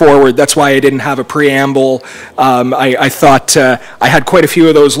brought this forward. That's why I didn't have a preamble. I thought I had quite a few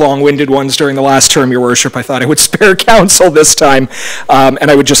of those long-winded ones during the last term, Your Worship. I thought I would spare council this time,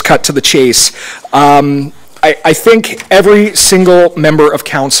 and I would just cut to the chase. I think every single member of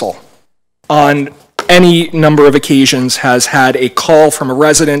council on any number of occasions has had a call from a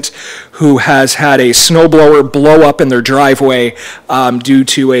resident who has had a snowblower blow up in their driveway due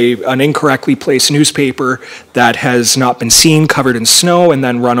to an incorrectly placed newspaper that has not been seen, covered in snow, and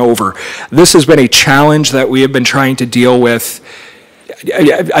then run over. This has been a challenge that we have been trying to deal with.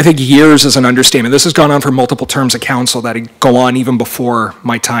 I think years is an understatement. This has gone on for multiple terms of council that go on even before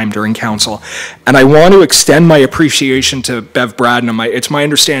my time during council. And I want to extend my appreciation to Bev Bradnam. It's my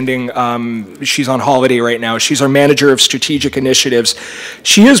understanding she's on holiday right now. She's our manager of strategic initiatives.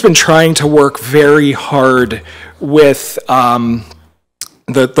 She has been trying to work very hard with the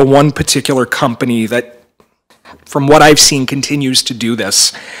one particular company that, from what I've seen, continues to do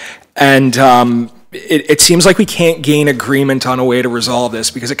this. And it seems like we can't gain agreement on a way to resolve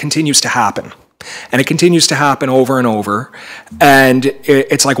this because it continues to happen. And it continues to happen over and over. And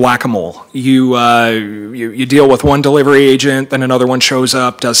it's like whack-a-mole. You deal with one delivery agent, then another one shows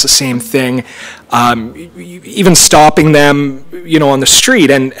up, does the same thing. Even stopping them, on the street.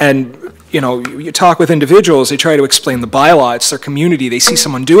 And you talk with individuals, they try to explain the bylaw, it's their community, they see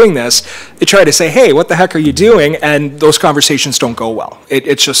someone doing this, they try to say, hey, what the heck are you doing? And those conversations don't go well.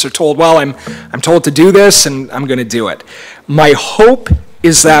 It's just they're told, well, I'm told to do this and I'm gonna do it. My hope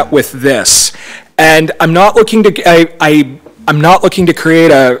is that with this, and I'm not looking to, I'm not looking to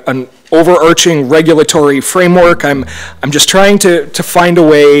create an overarching regulatory framework. I'm just trying to find a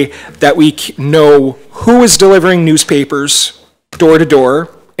way that we know who is delivering newspapers door to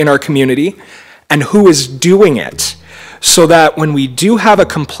door in our community and who is doing it, so that when we do have a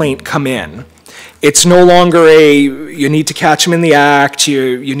complaint come in, It's no longer you need to catch them in the act,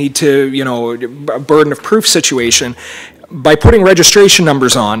 you need to, a burden of proof situation. By putting registration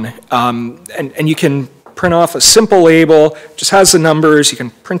numbers on, and you can print off a simple label, just has the numbers, you can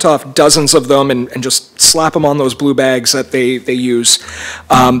print off dozens of them and just slap them on those blue bags that they use,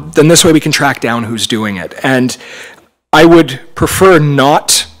 then this way we can track down who's doing it. And I would prefer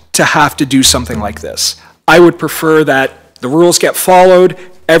not to have to do something like this. I would prefer that the rules get followed,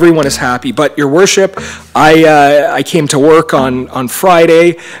 everyone is happy. But Your Worship, I came to work on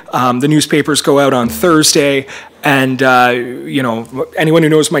Friday, the newspapers go out on Thursday, and, anyone who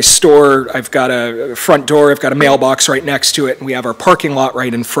knows my store, I've got a front door, I've got a mailbox right next to it, and we have our parking lot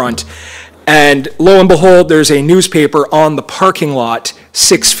right in front. And lo and behold, there's a newspaper on the parking lot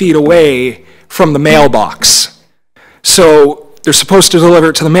 6 feet away from the mailbox. So they're supposed to deliver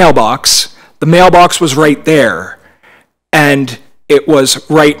it to the mailbox. The mailbox was right there, and it was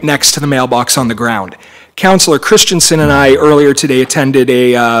right next to the mailbox on the ground. Councillor Christensen and I earlier today attended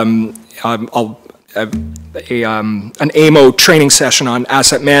an AMO training session on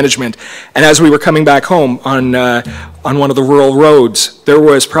asset management, and as we were coming back home on one of the rural roads, there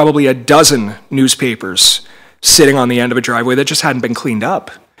was probably a dozen newspapers sitting on the end of a driveway that just hadn't been cleaned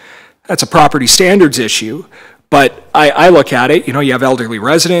up. That's a property standards issue, but I look at it, you have elderly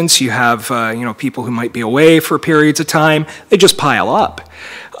residents, you have people who might be away for periods of time, they just pile up.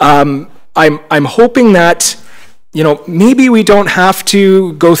 I'm hoping that maybe we don't have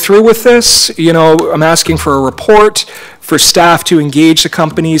to go through with this. I'm asking for a report for staff to engage the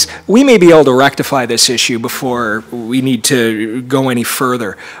companies. We may be able to rectify this issue before we need to go any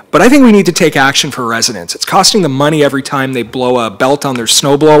further. But I think we need to take action for residents. It's costing them money every time they blow a belt on their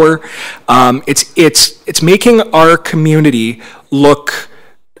snowblower. It's making our community look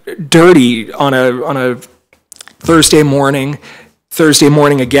dirty on a Thursday morning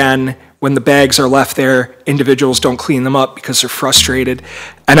again. When the bags are left there, individuals don't clean them up because they're frustrated.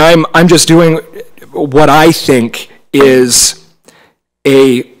 And I'm just doing what I think is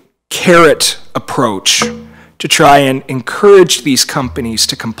a carrot approach to try and encourage these companies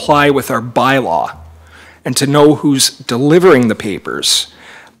to comply with our bylaw and to know who's delivering the papers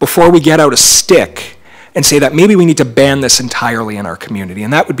before we get out a stick and say that maybe we need to ban this entirely in our community,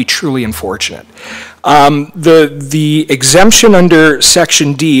 and that would be truly unfortunate. The exemption under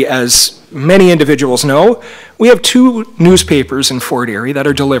Section D, as many individuals know, we have 2 newspapers in Fort Erie that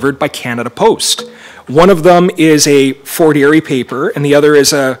are delivered by Canada Post. One of them is a Fort Erie paper, and the other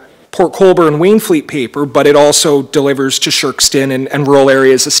is a Port Colborne Wainfleet paper, but it also delivers to Shirkston and rural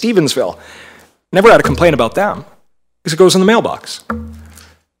areas of Stevensville. Never had a complaint about them, because it goes in the mailbox.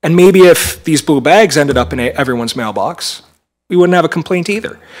 And maybe if these blue bags ended up in everyone's mailbox, we wouldn't have a complaint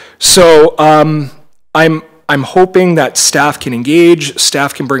either. So I'm hoping that staff can engage,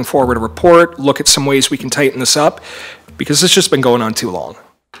 staff can bring forward a report, look at some ways we can tighten this up, because it's just been going on too long.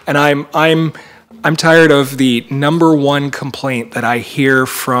 And I'm tired of the #1 complaint that I hear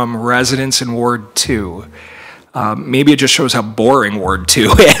from residents in Ward 2. Maybe it just shows how boring Ward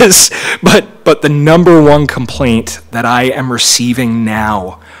 2 is, but the #1 complaint that I am receiving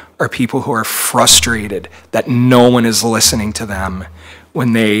now are people who are frustrated that no one is listening to them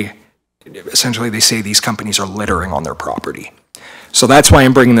when they say these companies are littering on their property. So that's why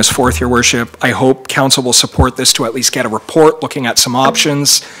I'm bringing this forth, Your Worship. I hope Council will support this to at least get a report looking at some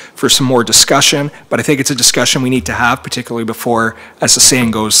options for some more discussion, but I think it's a discussion we need to have, particularly before, as the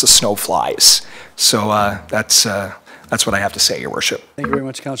saying goes, the snow flies. So that's what I have to say, Your Worship. Thank you very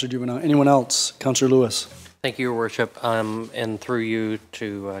much, Councillor Dubanow. Anyone else? Councillor Lewis. Thank you, Your Worship, and through you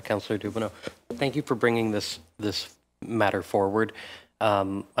to Councillor Dubanow. Thank you for bringing this matter forward.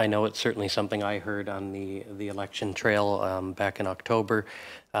 I know it's certainly something I heard on the election trail back in October.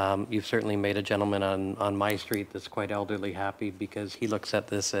 You've certainly made a gentleman on my street that's quite elderly happy because he looks at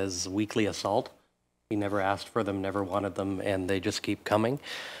this as weekly assault. He never asked for them, never wanted them, and they just keep coming.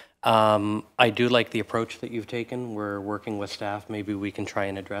 I do like the approach that you've taken. We're working with staff. Maybe we can try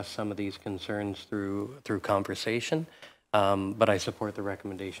and address some of these concerns through conversation. But I support the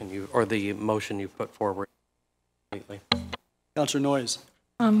recommendation or the motion you put forward lately. Councillor Noyes.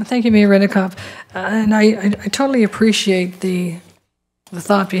 Thank you, Mayor Redekop. And I totally appreciate the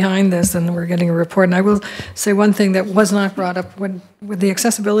thought behind this, and we're getting a report. And I will say one thing that was not brought up when the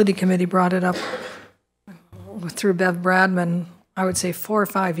Accessibility Committee brought it up through Bev Bradman, I would say 4 or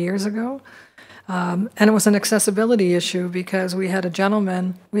 5 years ago. And it was an accessibility issue because we have 2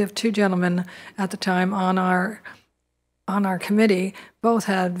 gentlemen at the time on our committee, both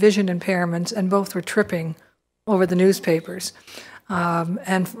had vision impairments and both were tripping over the newspapers.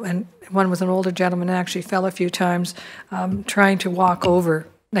 And one was an older gentleman and actually fell a few times trying to walk over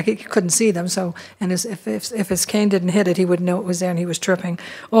like he couldn't see them. So, and if his cane didn't hit it, he wouldn't know it was there, and he was tripping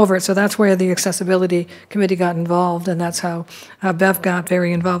over it. So that's where the accessibility committee got involved, and that's how Bev got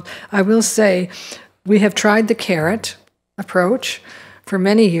very involved. I will say, we have tried the carrot approach for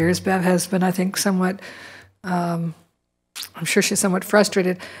many years. Bev has been, I think, somewhat, I'm sure she's somewhat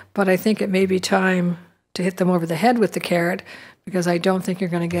frustrated, but I think it may be time to hit them over the head with the carrot, because I don't think you're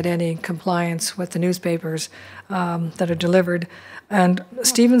going to get any compliance with the newspapers that are delivered. And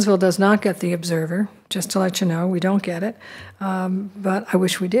Stevensville does not get the Observer, just to let you know, we don't get it, but I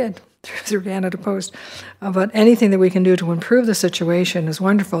wish we did through Canada Post. But anything that we can do to improve the situation is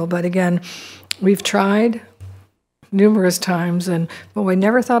wonderful. But again, we've tried numerous times, but we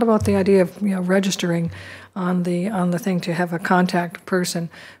never thought about the idea of registering on the thing to have a contact person.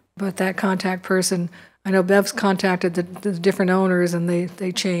 But that contact person, I know Bev's contacted the different owners, and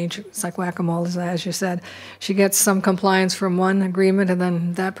they change. It's like whack-a-mole, as you said. She gets some compliance from one agreement, and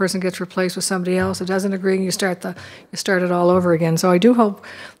then that person gets replaced with somebody else who doesn't agree, and you start it all over again. So I do hope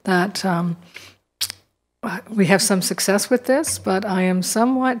that we have some success with this, but I am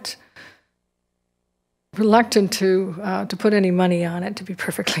somewhat reluctant to put any money on it, to be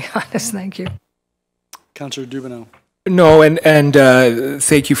perfectly honest. Thank you. Councillor Dubanow. No, and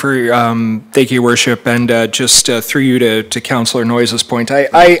thank you for thank you, Your Worship, and just through you to Councillor Noyes' point,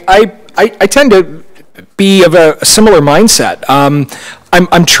 I tend to be of a similar mindset.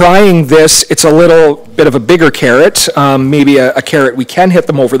 I'm trying this. It's a little bit of a bigger carrot, maybe a carrot we can hit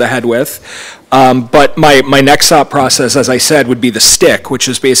them over the head with. But my next thought process, as I said, would be the stick, which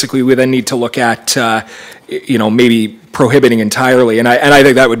is basically we then need to look at, maybe prohibiting entirely, and I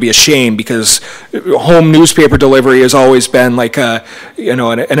think that would be a shame, because home newspaper delivery has always been like an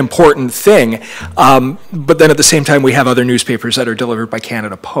important thing. But then at the same time, we have other newspapers that are delivered by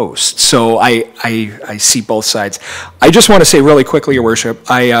Canada Post. So I see both sides. I just want to say really quickly, Your Worship,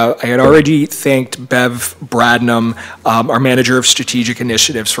 I had already thanked Bev Bradnam, our Manager of Strategic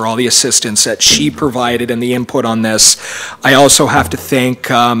Initiatives, for all the assistance that she provided and the input on this. I also have to thank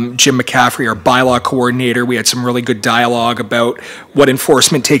Jim McCaffrey, our bylaw coordinator. We had some really good dialogue about what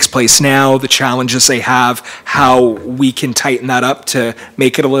enforcement takes place now, the challenges they have, how we can tighten that up to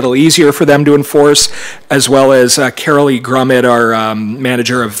make it a little easier for them to enforce, as well as Carolee Grummett, our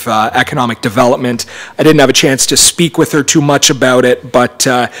Manager of Economic Development. I didn't have a chance to speak with her too much about it, but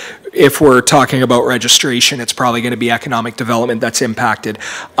if we're talking about registration, it's probably going to be economic development that's impacted.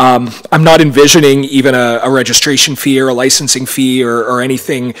 I'm not envisioning even a registration fee or a licensing fee or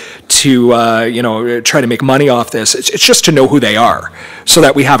anything to try to make money off this. It's just to know who they are, so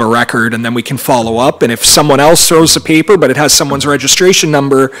that we have a record, and then we can follow up. And if someone else throws the paper but it has someone's registration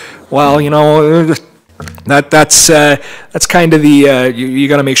number, well, that's kind of the you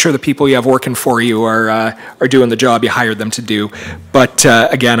got to make sure the people you have working for you are doing the job you hired them to do. But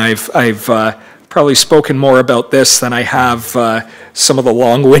again, I've probably spoken more about this than I have some of the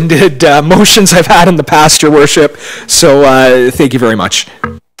long-winded motions I've had in the past, Your Worship. So thank you very much.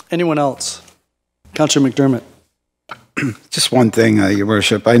 Anyone else? Councillor McDermott. Just one thing, Your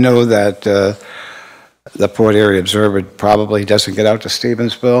Worship. I know that the Port Erie Observer probably doesn't get out to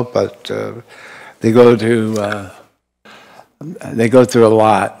Stevensville, but they go through a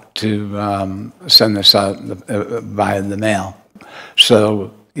lot to send this out via the mail.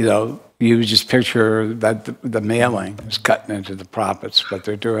 So, you just picture that the mailing is cutting into the profits, but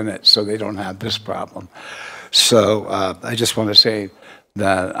they're doing it so they don't have this problem. So I just want to say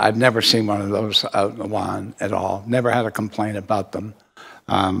that I've never seen one of those out in the lawn at all. Never had a complaint about them.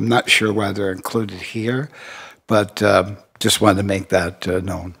 I'm not sure why they're included here, but just wanted to make that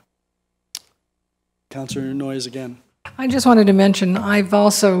known. Councillor Noyes again. I just wanted to mention, I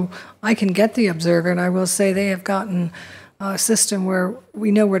can get the Observer, and I will say they have gotten a system where we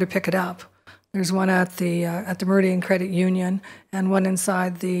know where to pick it up. There's one at the Meridian Credit Union and one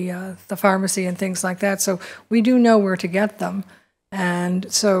inside the pharmacy and things like that. So we do know where to get them. And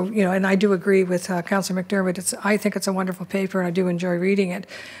so, and I do agree with Councillor McDermott. I think it's a wonderful paper, and I do enjoy reading it.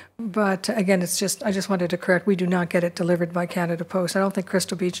 But again, I just wanted to correct, we do not get it delivered by Canada Post. I don't think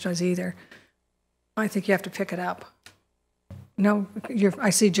Crystal Beach does either. I think you have to pick it up. No, I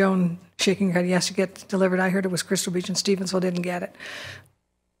see Joan shaking her head. Yes, you get delivered. I heard it was Crystal Beach and Stevensville didn't get it.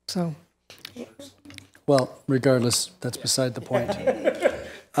 So. Well, regardless, that's beside the point.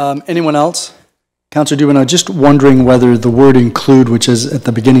 Anyone else? Councillor Dubanow, just wondering whether the word include, which is at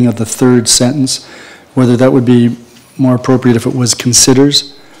the beginning of the third sentence, whether that would be more appropriate if it was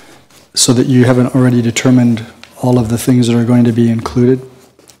considers, so that you haven't already determined all of the things that are going to be included.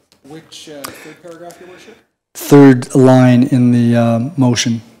 Which third paragraph, Your Worship? Third line in the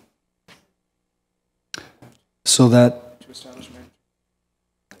motion. So that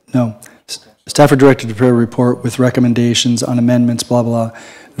No. Staff are directed to prepare a report with recommendations on amendments, blah, blah,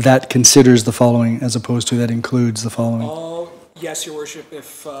 that considers the following as opposed to that includes the following. Yes, Your Worship,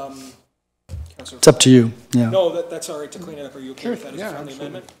 if... It's up to you, yeah. No, that's all right to clean it up. Are you okay with that as a friendly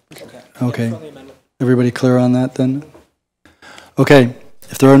amendment? Okay. Okay. Yeah, friendly amendment. Everybody clear on that then? Okay.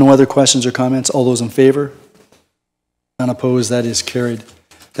 If there are no other questions or comments, all those in favor? None opposed, that is carried.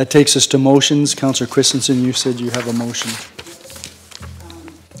 That takes us to motions. Councillor Christensen, you said you have a motion.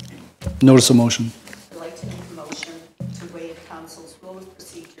 Notice of motion. I'd like to make a motion to waive council's rule of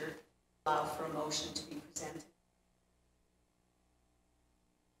procedure, allow for a motion to be presented.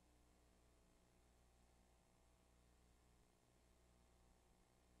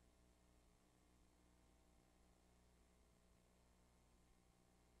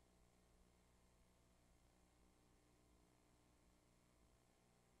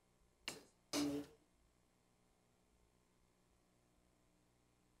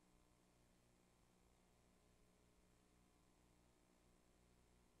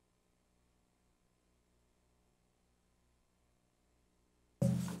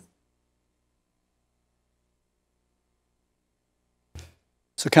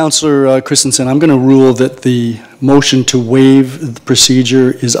 So Councillor Christensen, I'm going to rule that the motion to waive the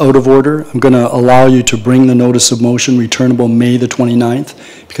procedure is out of order. I'm going to allow you to bring the notice of motion returnable May the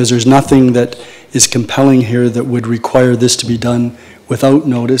 29th because there's nothing that is compelling here that would require this to be done without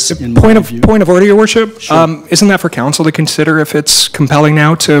notice. In Point of order, Your Worship. Sure. Isn't that for council to consider if it's compelling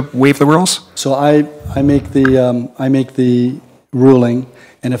now to waive the rules? So I make the ruling.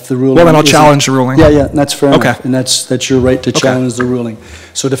 And if the ruling well, then I'll challenge the ruling. Yeah, that's fair enough. Okay. And that's your right to challenge the ruling.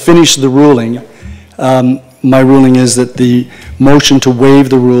 So to finish the ruling, my ruling is that the motion to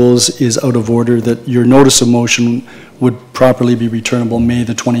waive the rules is out of order, that your notice of motion would properly be returnable May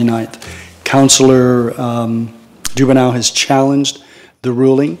the 29th. Councillor Dubanow has challenged the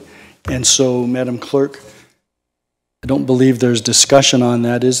ruling, and so, Madam Clerk, I don't believe there's discussion on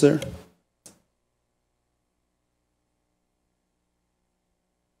that, is there?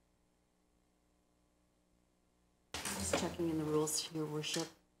 Checking in the rules, Your Worship.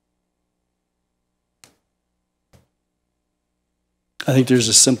 I think there's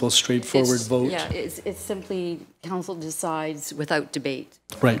a simple, straightforward vote. Yeah, it's simply council decides without debate.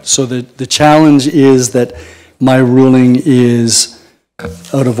 Right, so the challenge is that my ruling is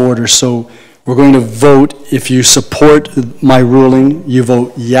out of order. So we're going to vote. If you support my ruling, you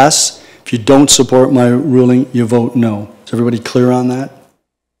vote yes. If you don't support my ruling, you vote no. Is everybody clear on that?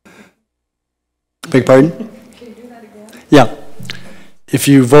 Beg pardon? Yeah. If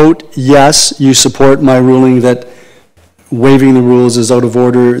you vote yes, you support my ruling that waiving the rules is out of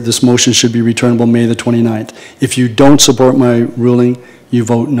order. This motion should be returnable May the 29th. If you don't support my ruling, you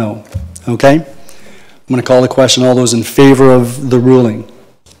vote no. Okay? I'm going to call the question. All those in favor of the ruling?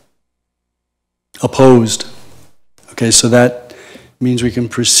 Opposed? Okay, so that means we can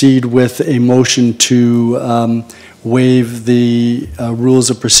proceed with a motion to waive the rules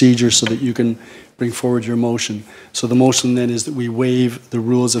of procedure so that you can bring forward your motion. So the motion then is that we waive the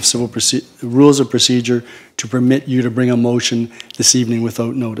rules of procedure to permit you to bring a motion this evening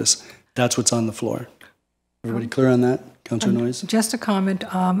without notice. That's what's on the floor. Everybody clear on that? Councillor Noyes? Just a comment.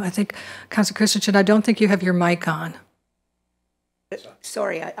 I think, Councillor Christensen, I don't think you have your mic on.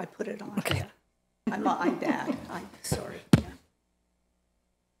 Sorry, I put it on. Okay. I'm bad. I'm sorry. Yeah.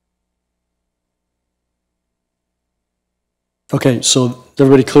 Okay, so is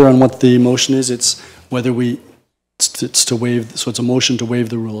everybody clear on what the motion is? It's whether it's to waive, so it's a motion to waive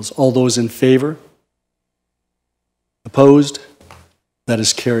the rules. All those in favor? Opposed? That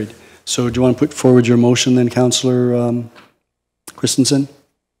is carried. So do you want to put forward your motion then, Councillor Christensen?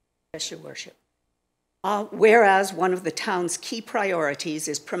 Yes, Your Worship. Whereas one of the town's key priorities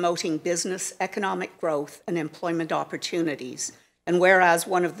is promoting business, economic growth, and employment opportunities, and whereas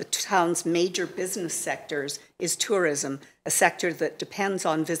one of the town's major business sectors is tourism, a sector that depends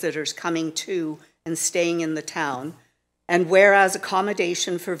on visitors coming to and staying in the town, and whereas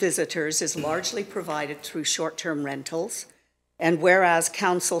accommodation for visitors is largely provided through short-term rentals, and whereas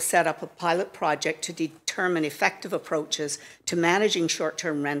council set up a pilot project to determine effective approaches to managing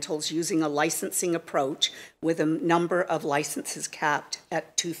short-term rentals using a licensing approach with a number of licenses capped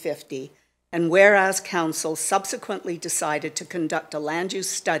at 250, and whereas council subsequently decided to conduct a land use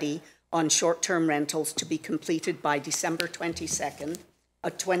study on short-term rentals to be completed by December 22nd,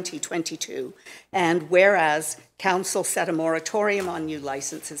 2022, and whereas council set a moratorium on new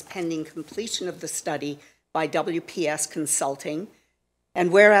licenses pending completion of the study by WPS Consulting,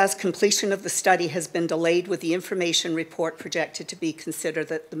 and whereas completion of the study has been delayed with the information report projected to be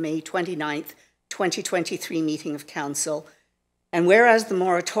considered at the May 29th, 2023 meeting of council, And whereas the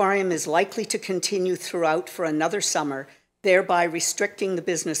moratorium is likely to continue throughout for another summer, thereby restricting the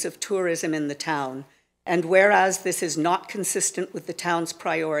business of tourism in the town, and whereas this is not consistent with the town's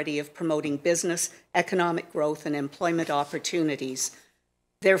priority of promoting business, economic growth, and employment opportunities,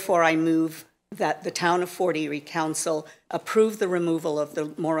 therefore I move that the Town of Fort Erie Council approve the removal of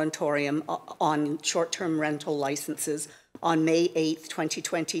the moratorium on short-term rental licenses on May 8th,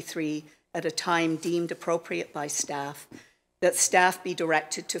 2023, at a time deemed appropriate by staff, that staff be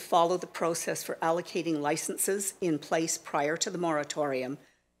directed to follow the process for allocating licenses in place prior to the moratorium,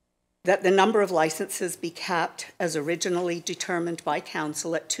 that the number of licenses be capped as originally determined by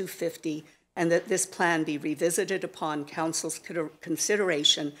Council at 250, and that this plan be revisited upon Council's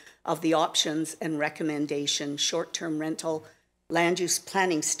consideration of the options and recommendation, short-term rental, land use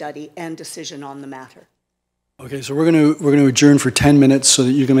planning study, and decision on the matter. Okay, so we're going to adjourn for 10 minutes so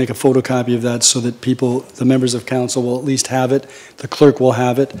that you can make a photocopy of that so that people, the members of council will at least have it, the clerk will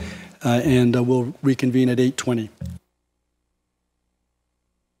have it, and we'll reconvene at 8:20.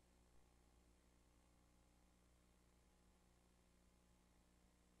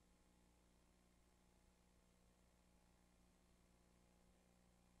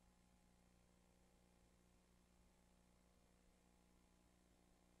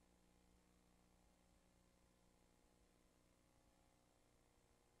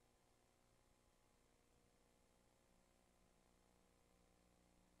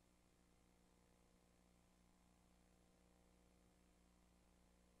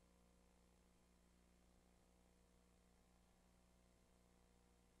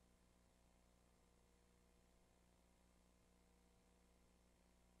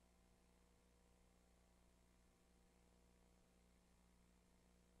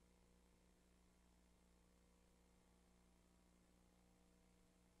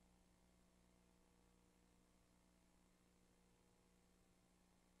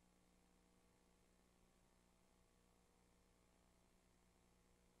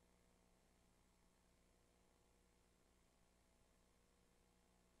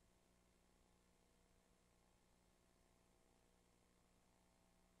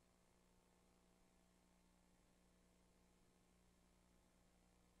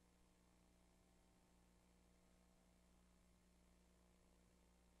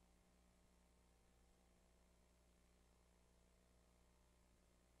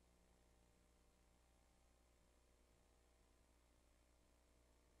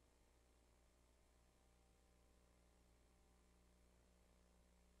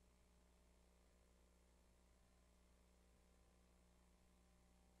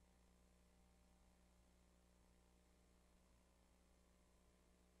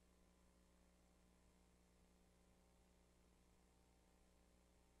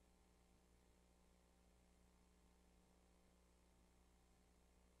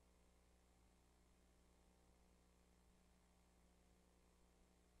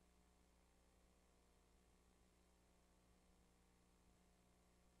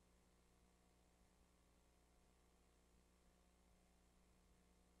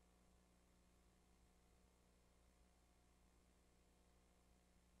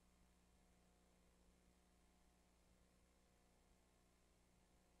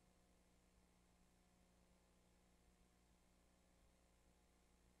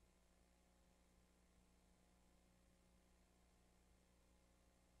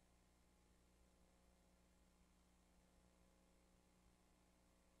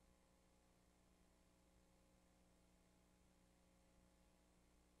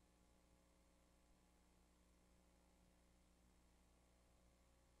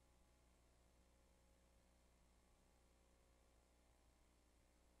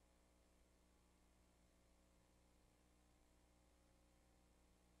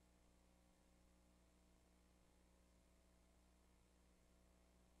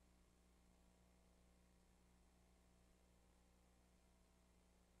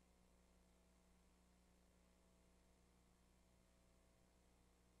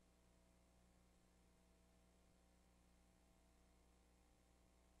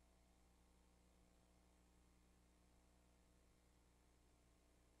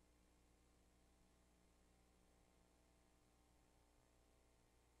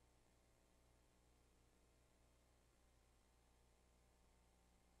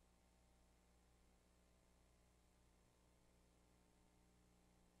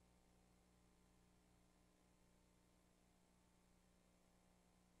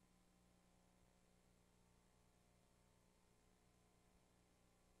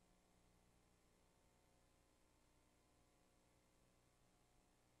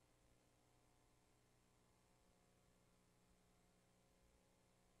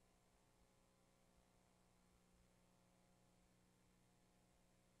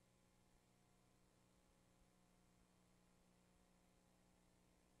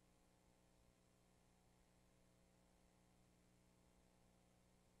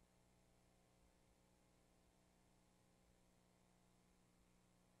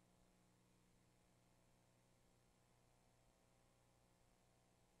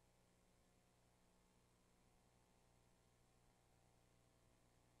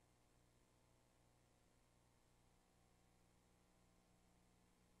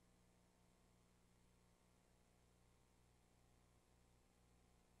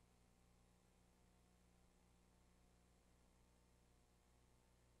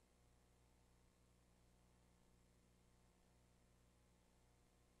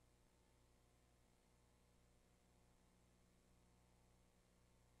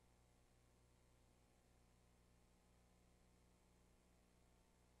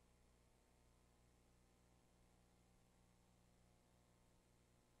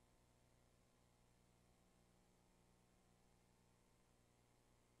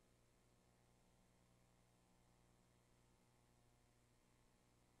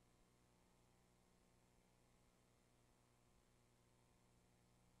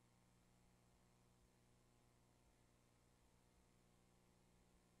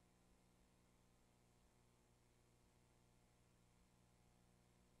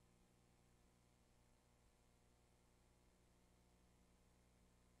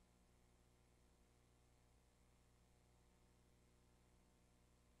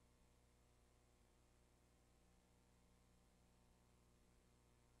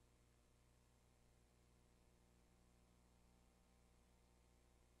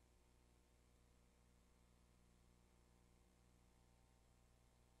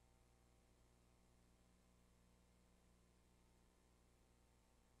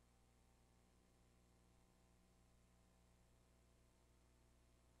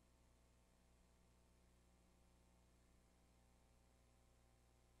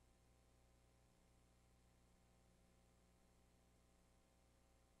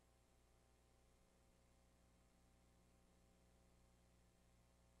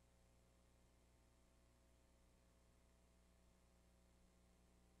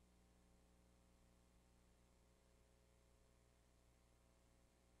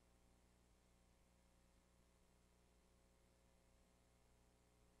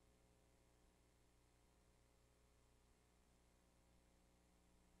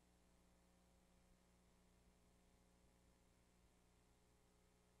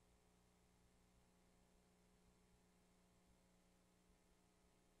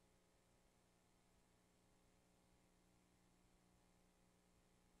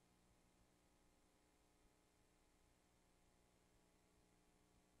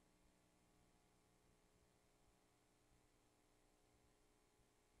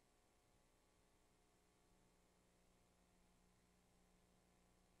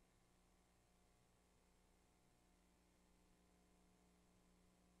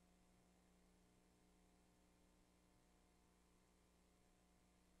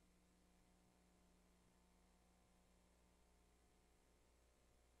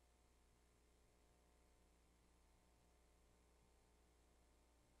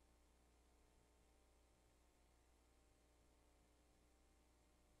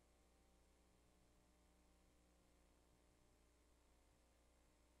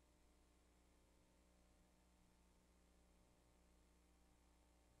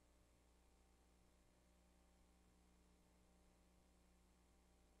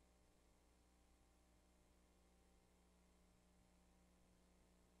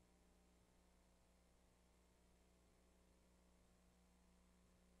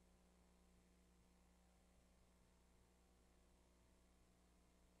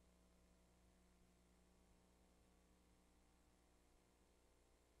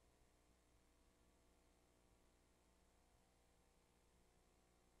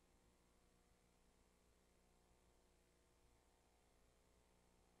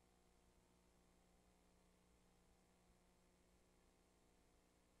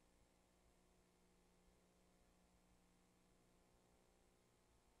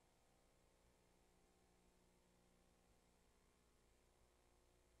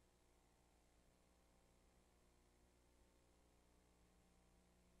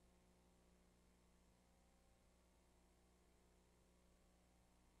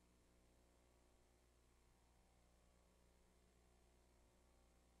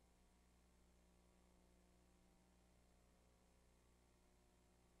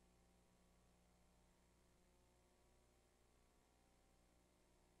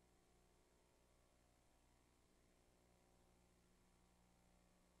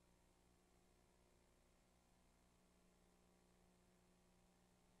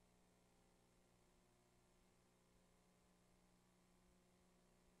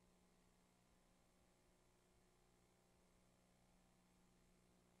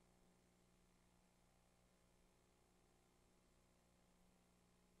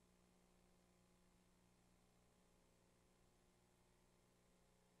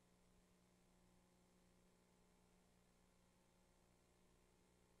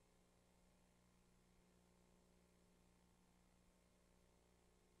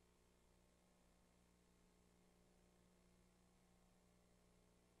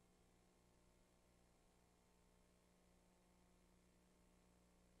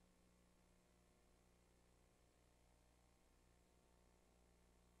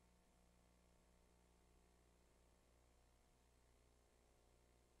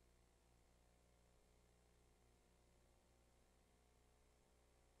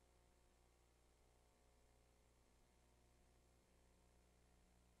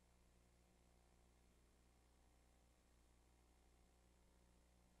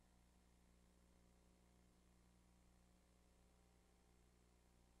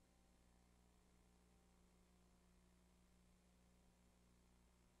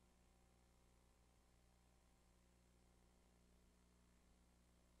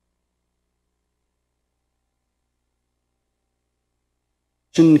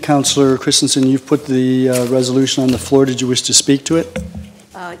 Councillor Christensen, you've put the resolution on the floor. Did you wish to speak to it?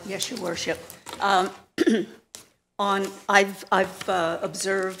 Yes, Your Worship. I've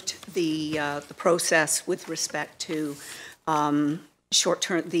observed the process with respect to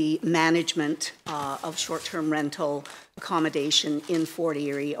the management of short-term rental accommodation in Fort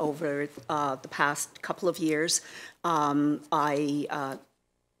Erie over the past couple of years. I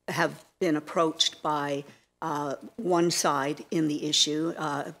have been approached by one side in the issue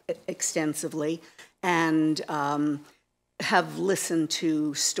extensively, and have listened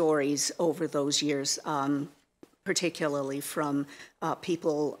to stories over those years, particularly from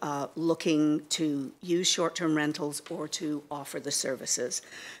people looking to use short-term rentals or to offer the services.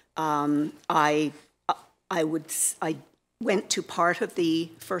 I went to part of the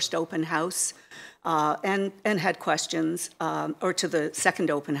first open house and had questions, or to the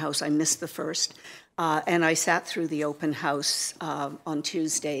second open house. I missed the first. And I sat through the open house on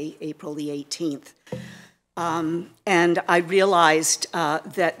Tuesday, April the 18th. And I realized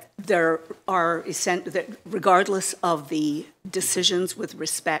that there are, that regardless of the decisions with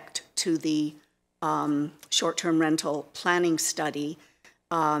respect to the short-term rental planning study,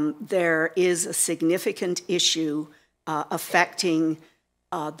 there is a significant issue affecting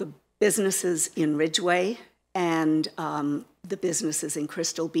the businesses in Ridgeway and the businesses in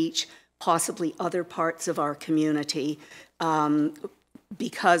Crystal Beach, possibly other parts of our community,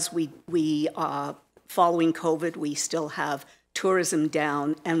 because we following COVID, we still have tourism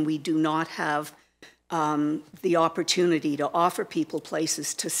down, and we do not have the opportunity to offer people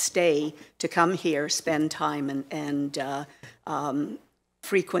places to stay, to come here, spend time, and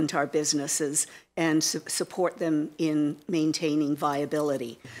frequent our businesses and support them in maintaining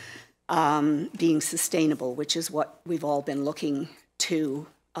viability, being sustainable, which is what we've all been looking to,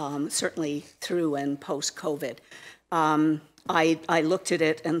 certainly through and post-COVID. I looked at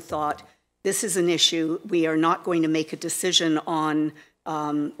it and thought, this is an issue. We are not going to make a decision on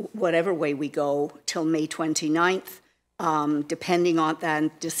whatever way we go till May 29th. Depending on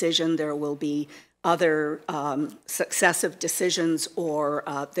that decision, there will be other successive decisions or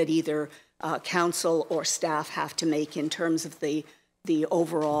that either council or staff have to make in terms of the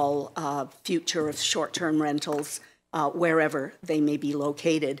overall future of short-term rentals wherever they may be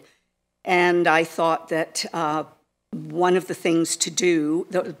located. And I thought that one of the things to do,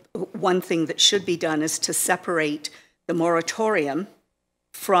 one thing that should be done is to separate the moratorium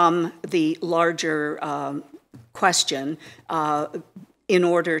from the larger question in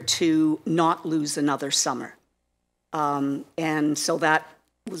order to not lose another summer. And so that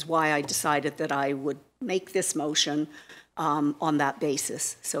was why I decided that I would make this motion on that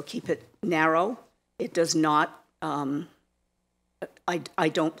basis. So keep it narrow. It does not, I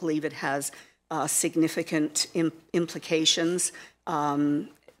don't believe it has significant implications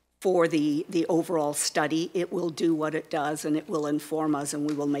for the overall study. It will do what it does, and it will inform us, and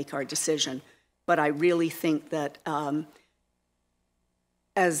we will make our decision. But I really think that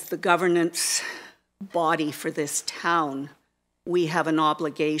as the governance body for this town, we have an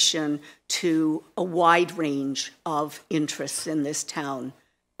obligation to a wide range of interests in this town,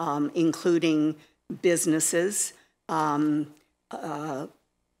 including businesses,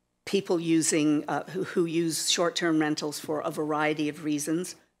 people using who use short-term rentals for a variety of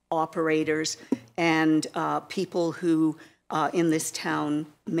reasons, operators, and people who in this town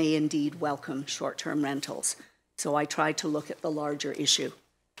may indeed welcome short-term rentals. So I tried to look at the larger issue.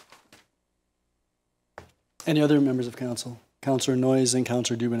 Any other members of council? Councillor Noyes and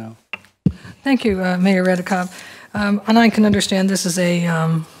Councillor Dubanow. Thank you, Mayor Redekop. And I can understand this is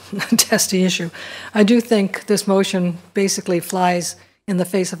a testy issue. I do think this motion basically flies in the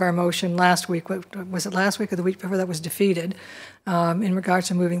face of our motion last week. Was it last week or the week before that was defeated in regards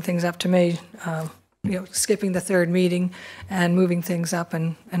to moving things up to May, skipping the third meeting and moving things up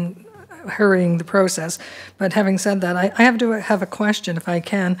and hurrying the process. But having said that, I have to have a question, if I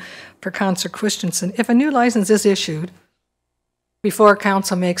can, for Councillor Christensen. If a new license is issued before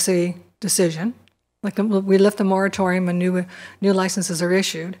council makes a decision, like we lift the moratorium and new licenses are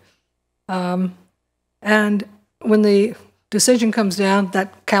issued, and when the decision comes down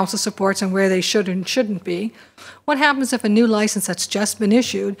that council supports and where they should and shouldn't be, what happens if a new license that's just been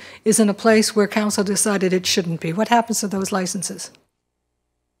issued is in a place where council decided it shouldn't be? What happens to those licenses?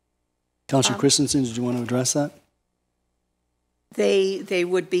 Councillor Christensen, did you want to address that? They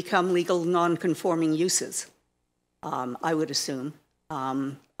would become legal non-conforming uses, I would assume.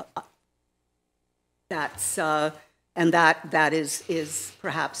 That's and that is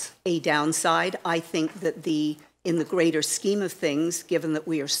perhaps a downside. I think that in the greater scheme of things, given that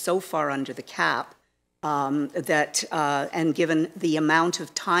we are so far under the cap, and given the amount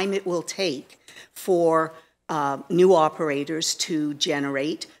of time it will take for new operators to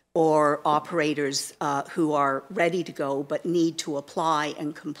generate, or operators who are ready to go but need to apply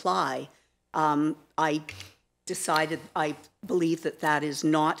and comply, I believe that is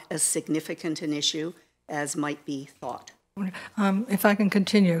not as significant an issue as might be thought. If I can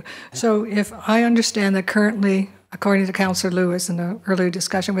continue. So if I understand that currently, according to Councillor Lewis in the earlier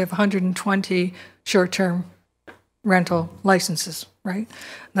discussion, we have 120 short-term rental licenses, right?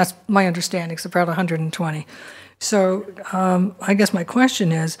 That's my understanding, it's about 120. So I guess my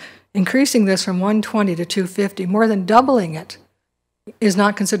question is, increasing this from 120 to 250, more than doubling it, is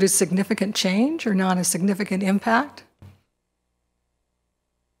not considered significant change or not a significant impact?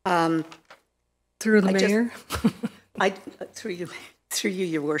 Through the mayor? Through you,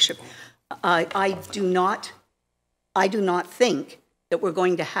 Your Worship, I do not think that we're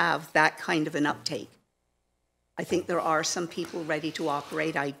going to have that kind of an uptake. I think there are some people ready to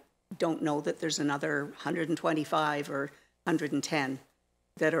operate. I don't know that there's another 125 or 110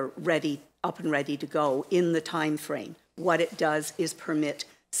 that are up and ready to go in the time frame. What it does is permit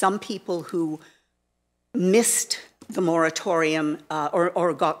some people who missed the moratorium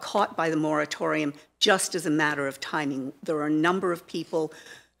or got caught by the moratorium just as a matter of timing. There are a number of people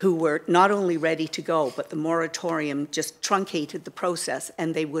who were not only ready to go, but the moratorium just truncated the process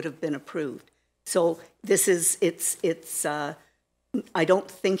and they would have been approved. So this is, I don't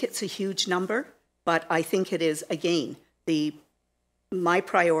think it's a huge number, but I think it is, again, my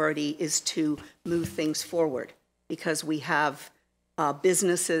priority is to move things forward because we have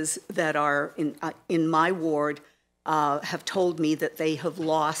businesses that are in my ward have told me that they have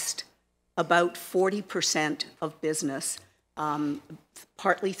lost about 40% of business,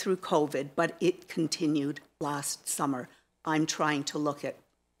 partly through COVID, but it continued last summer. I'm trying to look at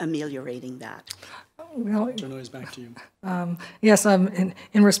ameliorating that. Well, Noyes, back to you. Yes, in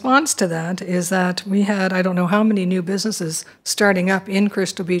response to that is that we had, I don't know how many new businesses starting up in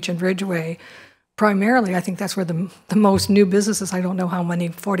Crystal Beach and Ridgeway. Primarily, I think that's where the most new businesses, I don't know how many,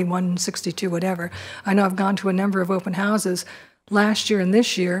 41, 62, whatever. I know I've gone to a number of open houses last year and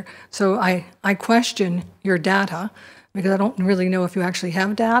this year, so I question your data because I don't really know if you actually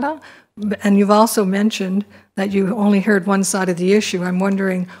have data. And you've also mentioned that you only heard one side of the issue. I'm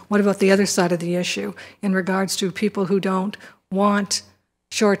wondering, what about the other side of the issue in regards to people who don't want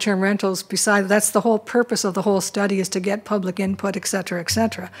short-term rentals? Besides, that's the whole purpose of the whole study, is to get public input, et cetera, et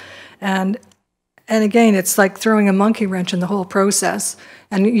cetera. And again, it's like throwing a monkey wrench in the whole process.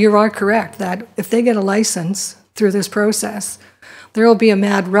 And you are correct that if they get a license through this process, there will be a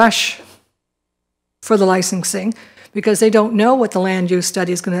mad rush for the licensing because they don't know what the land use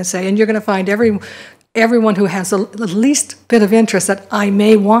study is going to say. And you're going to find everyone who has the least bit of interest that I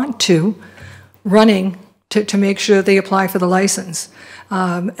may want to running to make sure they apply for the license.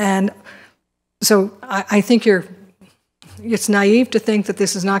 And so I think it's naive to think that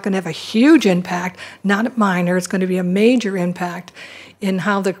this is not going to have a huge impact, not minor. It's going to be a major impact in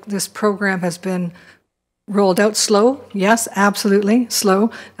how this program has been rolled out. Slow, yes, absolutely, slow.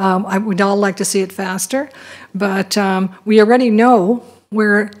 We'd all like to see it faster, but we already know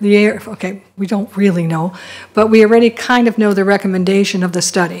where we don't really know, but we already kind of know the recommendation of the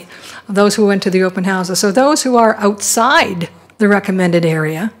study, those who went to the open houses. So those who are outside the recommended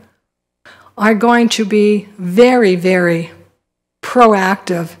area are going to be very, very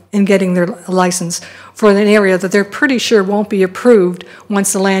proactive in getting their license for an area that they're pretty sure won't be approved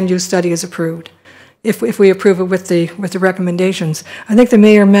once the land use study is approved, if we approve it with the recommendations. I think the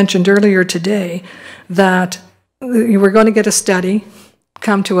mayor mentioned earlier today that we're going to get a study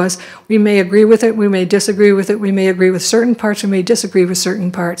come to us. We may agree with it, we may disagree with it, we may agree with certain parts, we may disagree with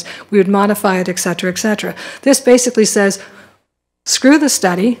certain parts. We would modify it, et cetera, et cetera. This basically says, screw the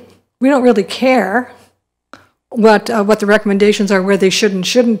study. We don't really care what the recommendations are, where they should and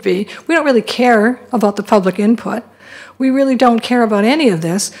shouldn't be. We don't really care about the public input. We really don't care about any of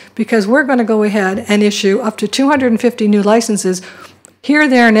this because we're going to go ahead and issue up to 250 new licenses here,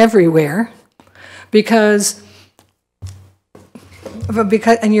 there, and everywhere because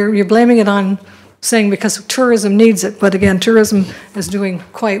and you're blaming it on saying because tourism needs it, but again, tourism is doing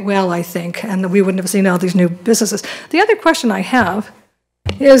quite well, I think, and we wouldn't have seen all these new businesses. The other question I have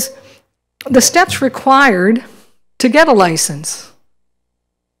is the steps required to get a license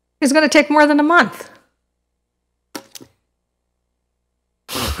is going to take more than a month.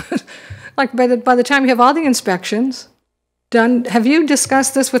 Like by the time you have all the inspections done, have you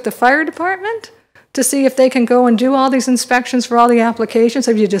discussed this with the fire department to see if they can go and do all these inspections for all the applications?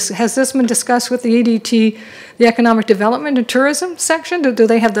 Has this been discussed with the EDT, the Economic Development and Tourism section? Do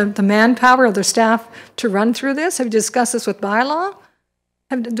they have the manpower or their staff to run through this? Have you discussed this with bylaw?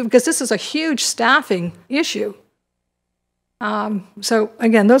 Because this is a huge staffing issue. So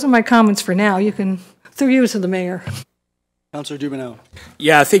again, those are my comments for now. You can, through you to the mayor. Councillor Dubanow.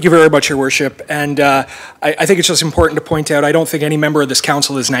 Yeah, thank you very much, Your Worship. And I think it's just important to point out, I don't think any member of this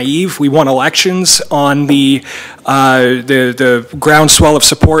council is naive. We won elections on the groundswell of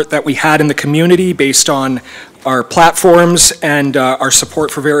support that we had in the community based on our platforms and our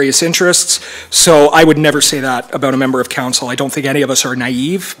support for various interests. So I would never say that about a member of council. I don't think any of us are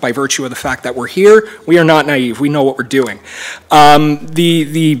naive by virtue of the fact that we're here. We are not naive. We know what we're doing.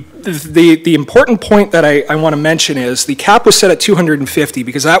 The important point that I want to mention is the cap was set at 250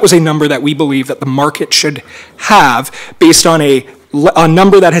 because that was a number that we believe that the market should have based on a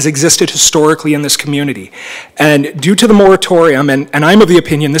number that has existed historically in this community. And due to the moratorium, and I'm of the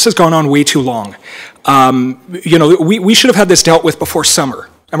opinion this has gone on way too long, you know, we should have had this dealt with before summer,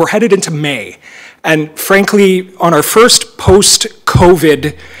 and we're headed into May. And frankly, on our first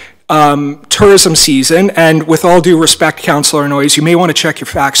post-COVID tourism season, and with all due respect, Councillor Noyes, you may want to check your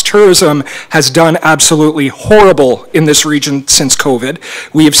facts. Tourism has done absolutely horrible in this region since COVID.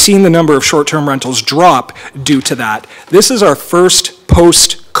 We have seen the number of short-term rentals drop due to that. This is our first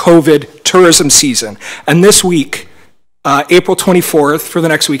post-COVID tourism season, and this week, April 24th for the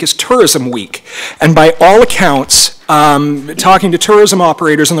next week is Tourism Week. And by all accounts, talking to tourism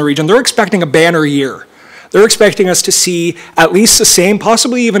operators in the region, they're expecting a banner year. They're expecting us to see at least the same,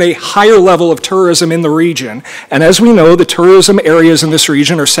 possibly even a higher level of tourism in the region. And as we know, the tourism areas in this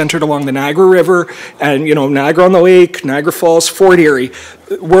region are centered along the Niagara River and, you know, Niagara on the Lake, Niagara Falls, Fort Erie.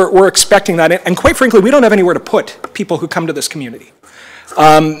 We're expecting that. And quite frankly, we don't have anywhere to put people who come to this community.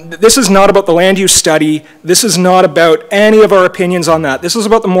 This is not about the land use study. This is not about any of our opinions on that. This is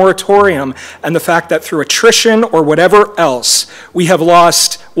about the moratorium and the fact that through attrition or whatever else, we have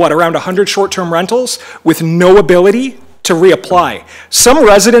lost, what, around 100 short-term rentals with no ability to reapply. Some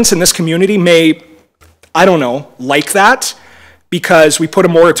residents in this community may, I don't know, like that because we put a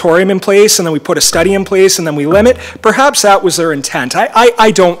moratorium in place and then we put a study in place and then we limit. Perhaps that was their intent.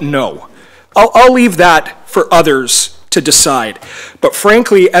 I don't know. I'll leave that for others to decide. But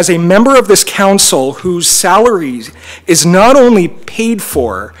frankly, as a member of this council whose salary is not only paid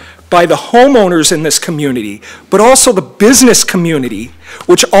for by the homeowners in this community, but also the business community,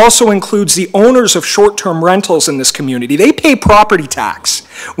 which also includes the owners of short-term rentals in this community, they pay property tax.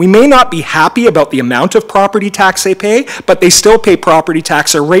 We may not be happy about the amount of property tax they pay, but they still pay property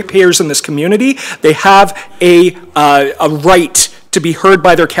tax. They're ratepayers in this community. They have a right to be heard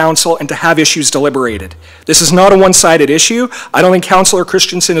by their council and to have issues deliberated. This is not a one-sided issue. I don't think Councillor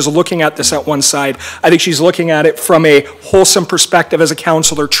Christensen is looking at this at one side. I think she's looking at it from a wholesome perspective as a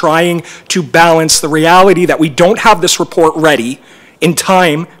councillor, trying to balance the reality that we don't have this report ready in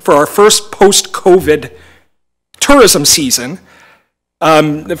time for our first post-COVID tourism season.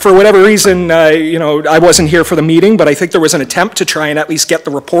 For whatever reason, you know, I wasn't here for the meeting, but I think there was an attempt to try and at least get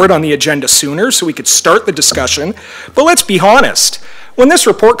the report on the agenda sooner so we could start the discussion. But let's be honest, when this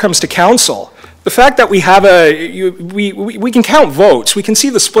report comes to council, the fact that we have we can count votes, we can see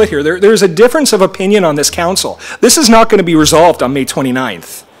the split here. There's a difference of opinion on this council. This is not going to be resolved on May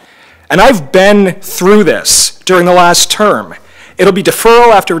 29th. And I've been through this during the last term. It'll be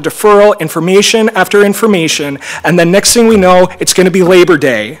deferral after deferral, information after information, and then next thing we know, it's going to be Labor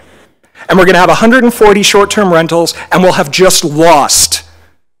Day, and we're going to have 140 short-term rentals, and we'll have just lost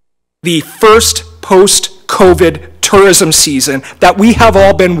the first post-COVID tourism season that we have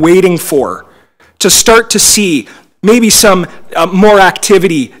all been waiting for to start to see maybe some more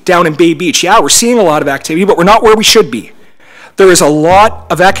activity down in Bay Beach. Yeah, we're seeing a lot of activity, but we're not where we should be. There is a lot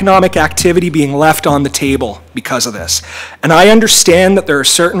of economic activity being left on the table because of this. And I understand that there are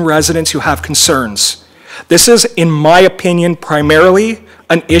certain residents who have concerns. This is, in my opinion, primarily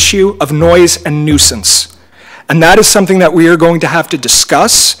an issue of noise and nuisance. And that is something that we are going to have to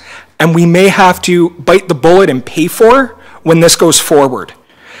discuss, and we may have to bite the bullet and pay for when this goes forward.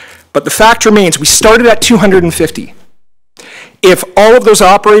 But the fact remains, we started at 250. If all of those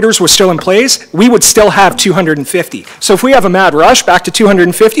operators were still in place, we would still have 250. So if we have a mad rush back to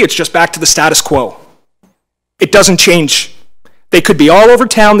 250, it's just back to the status quo. It doesn't change. They could be all over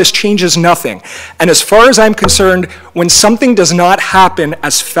town. This changes nothing. And as far as I'm concerned, when something does not happen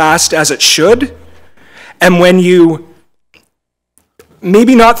as fast as it should, and when you,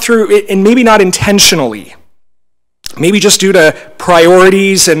 maybe not through, and maybe not intentionally, maybe just due to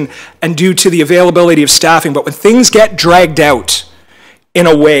priorities and due to the availability of staffing, but when things get dragged out in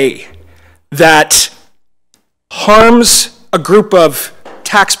a way that harms a group of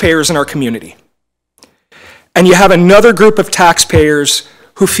taxpayers in our community. And you have another group of taxpayers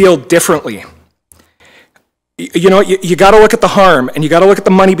who feel differently. You know, you got to look at the harm, and you got to look at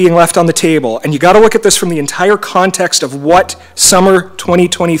the money being left on the table, and you got to look at this from the entire context of what summer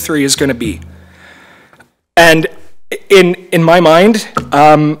 2023 is going to be. And in my mind,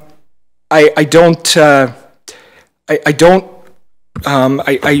 I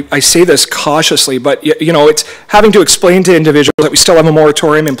say this cautiously, but you know, it's having to explain to individuals that we still have a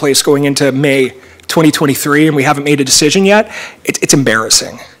moratorium in place going into May 2023, and we haven't made a decision yet. It's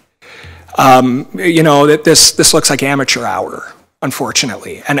embarrassing. You know, that this looks like amateur hour,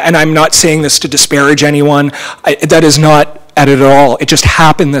 unfortunately. And I'm not saying this to disparage anyone. That is not at it at all. It just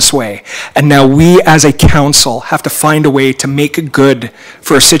happened this way. And now we as a council have to find a way to make good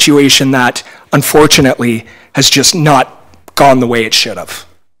for a situation that unfortunately has just not gone the way it should have.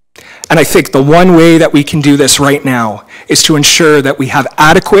 And I think the one way that we can do this right now is to ensure that we have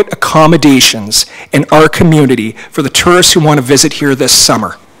adequate accommodations in our community for the tourists who want to visit here this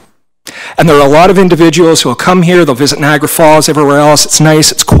summer. And there are a lot of individuals who will come here, they'll visit Niagara Falls, everywhere else. It's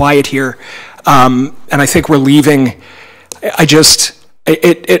nice, it's quiet here. And I think we're leaving,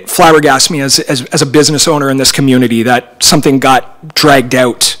 it flabbergasts me as a business owner in this community that something got dragged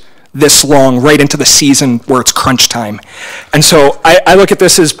out this long, right into the season where it's crunch time. And so I look at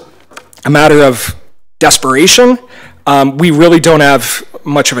this as a matter of desperation. We really don't have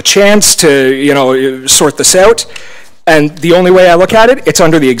much of a chance to, you know, sort this out. And the only way I look at it, it's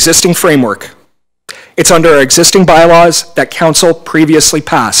under the existing framework. It's under our existing bylaws that council previously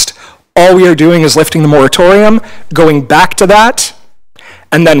passed. All we are doing is lifting the moratorium, going back to that,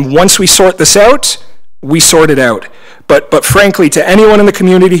 and then once we sort this out, we sort it out. But frankly, to anyone in the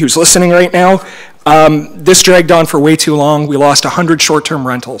community who's listening right now, this dragged on for way too long. We lost 100 short-term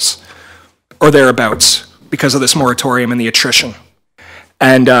rentals, or thereabouts, because of this moratorium and the attrition.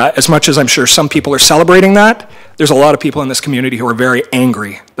 And as much as I'm sure some people are celebrating that, there's a lot of people in this community who are very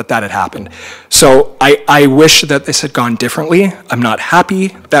angry that that had happened. So I wish that this had gone differently. I'm not happy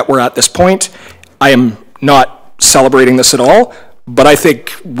that we're at this point. I am not celebrating this at all, but I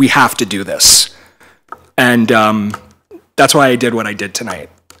think we have to do this. And that's why I did what I did tonight,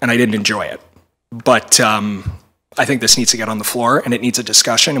 and I didn't enjoy it. But I think this needs to get on the floor, and it needs a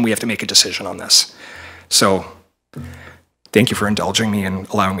discussion, and we have to make a decision on this. So thank you for indulging me and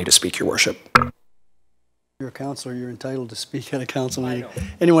allowing me to speak, Your Worship. You're a councillor, you're entitled to speak at a council meeting.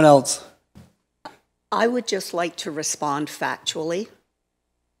 Anyone else? I would just like to respond factually.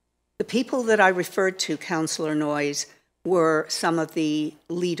 The people that I referred to, Councillor Noyes, were some of the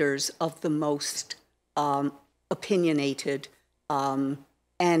leaders of the most opinionated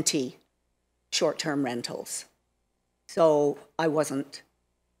anti-short-term rentals. So I wasn't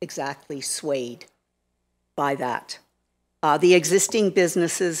exactly swayed by that. The existing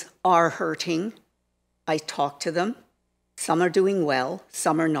businesses are hurting. I talked to them. Some are doing well,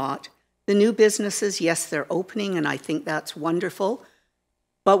 some are not. The new businesses, yes, they're opening, and I think that's wonderful.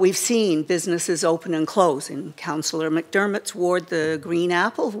 But we've seen businesses open and close. In Councillor McDermott's ward, the Green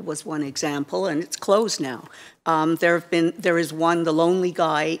Apple was one example, and it's closed now. There is one, the Lonely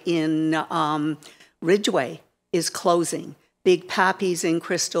Guy in Ridgeway is closing. Big Pappy's in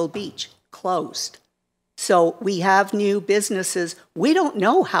Crystal Beach, closed. So we have new businesses. We don't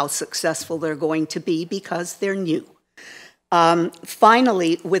know how successful they're going to be because they're new.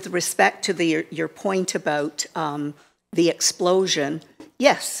 Finally, with respect to your point about the explosion,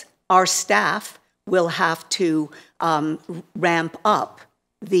 yes, our staff will have to ramp up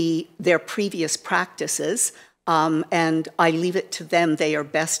their previous practices, and I leave it to them. They are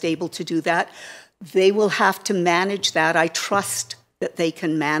best able to do that. They will have to manage that. I trust that they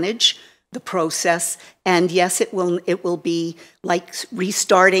can manage the process, and yes, it will be like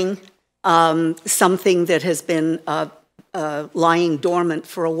restarting something that has been lying dormant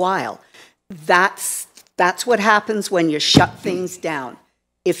for a while. That's what happens when you shut things down.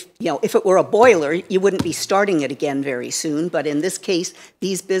 If it were a boiler, you wouldn't be starting it again very soon. But in this case,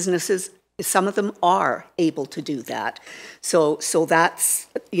 these businesses, some of them are able to do that. So that's,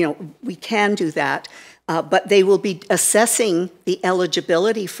 we can do that. But they will be assessing the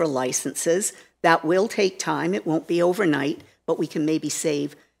eligibility for licenses. That will take time. It won't be overnight, but we can maybe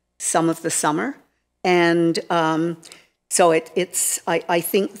save some of the summer. And so I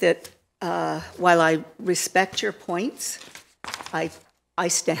think that while I respect your points, I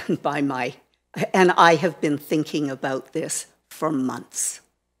stand by and I have been thinking about this for months.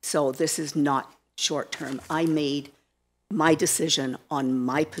 So this is not short term. I made my decision on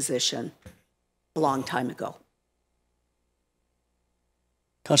my position a long time ago.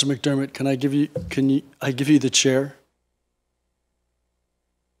 Councillor McDermott, can I give you the chair?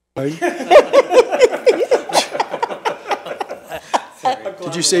 Pardon?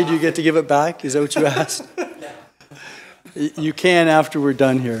 Did you say, do you get to give it back? Is that what you asked? You can after we're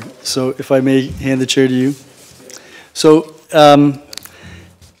done here. So if I may hand the chair to you. So,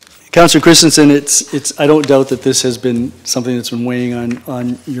 Councillor Christensen, I don't doubt that this has been something that's been weighing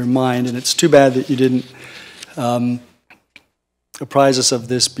on your mind, and it's too bad that you didn't apprise us of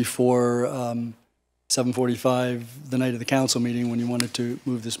this before 7:45, the night of the council meeting, when you wanted to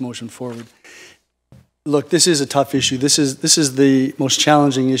move this motion forward. Look, this is a tough issue. This is the most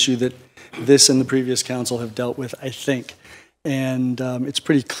challenging issue that this and the previous council have dealt with, I think. And it's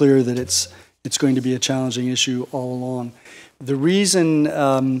pretty clear that it's going to be a challenging issue all along. The reason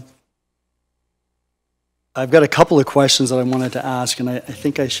I've got a couple of questions that I wanted to ask, and I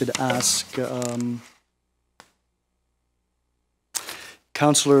think I should ask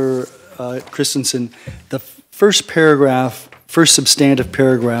Councillor Christensen, the first substantive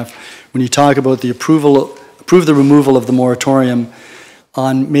paragraph, when you talk about the approve the removal of the moratorium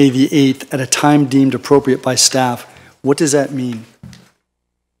on May the 8th at a time deemed appropriate by staff, what does that mean?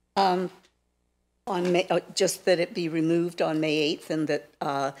 On May, just that it be removed on May 8th, and that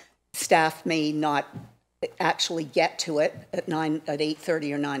staff may not actually get to it at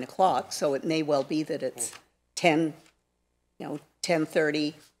 8:30 or 9 o'clock. So it may well be that it's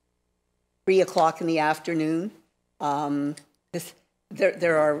 10:30, 3 o'clock in the afternoon.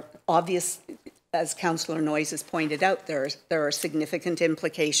 There are obvious, as Councillor Noyes has pointed out, there are significant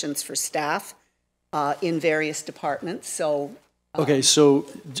implications for staff in various departments. So okay, so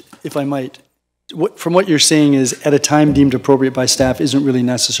if I might, from what you're saying is at a time deemed appropriate by staff isn't really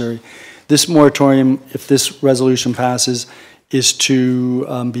necessary. This moratorium, if this resolution passes, is to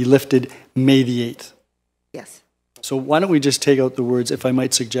be lifted May the 8th. Yes. So why don't we just take out the words, if I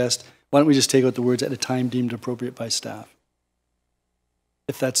might suggest, why don't we just take out the words at a time deemed appropriate by staff?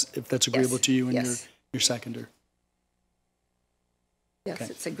 If that's agreeable to you and your seconder. Yes,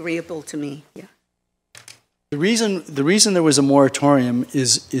 okay. It's agreeable to me, yeah. The reason there was a moratorium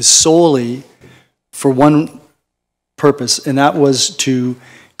is solely for one purpose, and that was to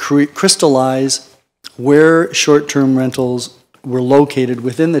crystallize where short-term rentals were located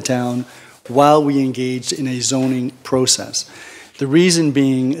within the town while we engaged in a zoning process. The reason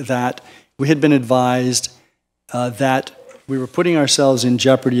being that we had been advised that we were putting ourselves in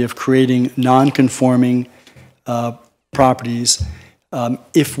jeopardy of creating non-conforming properties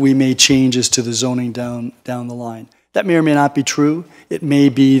if we made changes to the zoning down the line. That may or may not be true. It may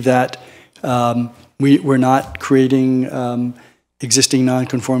be that we're not creating existing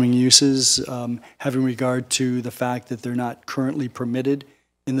non-conforming uses, having regard to the fact that they're not currently permitted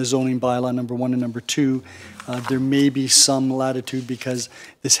in the zoning bylaw, number 1, and number 2. There may be some latitude because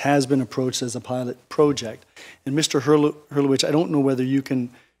this has been approached as a pilot project. And Mr. Hurlowich, I don't know whether you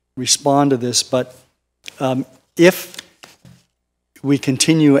can respond to this, but if we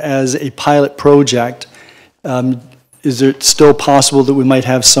continue as a pilot project, is it still possible that we might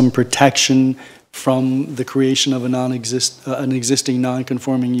have some protection from the creation of an existing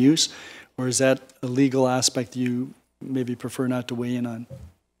non-conforming use? Or is that a legal aspect you maybe prefer not to weigh in on?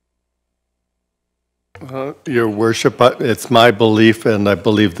 Your Worship, it's my belief, and I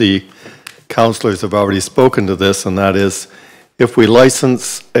believe the councillors have already spoken to this, and that is if we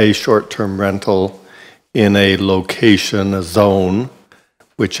license a short-term rental in a location, a zone,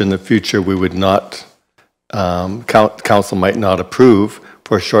 which in the future we would not, council might not approve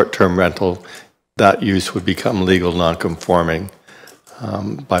for a short-term rental, that use would become legal non-conforming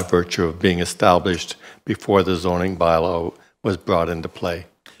by virtue of being established before the zoning bylaw was brought into play.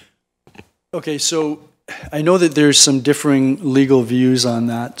 Okay, so I know that there's some differing legal views on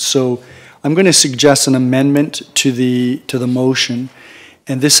that, so I'm going to suggest an amendment to the motion,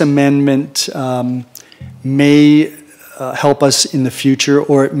 and this amendment may help us in the future,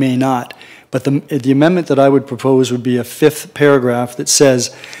 or it may not. But the amendment that I would propose would be a 5th paragraph that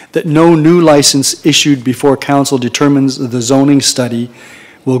says that no new license issued before council determines the zoning study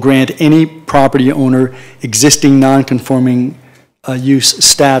will grant any property owner existing non-conforming use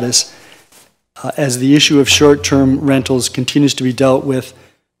status as the issue of short-term rentals continues to be dealt with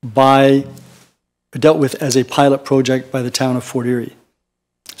as a pilot project by the town of Fort Erie.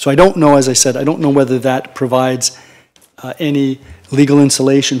 So I don't know, as I said, I don't know whether that provides any legal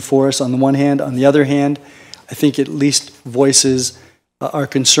insulation for us on the one hand. On the other hand, I think it at least voices our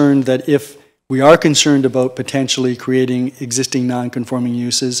concern that if we are concerned about potentially creating existing non-conforming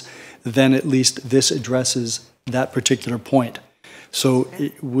uses, then at least this addresses that particular point. So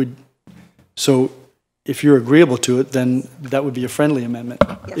if you're agreeable to it, then that would be a friendly amendment,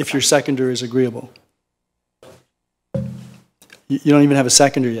 if your seconder is agreeable. You don't even have a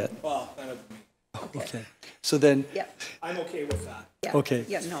seconder yet. Well, that would be me. Okay. So then. Yeah. I'm okay with that. Yeah. Okay.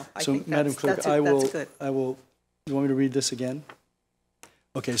 Yeah, no, I So, think Madam Clerk, that's I good. will, you want me to read this again?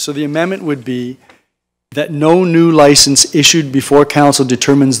 Okay, so the amendment would be that no new license issued before council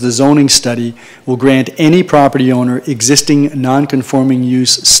determines the zoning study will grant any property owner existing non-conforming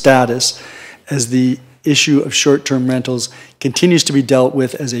use status, as the issue of short-term rentals continues to be dealt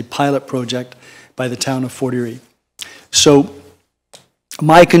with as a pilot project by the town of Fort Erie. So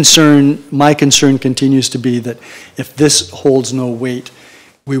my concern continues to be that if this holds no weight,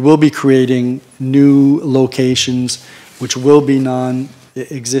 we will be creating new locations which will be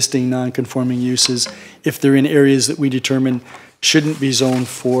existing non-conforming uses if they're in areas that we determine shouldn't be zoned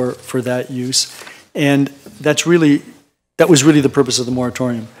for that use. And that was really the purpose of the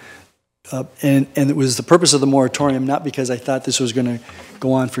moratorium. And it was the purpose of the moratorium not because I thought this was going to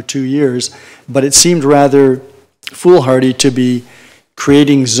go on for 2 years, but it seemed rather foolhardy to be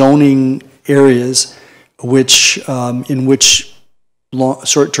creating zoning areas in which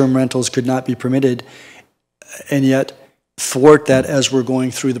short-term rentals could not be permitted, and yet thwart that as we're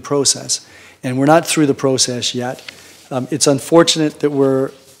going through the process. And we're not through the process yet. It's unfortunate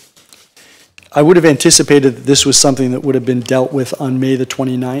that I would have anticipated that this was something that would have been dealt with on May the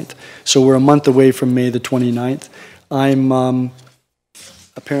 29th. So we're a month away from May the 29th. I'm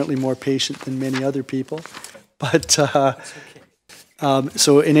apparently more patient than many other people. But,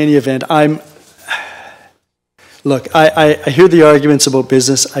 so in any event, look, I hear the arguments about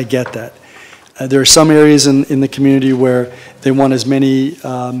business. I get that. There are some areas in the community where they want as many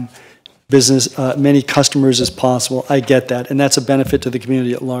many customers as possible. I get that, and that's a benefit to the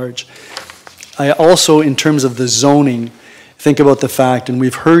community at large. I also, in terms of the zoning, think about the fact, and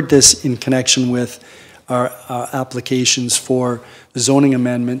we've heard this in connection with our applications for zoning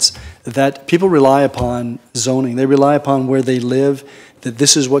amendments, that people rely upon zoning. They rely upon where they live, that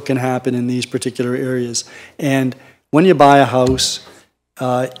this is what can happen in these particular areas. And when you buy a house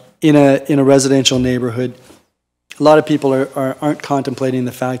in a residential neighborhood, a lot of people aren't contemplating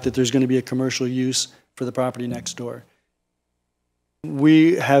the fact that there's going to be a commercial use for the property next door.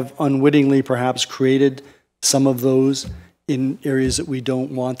 We have unwittingly perhaps created some of those in areas that we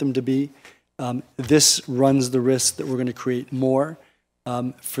don't want them to be. This runs the risk that we're going to create more.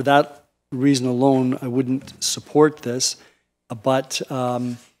 For that reason alone, I wouldn't support this, but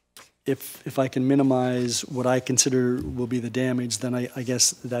if I can minimize what I consider will be the damage, then I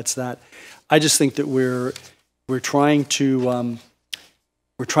guess that's that. I just think that we're trying to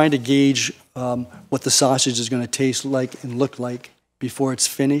gauge what the sausage is going to taste like and look like before it's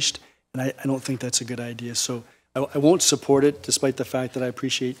finished, and I don't think that's a good idea. So I won't support it, despite the fact that I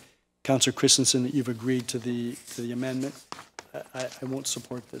appreciate, Councillor Christensen, that you've agreed to the amendment. I won't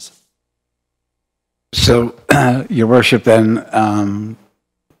support this. So, Your Worship, then,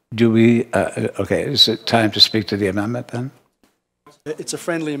 okay, is it time to speak to the amendment then? It's a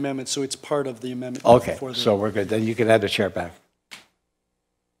friendly amendment, so it's part of the amendment. Okay, so we're good. Then you can have the chair back.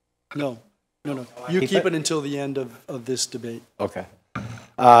 No. You keep it until the end of this debate. Okay.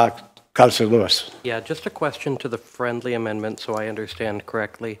 Councillor Lewis. Yeah, just a question to the friendly amendment so I understand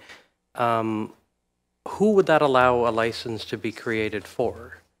correctly. Who would that allow a license to be created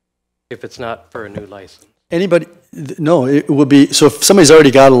for if it's not for a new license? Anybody, no, it would be, so if somebody's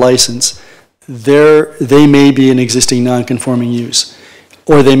already got a license, they may be an existing non-conforming use,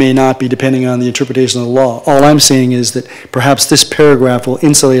 or they may not be, depending on the interpretation of the law. All I'm saying is that perhaps this paragraph will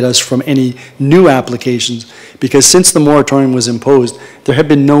insulate us from any new applications, because since the moratorium was imposed, there have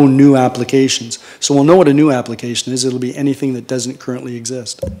been no new applications. So we'll know what a new application is. It'll be anything that doesn't currently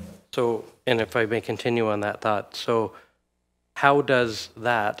exist. So, and if I may continue on that thought, so how does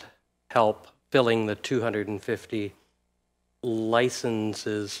that help filling the 250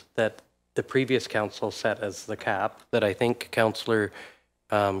 licenses that the previous council set as the cap that I think Councillor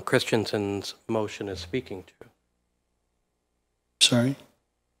Christensen's motion is speaking to? Sorry?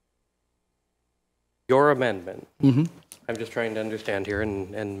 Your amendment. Mm-hmm. I'm just trying to understand here,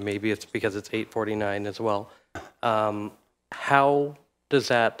 and maybe it's because it's 849 as well. How does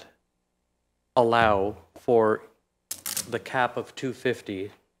that allow for the cap of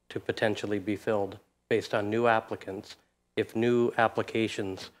 250 to potentially be filled based on new applicants if new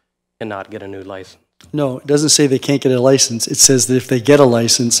applications cannot get a new license? No, it doesn't say they can't get a license. It says that if they get a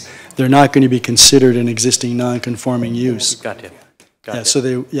license, they're not going to be considered an existing non-conforming use. Gotcha. Yeah, so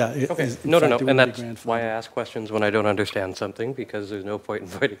they, yeah. Okay, no, and that's why I ask questions when I don't understand something, because there's no point in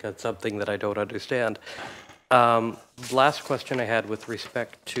fighting on something that I don't understand. Last question I had with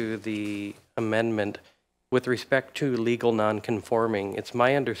respect to the amendment With respect to legal non-conforming, it's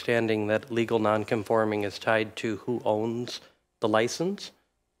my understanding that legal non-conforming is tied to who owns the license.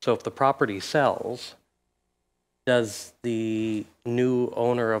 So if the property sells, does the new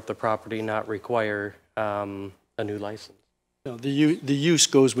owner of the property not require a new license? No, the use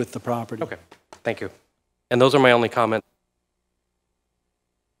goes with the property. Okay, thank you. And those are my only comments.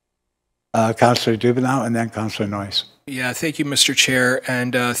 Councillor Dubanow and then Councillor Noyes. Yeah, thank you, Mr. Chair,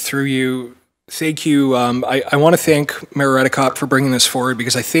 and through you, thank you. I want to thank Mayor Redekop for bringing this forward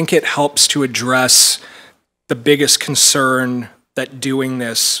because I think it helps to address the biggest concern that doing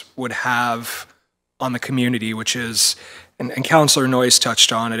this would have on the community, which is, and Councillor Noyes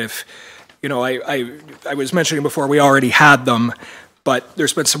touched on it, if, you know, I was mentioning before, we already had them, but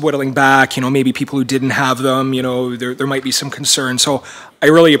there's been some whittling back, you know, maybe people who didn't have them, you know, there might be some concern. So I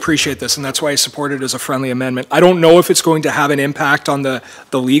really appreciate this, and that's why I support it as a friendly amendment. I don't know if it's going to have an impact on the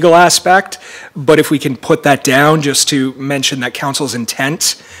legal aspect, but if we can put that down just to mention that council's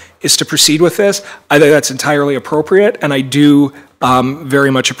intent is to proceed with this, I think that's entirely appropriate, and I do very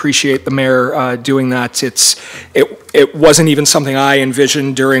much appreciate the mayor doing that. It wasn't even something I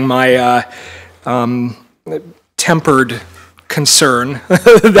envisioned during my tempered concern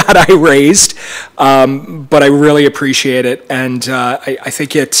that I raised, but I really appreciate it, and I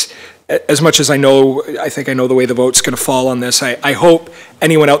think it, as much as I think I know the way the vote's going to fall on this. I hope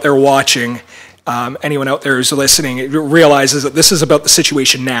anyone out there watching, anyone out there who's listening, realizes that this is about the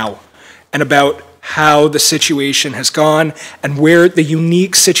situation now, and about how the situation has gone, and where the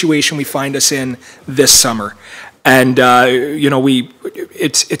unique situation we find us in this summer. And you know,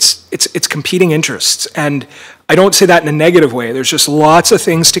 it's competing interests, and I don't say that in a negative way. There's just lots of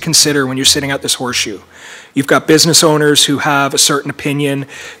things to consider when you're sitting at this horseshoe. You've got business owners who have a certain opinion.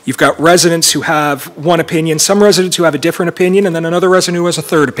 You've got residents who have one opinion, some residents who have a different opinion, and then another resident who has a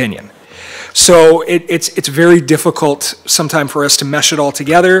third opinion. So it's very difficult sometimes for us to mesh it all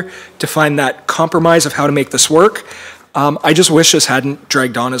together, to find that compromise of how to make this work. I just wish this hadn't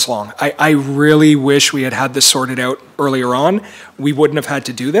dragged on as long. I really wish we had this sorted out earlier on. We wouldn't have had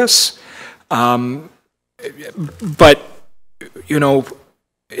to do this. But, you know,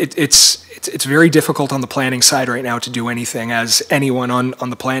 it's very difficult on the planning side right now to do anything, as anyone on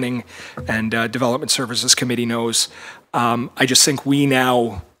the Planning and Development Services Committee knows. I just think we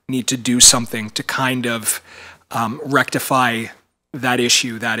now need to do something to kind of rectify that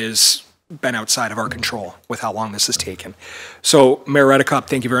issue that has been outside of our control with how long this has taken. So, Mayor Redekop,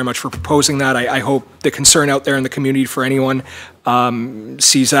 thank you very much for proposing that. I hope the concern out there in the community for anyone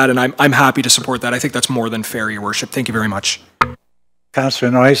sees that, and I'm happy to support that. I think that's more than fair, Your Worship. Thank you very much.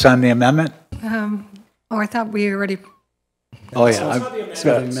 Councillor Noyes on the amendment? I thought we already... Oh,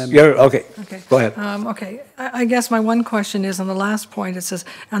 yeah. You're, okay. Go ahead. Okay. I guess my one question is on the last point, it says,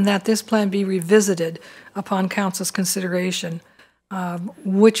 and that this plan be revisited upon council's consideration.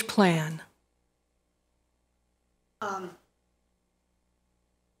 Which plan?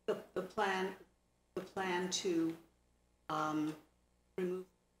 The plan to remove,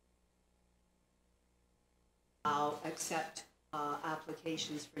 accept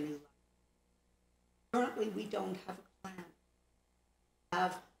applications for new. Currently, we don't have a plan.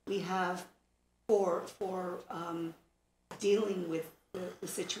 We have for dealing with the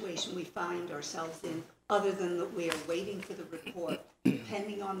situation we find ourselves in, other than that we are waiting for the report,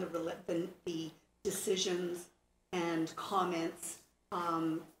 depending on the decisions and comments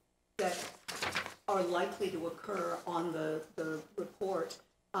that are likely to occur on the report.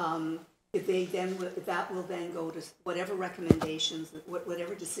 That will then go to whatever recommendations,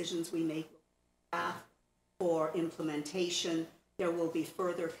 whatever decisions we make for implementation. There will be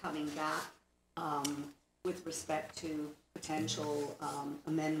further coming back with respect to potential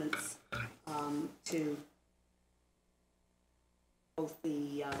amendments to both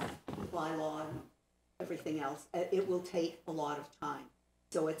the bylaw and everything else. It will take a lot of time.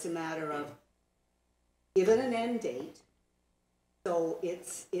 So it's a matter of given an end date. So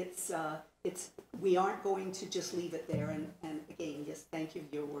we aren't going to just leave it there. And again, yes, thank you,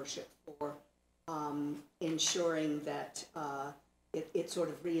 Your Worship, for ensuring that it sort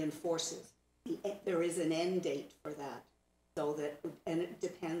of reinforces. There is an end date for that, so that, and it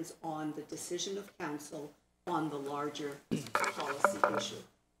depends on the decision of council on the larger policy issue.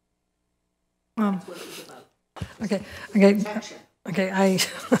 That's what it was about. Okay.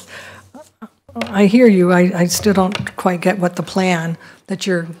 I hear you. I still don't quite get what the plan that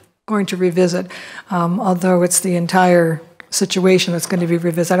you're going to revisit, although it's the entire situation that's going to be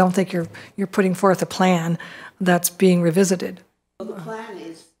revisited. I don't think you're putting forth a plan that's being revisited. Well, the plan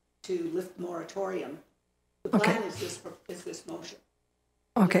is to lift moratorium. The plan is this motion.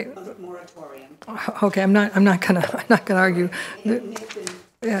 Okay. Moratorium. Okay, I'm not gonna argue.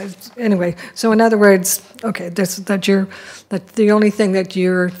 Yeah, anyway, so in other words, okay, that the only thing that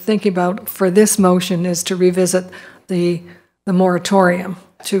you're thinking about for this motion is to revisit the moratorium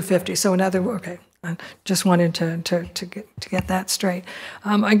 250. So in other, okay, I just wanted to get that straight.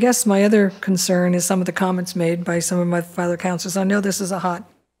 I guess my other concern is some of the comments made by some of my fellow councillors. I know this is a hot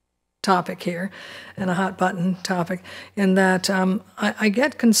topic here and a hot button topic, in that I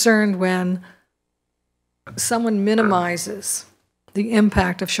get concerned when someone minimizes the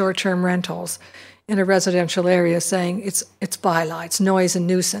impact of short-term rentals in a residential area, saying it's bylaw, it's noise and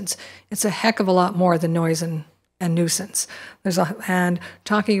nuisance. It's a heck of a lot more than noise and nuisance. And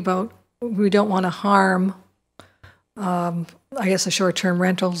talking about, we don't want to harm, I guess, the short-term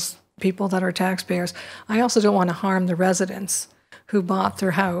rentals people that are taxpayers. I also don't want to harm the residents who bought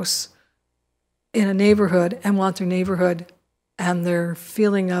their house in a neighborhood and want their neighborhood and their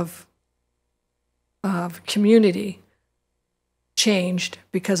feeling of community changed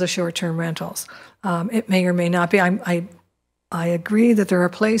because of short-term rentals. It may or may not be. I agree that there are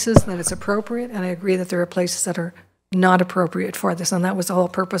places that it's appropriate, and I agree that there are places that are not appropriate for this, and that was the whole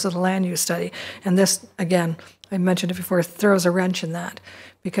purpose of the land use study. And this, again, I mentioned it before, throws a wrench in that,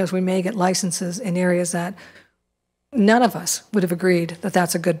 because we may get licenses in areas that none of us would have agreed that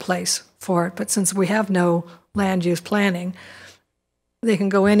that's a good place for it. But since we have no land use planning, they can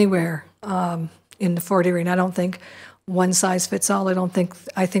go anywhere in the Fort Erie. And I don't think one size fits all.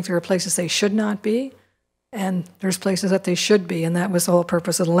 I think there are places they should not be, and there's places that they should be. And that was the whole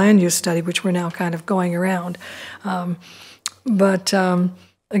purpose of the land use study, which we're now kind of going around.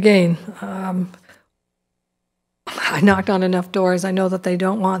 Again, I knocked on enough doors. I know that they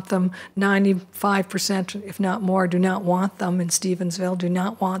don't want them. 95%, if not more, do not want them in Stevensville, do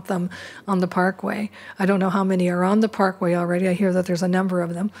not want them on the Parkway. I don't know how many are on the Parkway already. I hear that there's a number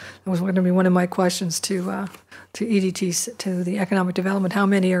of them. That was going to be one of my questions to EDT, to the Economic Development. How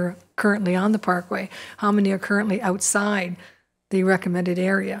many are currently on the Parkway? How many are currently outside the recommended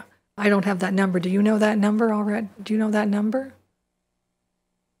area? I don't have that number. Do you know that number already? Do you know that number?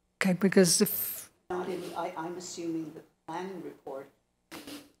 Okay, because if I'm assuming the planning report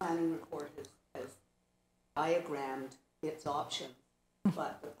has diagrammed its options,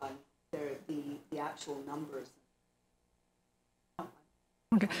 but the actual numbers.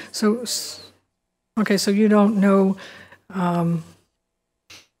 Okay, so you don't know.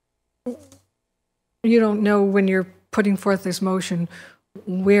 You don't know when you're putting forth this motion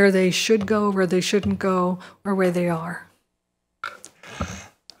where they should go, where they shouldn't go, or where they are.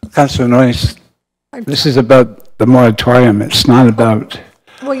 Councillor Noyes, this is about the moratorium. It's not about...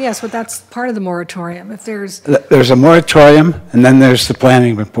 Well, yes, but that's part of the moratorium. If there's a moratorium, and then there's the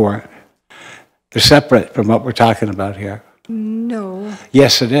planning report. They're separate from what we're talking about here. No.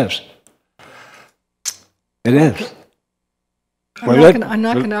 Yes, it is. It is. I'm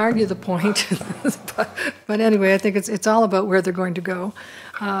not going to argue the point, but anyway, I think it's all about where they're going to go.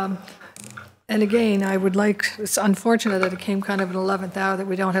 And again, it's unfortunate that it came kind of at 11th hour that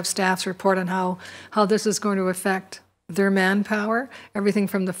we don't have staff's report on how this is going to affect their manpower, everything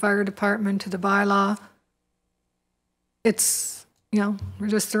from the fire department to the bylaw. It's, we're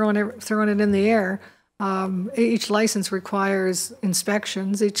just throwing it in the air. Each license requires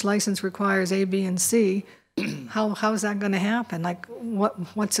inspections. Each license requires A, B, and C. How is that going to happen? Like,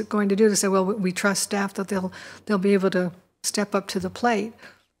 what's it going to do to say, well, we trust staff that they'll be able to step up to the plate?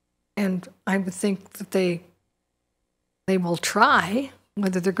 And I would think that they will try,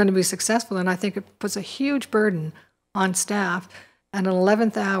 whether they're going to be successful. And I think it puts a huge burden on staff at an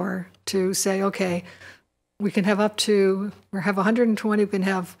 11th hour to say, okay, we can have we have 120,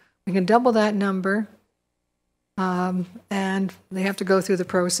 we can double that number, and they have to go through the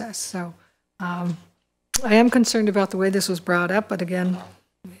process. So I am concerned about the way this was brought up, but again,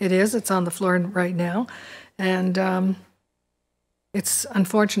 it's on the floor right now. And it's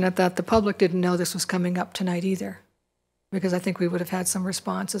unfortunate that the public didn't know this was coming up tonight either, because I think we would have had some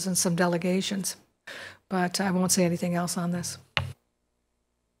responses and some delegations. But I won't say anything else on this.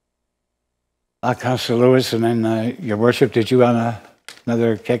 Councillor Lewis, and then Your Worship, did you want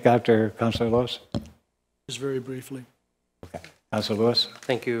another kick after Councillor Lewis? Just very briefly. Okay. Councillor Lewis?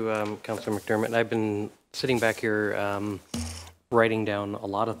 Thank you, Councillor McDermott. I've been sitting back here writing down a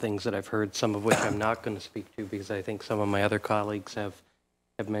lot of things that I've heard, some of which I'm not going to speak to because I think some of my other colleagues have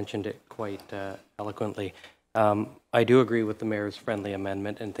mentioned it quite eloquently. I do agree with the Mayor's friendly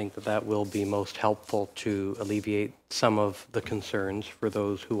amendment and think that will be most helpful to alleviate some of the concerns for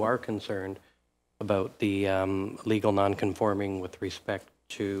those who are concerned about the legal non-conforming with respect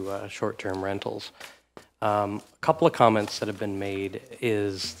to short-term rentals. A couple of comments that have been made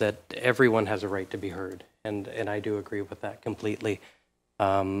is that everyone has a right to be heard, and I do agree with that completely.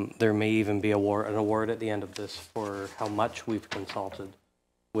 There may even be an award at the end of this for how much we've consulted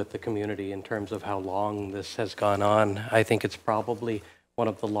with the community in terms of how long this has gone on. I think it's probably one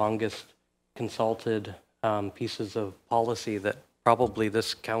of the longest consulted pieces of policy that probably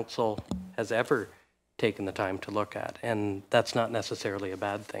this council has ever taken the time to look at, and that's not necessarily a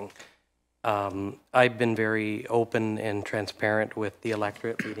bad thing. I've been very open and transparent with the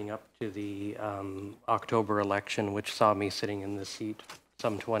electorate leading up to the October election, which saw me sitting in this seat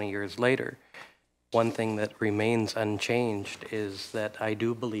some 20 years later. One thing that remains unchanged is that I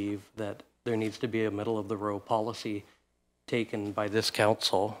do believe that there needs to be a middle-of-the-road policy taken by this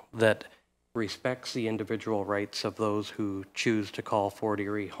council that respects the individual rights of those who choose to call Fort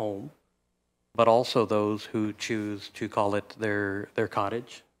Erie home, but also those who choose to call it their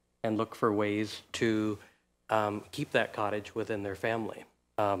cottage and look for ways to keep that cottage within their family.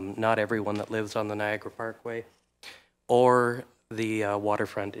 Not everyone that lives on the Niagara Parkway or the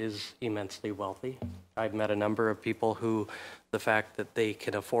waterfront is immensely wealthy. I've met a number of people who the fact that they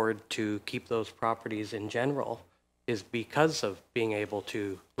can afford to keep those properties in general is because of being able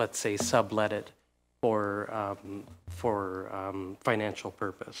to, let's say, sublet it for financial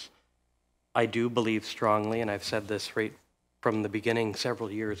purpose. I do believe strongly, and I've said this right from the beginning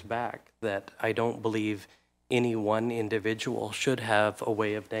several years back, that I don't believe any one individual should have a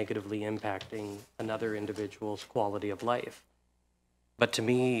way of negatively impacting another individual's quality of life. But to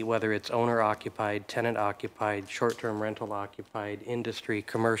me, whether it's owner-occupied, tenant-occupied, short-term rental-occupied, industry,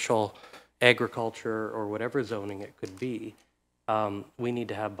 commercial, agriculture, or whatever zoning it could be, we need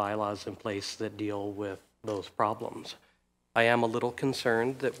to have bylaws in place that deal with those problems. I am a little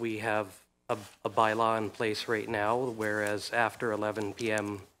concerned that we have a bylaw in place right now, whereas after 11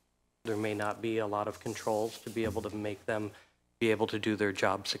 p.m. there may not be a lot of controls to be able to make them be able to do their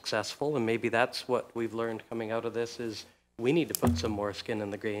job successful. And maybe that's what we've learned coming out of this is we need to put some more skin in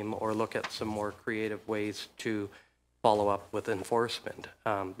the game or look at some more creative ways to follow up with enforcement,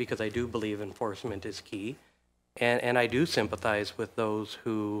 because I do believe enforcement is key. And I do sympathize with those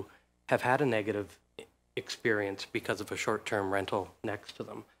who have had a negative experience because of a short-term rental next to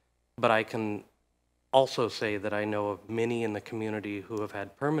them. But I can also say that I know of many in the community who have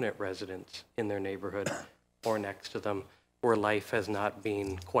had permanent residents in their neighborhood or next to them where life has not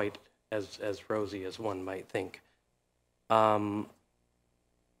been quite as rosy as one might think. Councillor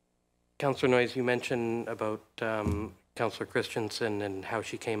Noyes, you mentioned about Councillor Christensen and how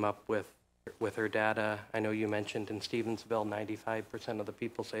she came up with her data. I know you mentioned in Stevensville 95% of the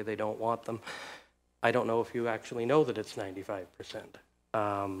people say they don't want them. I don't know if you actually know that it's 95%.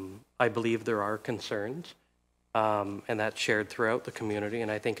 I believe there are concerns, and that's shared throughout the community,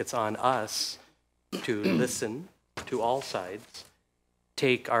 and I think it's on us to listen to all sides,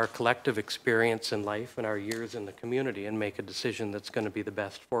 take our collective experience in life and our years in the community and make a decision that's going to be the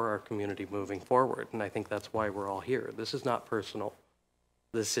best for our community moving forward. And I think that's why we're all here. This is not personal.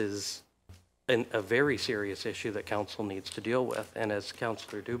 This is a very serious issue that council needs to deal with. And as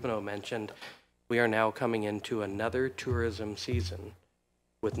Councillor Dubanow mentioned, we are now coming into another tourism season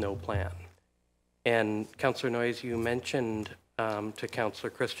with no plan. And Councillor Noyes, you mentioned to Councillor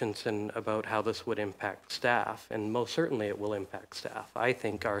Christensen about how this would impact staff, and most certainly it will impact staff. I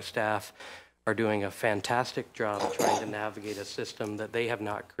think our staff are doing a fantastic job trying to navigate a system that they have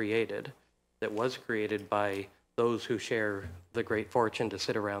not created, that was created by those who share the great fortune to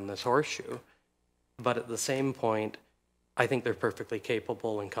sit around this horseshoe. But at the same point, I think they're perfectly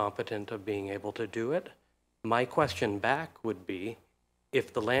capable and competent of being able to do it. My question back would be,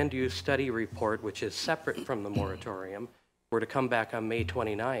 if the land use study report, which is separate from the moratorium, were to come back on May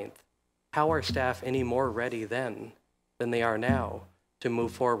 29th, how are staff any more ready then than they are now to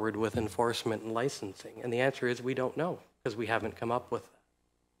move forward with enforcement and licensing? And the answer is we don't know, because we haven't come up with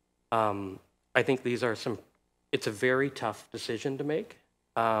that. I think these are it's a very tough decision to make,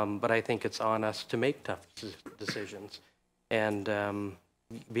 but I think it's on us to make tough decisions. And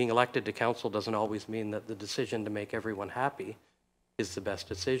being elected to council doesn't always mean that the decision to make everyone happy is the best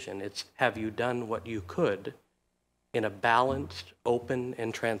decision. It's, have you done what you could in a balanced, open,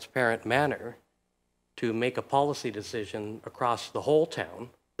 and transparent manner to make a policy decision across the whole town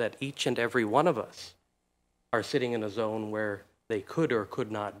that each and every one of us are sitting in a zone where they could or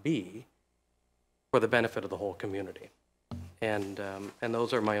could not be for the benefit of the whole community. And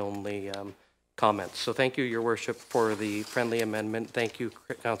those are my only comments. So thank you, Your Worship, for the friendly amendment. Thank you,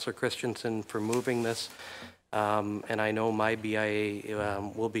 Councillor Christensen, for moving this. And I know my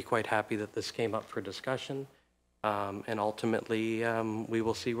BIA will be quite happy that this came up for discussion. And ultimately, we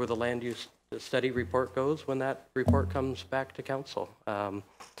will see where the land use the study report goes when that report comes back to council.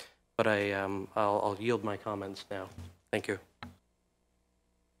 But I'll yield my comments now. Thank you.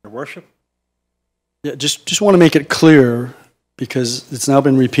 Your worship? Yeah, just want to make it clear, because it's now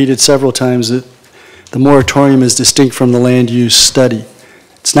been repeated several times, that the moratorium is distinct from the land use study.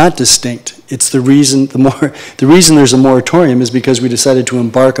 It's not distinct. It's the reason there's a moratorium is because we decided to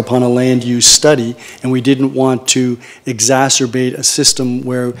embark upon a land use study, and we didn't want to exacerbate a system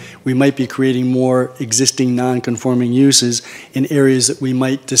where we might be creating more existing non-conforming uses in areas that we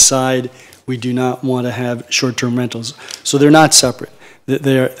might decide we do not want to have short-term rentals. So they're not separate.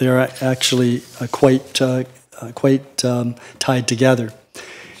 They're actually quite tied together.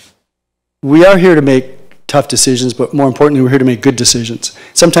 We are here to make tough decisions, but more importantly, we're here to make good decisions.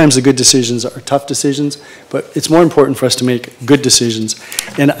 Sometimes the good decisions are tough decisions, but it's more important for us to make good decisions.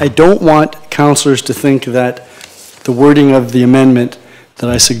 And I don't want councillors to think that the wording of the amendment that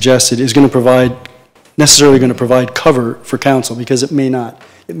I suggested is going to necessarily going to provide cover for council, because it may not.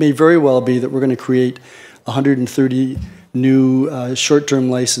 It may very well be that we're going to create 130 new short-term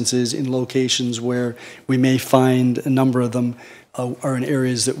licenses in locations where we may find a number of them are in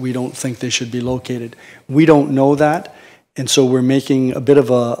areas that we don't think they should be located. We don't know that, and so we're making a bit of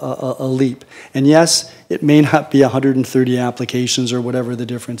a leap. And yes, it may not be 130 applications or whatever the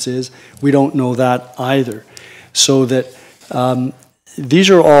difference is. We don't know that either. So that these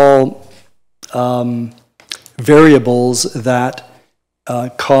are all variables that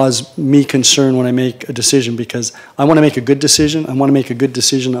cause me concern when I make a decision, because I want to make a good decision. I want to make a good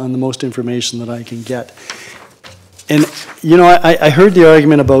decision on the most information that I can get. And, you know, I heard the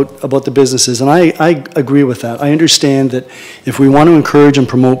argument about the businesses, and I agree with that. I understand that if we want to encourage and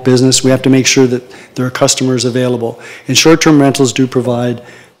promote business, we have to make sure that there are customers available. And short-term rentals do provide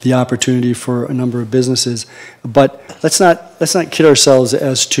the opportunity for a number of businesses. But let's not kid ourselves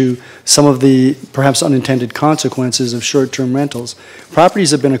as to some of the perhaps unintended consequences of short-term rentals.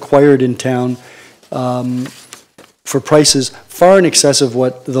 Properties have been acquired in town for prices far in excess of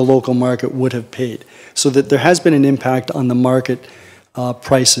what the local market would have paid. So that there has been an impact on the market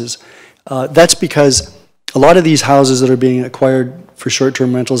prices. That's because a lot of these houses that are being acquired for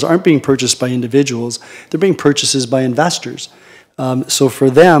short-term rentals aren't being purchased by individuals, they're being purchased by investors. So for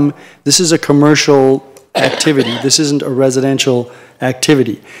them, this is a commercial activity. This isn't a residential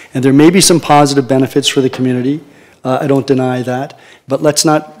activity. And there may be some positive benefits for the community. I don't deny that. But let's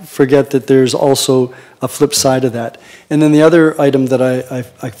not forget that there's also a flip side of that. And then the other item that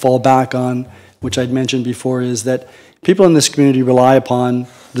I fall back on, which I'd mentioned before, is that people in this community rely upon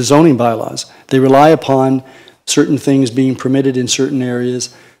the zoning bylaws. They rely upon certain things being permitted in certain areas,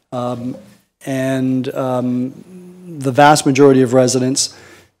 and the vast majority of residents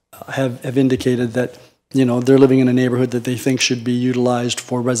have indicated that, you know, they're living in a neighborhood that they think should be utilized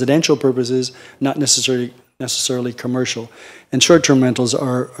for residential purposes, not necessarily commercial. And short-term rentals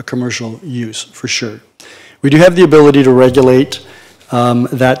are a commercial use, for sure. We do have the ability to regulate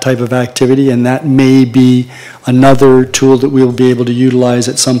that type of activity, and that may be another tool that we'll be able to utilize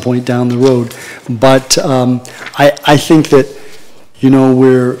at some point down the road. But I think that, you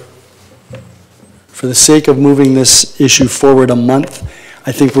know, for the sake of moving this issue forward a month,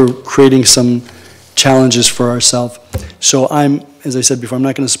 I think we're creating some challenges for ourselves. So as I said before, I'm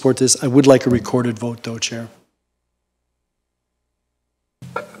not going to support this. I would like a recorded vote, though, Chair.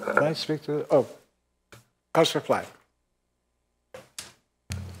 Can I speak to, Councillor Flagg.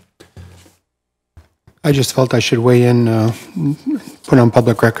 I just felt I should weigh in, put on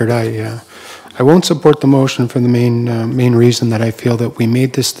public record. I won't support the motion for the main reason that I feel that we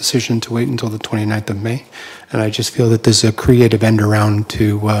made this decision to wait until the 29th of May, and I just feel that there's a creative end around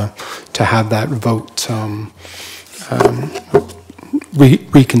to have that vote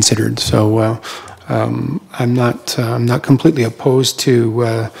reconsidered. So I'm not completely opposed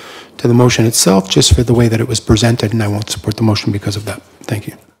to the motion itself, just for the way that it was presented, and I won't support the motion because of that. Thank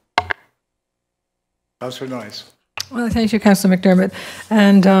you. Councillor Noyes. Well, thank you, Councillor McDermott.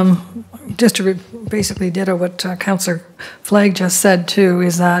 And just to basically ditto what Councillor Flagg just said too,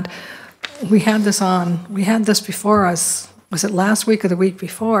 is that we had this before us. Was it last week or the week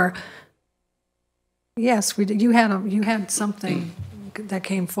before? Yes, we did. You had something that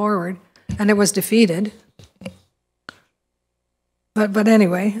came forward, and it was defeated. But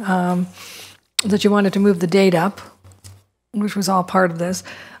anyway, that you wanted to move the date up, which was all part of this.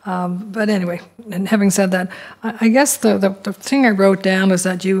 But anyway, and having said that, I guess the thing I wrote down is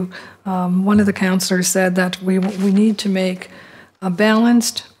that one of the councillors said that we need to make a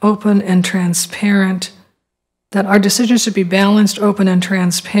balanced, open, and transparent, that our decisions should be balanced, open, and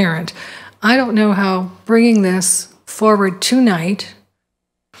transparent. I don't know how bringing this forward tonight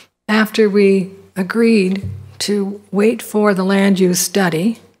after we agreed to wait for the land use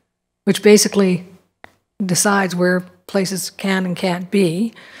study, which basically decides where places can and can't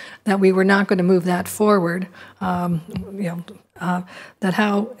be, that we were not going to move that forward, that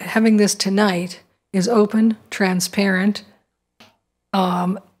having this tonight is open, transparent,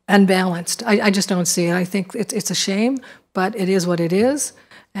 and balanced. I just don't see it. I think it's a shame, but it is what it is.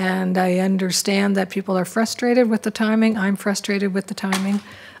 And I understand that people are frustrated with the timing. I'm frustrated with the timing.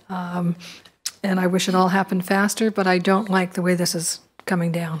 And I wish it all happened faster, but I don't like the way this is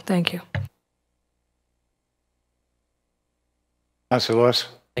coming down. Thank you. Councillor Lewis.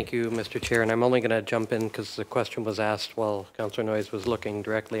 Thank you, Mr. Chair. And I'm only going to jump in because the question was asked while Councillor Noyes was looking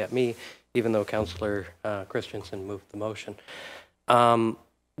directly at me, even though Councillor Christensen moved the motion.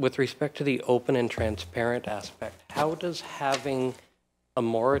 With respect to the open and transparent aspect, how does having a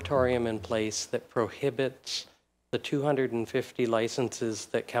moratorium in place that prohibits the 250 licenses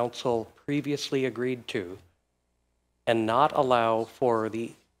that Council previously agreed to and not allow for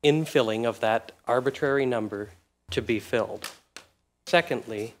the infilling of that arbitrary number to be filled?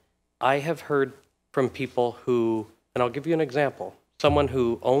 Secondly, I have heard from people who, and I'll give you an example, someone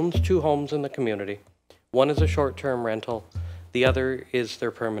who owns 2 homes in the community. One is a short-term rental, the other is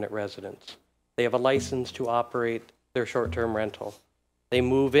their permanent residence. They have a license to operate their short-term rental. They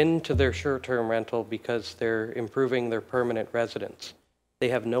move into their short-term rental because they're improving their permanent residence. They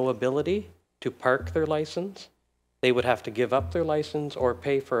have no ability to park their license. They would have to give up their license or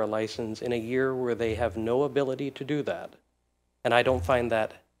pay for a license in a year where they have no ability to do that. And I don't find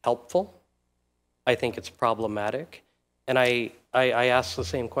that helpful. I think it's problematic. And I ask the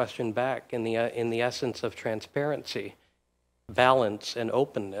same question back in the essence of transparency, balance, and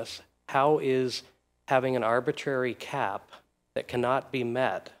openness. How is having an arbitrary cap that cannot be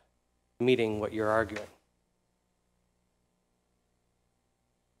met meeting what you're arguing?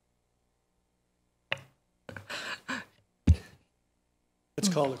 Let's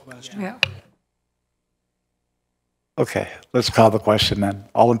call the question. Yeah. Okay, let's call the question then.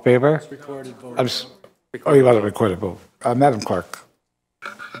 All in favor? It's recorded vote. Oh, you want a recorded vote. Madam Clerk.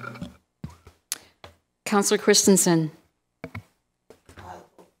 Councillor Christensen.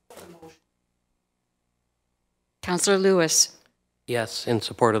 Councillor Lewis. Yes, in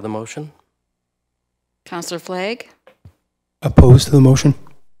support of the motion. Councillor Flagg. Opposed to the motion?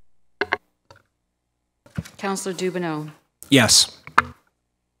 Councillor Dubanow. Yes.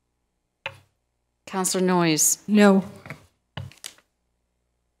 Councillor Noyes. No.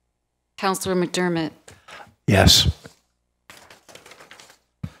 Councillor McDermott. Yes.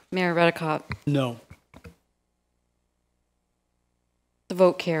 Mayor Redekop. No. The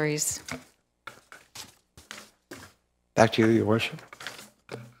vote carries. Back to you, Your Worship.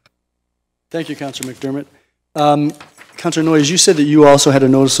 Thank you, Councillor McDermott. Councillor Noyes, you said that you also had a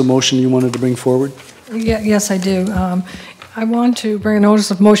notice of motion you wanted to bring forward? Yes, I do. I want to bring a notice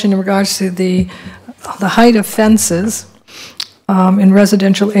of motion in regards to the height of fences in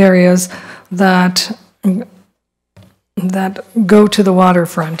residential areas that go to the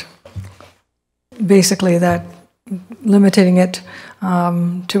waterfront. Basically, that limiting it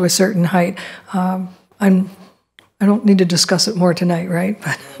to a certain height. I don't need to discuss it more tonight, right?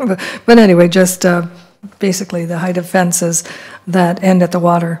 But anyway, just basically the height of fences that end at the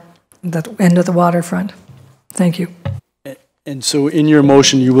waterfront. Thank you. And so in your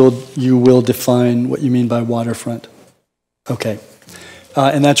motion, you will define what you mean by waterfront. Okay.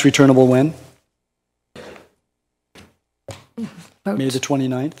 And that's returnable when? May the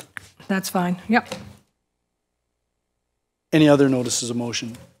 29th? That's fine. Yep. Any other notices of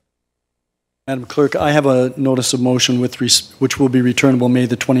motion? Madam Clerk, I have a notice of motion which will be returnable May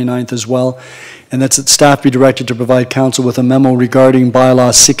the 29th as well, and that's that staff be directed to provide council with a memo regarding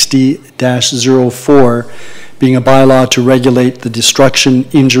bylaw 60-04, being a bylaw to regulate the destruction,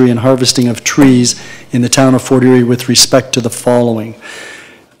 injury, and harvesting of trees in the town of Fort Erie with respect to the following.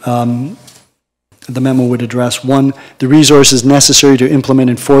 The memo would address 1, the resources necessary to implement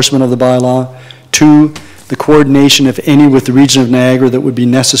enforcement of the bylaw; 2, the coordination, if any, with the region of Niagara that would be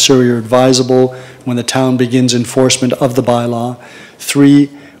necessary or advisable when the town begins enforcement of the bylaw; 3,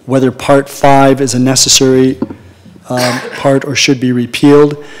 whether Part 5 is a necessary part or should be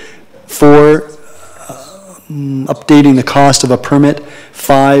repealed; 4, updating the cost of a permit;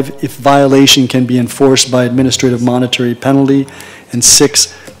 5, if violation can be enforced by administrative monetary penalty; and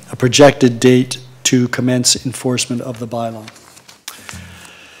 6, a projected date to commence enforcement of the bylaw.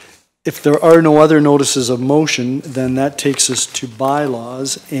 If there are no other notices of motion, then that takes us to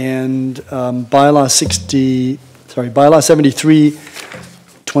bylaws, and bylaw 73,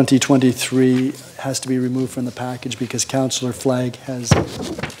 2023 has to be removed from the package because Councillor Flagg has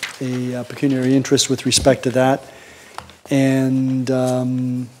a pecuniary interest with respect to that. And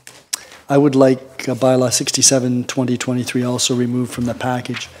I would like bylaw 67, 2023 also removed from the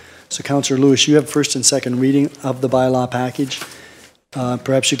package. So Councillor Lewis, you have first and second reading of the bylaw package.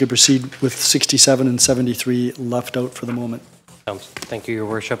 Perhaps you could proceed with 67 and 73 left out for the moment. Thank you, Your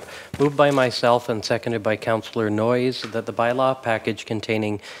Worship. Moved by myself and seconded by Councillor Noyes that the bylaw package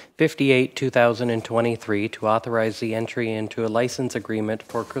containing 58/2023 to authorize the entry into a license agreement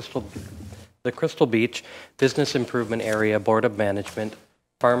for the Crystal Beach Business Improvement Area Board of Management,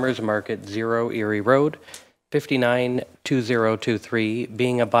 Farmers Market 0 Erie Road, 59/2023,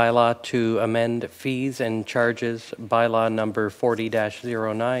 being a bylaw to amend fees and charges, bylaw number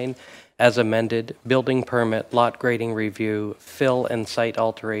 40-09, as amended, building permit, lot grading review, fill and site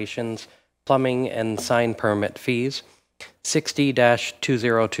alterations, plumbing and sign permit fees.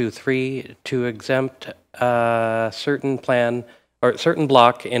 60-2023 to exempt certain plan or certain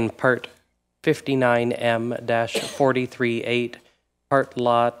block in part 59M-438, part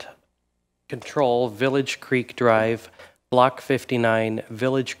lot control, Village Creek Drive, block 59,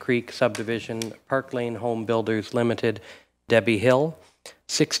 Village Creek subdivision, Park Lane Home Builders Limited, Debbie Hill.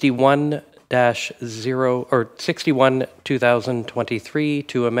 61/2023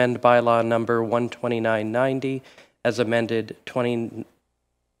 to amend bylaw number 12990 as amended,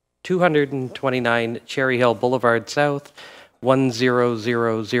 229 Cherry Hill Boulevard South,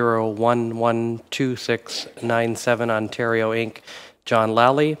 10001112697 Ontario Inc., John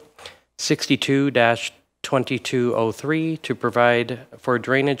Lally. 62-2203 to provide for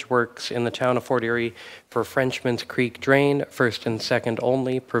drainage works in the town of Fort Erie for Frenchman's Creek Drain, first and second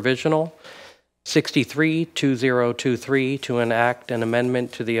only, provisional. 63-2023 to enact an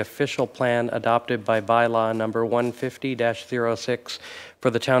amendment to the official plan adopted by bylaw number 150-06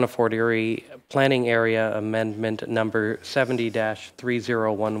 for the town of Fort Erie planning area amendment number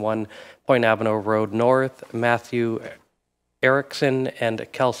 70-3011 Point Avenue Road North, Matthew Erickson and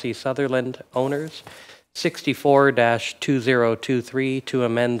Kelsey Sutherland, owners. 64-2023 to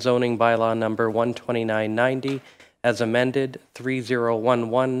amend zoning bylaw number 12990 as amended,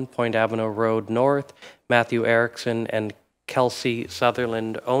 3011 Point Avenue Road North, Matthew Erickson and Kelsey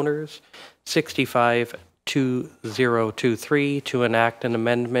Sutherland, owners. 65-2023 to enact an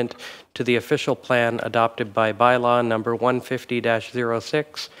amendment to the official plan adopted by bylaw number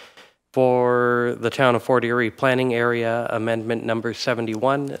 150-06 for the town of Fort Erie planning area amendment number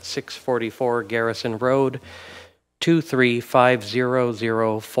 71, 644 Garrison Road,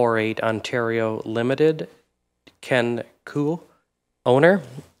 23500048 Ontario Limited, Ken Koo, owner.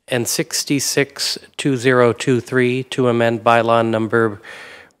 And 66-2023 to amend bylaw number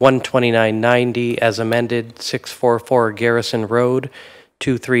 12990 as amended, 644 Garrison Road,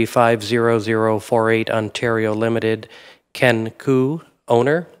 23500048 Ontario Limited, Ken Koo,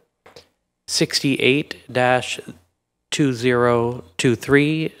 owner.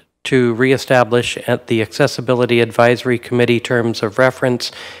 68-2023 to reestablish at the Accessibility Advisory Committee terms of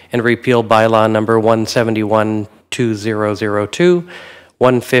reference and repeal bylaw number 171-2002,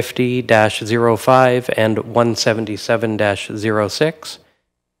 150-05, and 177-06.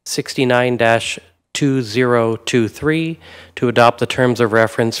 69-2023 to adopt the terms of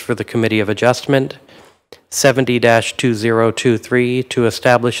reference for the Committee of Adjustment. 70-2023 to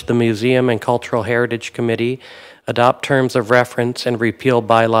establish the Museum and Cultural Heritage Committee, adopt terms of reference and repeal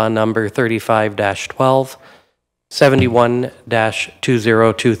bylaw number 35-12.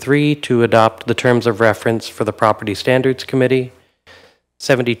 71-2023 to adopt the terms of reference for the Property Standards Committee.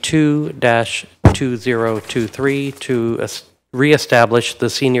 72-2023 to reestablish the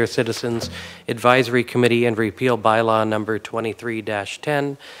Senior Citizens Advisory Committee and repeal bylaw number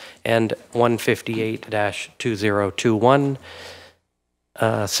 23-10. And 158-2021,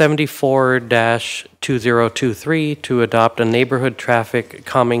 74-2023 to adopt a neighborhood traffic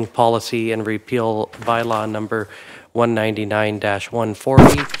calming policy and repeal bylaw number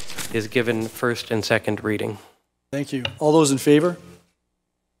 199-140 is given first and second reading. Thank you. All those in favor?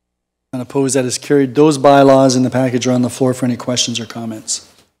 And opposed, that is carried. Those bylaws in the package are on the floor for any questions or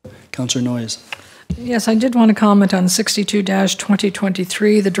comments. Councillor Noyes. Yes, I did want to comment on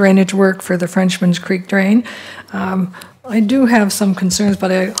 62-2023, the drainage work for the Frenchman's Creek Drain. I do have some concerns, but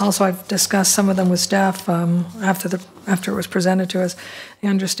I've discussed some of them with staff after it was presented to us. I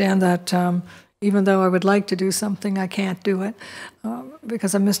understand that even though I would like to do something, I can't do it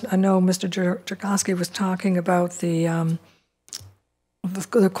because I know Mr. Jerkowski was talking about the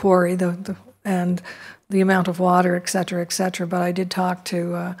quarry, and the amount of water, et cetera, but I did talk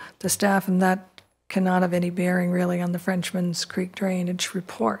to the staff, and that cannot have any bearing really on the Frenchman's Creek drainage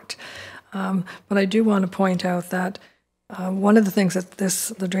report. But I do want to point out that one of the things that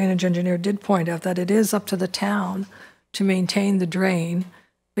the drainage engineer did point out, that it is up to the town to maintain the drain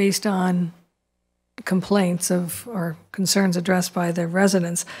based on complaints or concerns addressed by the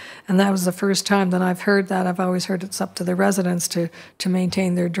residents. And that was the first time that I've heard that. I've always heard it's up to the residents to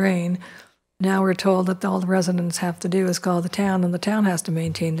maintain their drain. Now we're told that all the residents have to do is call the town, and the town has to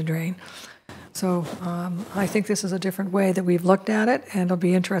maintain the drain. So I think this is a different way that we've looked at it, and it'll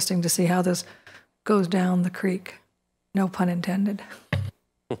be interesting to see how this goes down the creek. No pun intended.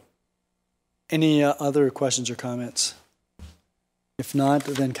 Any other questions or comments? If not,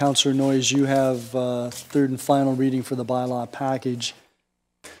 then Councillor Noyes, you have third and final reading for the bylaw package.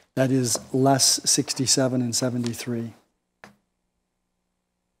 That is less 67 and 73.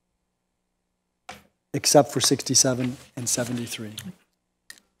 Except for 67 and 73.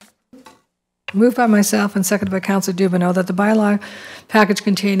 Moved by myself and seconded by Councillor Dubanow that the bylaw package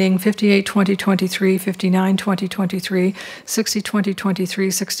containing 58-2023, 59-2023,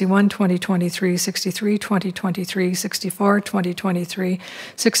 60-2023, 61-2023, 63-2023, 64-2023,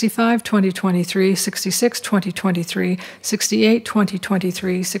 65-2023, 66-2023,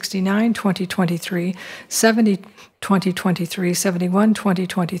 68-2023, 69-2023, 70 2023, 71,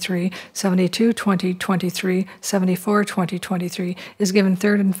 2023, 72, 2023, 74, 2023 is given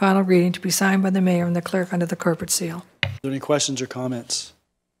third and final reading to be signed by the mayor and the clerk under the corporate seal. Are there any questions or comments?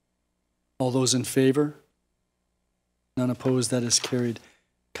 All those in favor? None opposed, that is carried.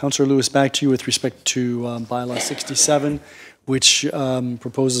 Councillor Lewis, back to you with respect to bylaw 67, which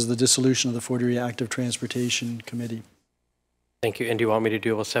proposes the dissolution of the Fort Erie Active Transportation Committee. Thank you. And do you want me to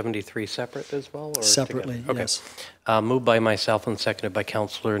deal with 73 separate as well? Or separately, together? Okay. Yes. Moved by myself and seconded by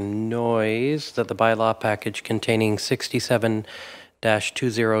Councillor Noyes that the bylaw package containing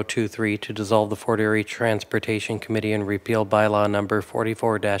 67-2023 to dissolve the Fort Erie Transportation Committee and repeal bylaw number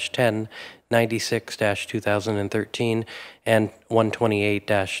 44-10, 96-2013, and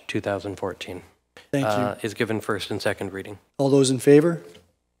 128-2014. Thank you. Is given first and second reading. All those in favor?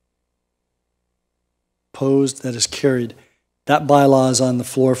 Opposed? That is carried. That bylaw is on the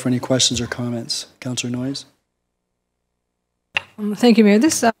floor for any questions or comments. Councillor Noyes? Thank you, Mayor.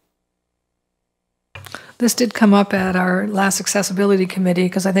 This did come up at our last accessibility committee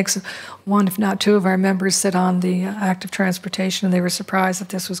because I think one, if not two, of our members sit on the active transportation, and they were surprised that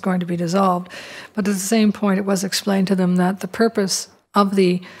this was going to be dissolved. But at the same point, it was explained to them that the purpose of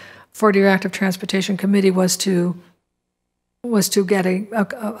the Fort Erie Active Transportation Committee was to get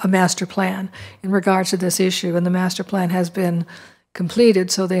a master plan in regards to this issue, and the master plan has been completed,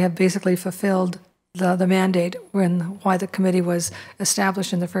 so they have basically fulfilled the mandate why the committee was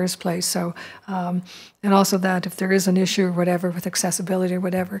established in the first place. So, and also that if there is an issue or whatever with accessibility or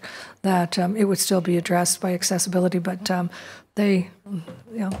whatever, that it would still be addressed by accessibility, but so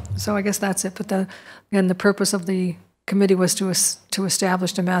I guess that's it. But again, the purpose of the committee was to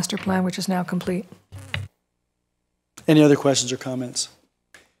establish a master plan, which is now complete. Any other questions or comments?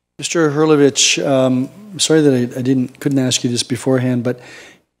 Mr. Hurlovich, sorry that I couldn't ask you this beforehand, but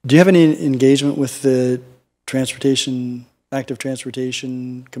do you have any engagement with the Active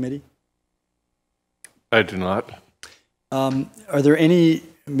Transportation Committee? I do not. Are there any,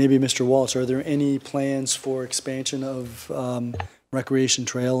 maybe Mr. Walsh, are there any plans for expansion of recreation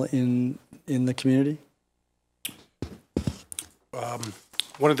trail in the community?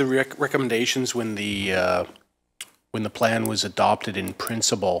 One of the recommendations when the plan was adopted in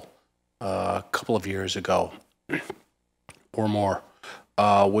principle a couple of years ago or more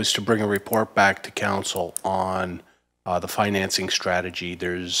was to bring a report back to council on the financing strategy.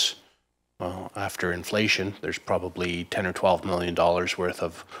 There's, after inflation, there's probably $10 or $12 million worth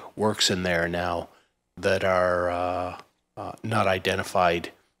of works in there now that are not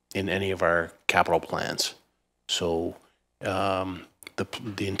identified in any of our capital plans. So the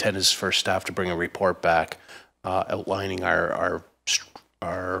intent is for staff to bring a report back outlining our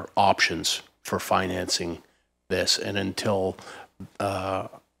options for financing this, and until the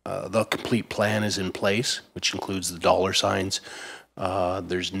complete plan is in place, which includes the dollar signs,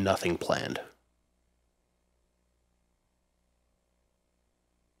 there's nothing planned.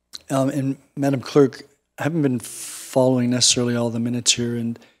 And Madam Clerk, I haven't been following necessarily all the minutes here,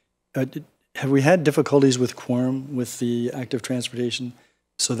 and have we had difficulties with quorum with the active transportation?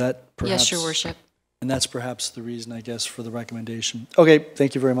 So that perhaps... Yes, Your Worship. And that's perhaps the reason, I guess, for the recommendation. Okay,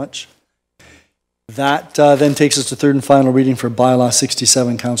 thank you very much. That then takes us to third and final reading for bylaw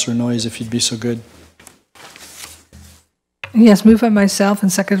 67. Councillor Noyes, if you'd be so good. Yes, moved by myself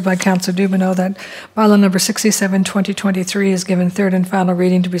and seconded by Councillor Dubanow that bylaw number 67, 2023 is given third and final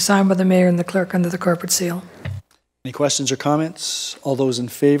reading to be signed by the mayor and the clerk under the corporate seal. Any questions or comments? All those in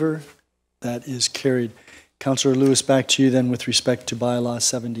favor? That is carried. Councillor Lewis, back to you then with respect to bylaw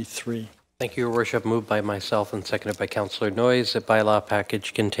 73. Thank you, Your Worship. Moved by myself and seconded by Councillor Noyes, a bylaw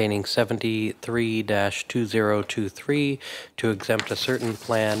package containing 73-2023 to exempt a certain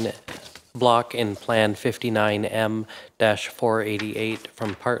plan block in Plan 59M-488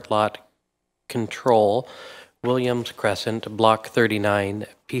 from part lot control, Williams Crescent, Block 39,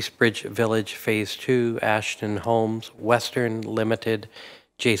 Peacebridge Village, Phase 2, Ashton Homes, Western Limited,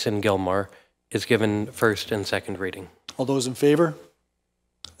 Jason Gilmore, is given first and second reading. All those in favor?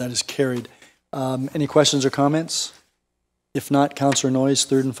 That is carried. Any questions or comments? If not, Councillor Noyes,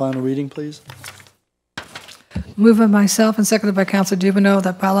 third and final reading, please. Moved by myself and seconded by Councillor Dubanow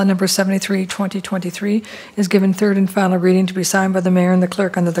that bylaw number 73, 2023 is given third and final reading to be signed by the mayor and the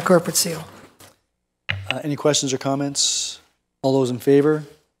clerk under the corporate seal. Any questions or comments? All those in favor?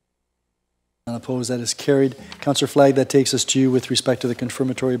 None opposed, that is carried. Councillor Flagg, that takes us to you with respect to the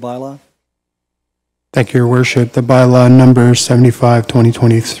confirmatory bylaw. Thank you, Your Worship. The bylaw number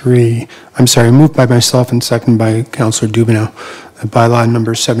 75-2023, moved by myself and seconded by Councillor Dubanow. The bylaw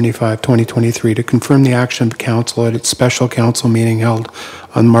number 75-2023 to confirm the action of the council at its special council meeting held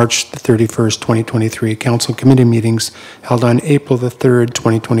on March the 31st, 2023, council committee meetings held on April the 3rd,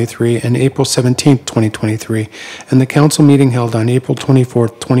 2023, and April 17th, 2023, and the council meeting held on April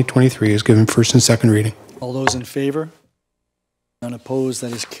 24th, 2023 is given first and second reading. All those in favor? None opposed,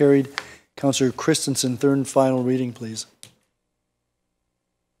 that is carried. Councillor Christensen, third and final reading, please.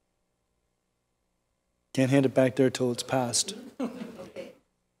 Can't hand it back there till it's passed.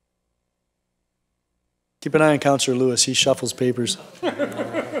 Keep an eye on Councillor Lewis. He shuffles papers.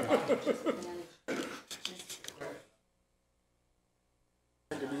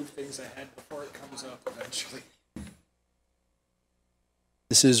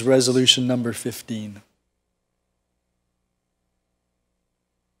 This is resolution number 15.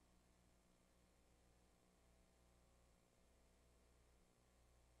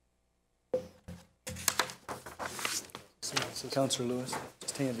 Councillor Lewis,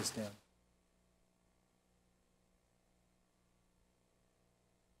 just hand this down.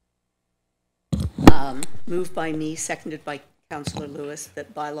 Moved by me, seconded by Councillor Lewis,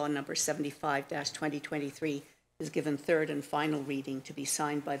 that bylaw number 75-2023 is given third and final reading to be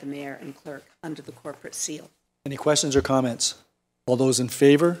signed by the mayor and clerk under the corporate seal. Any questions or comments? All those in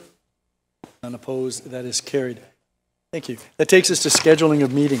favor? None opposed, that is carried. Thank you. That takes us to scheduling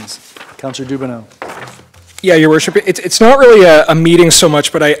of meetings. Councillor Dubanow. Yeah, Your Worship, it's not really a meeting so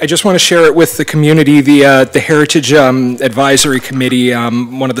much, but I just want to share it with the community. The Heritage Advisory Committee,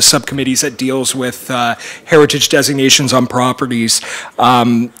 one of the subcommittees that deals with heritage designations on properties.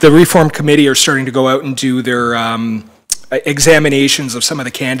 The Reform Committee are starting to go out and do their examinations of some of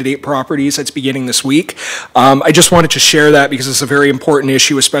the candidate properties that's beginning this week. I just wanted to share that because it's a very important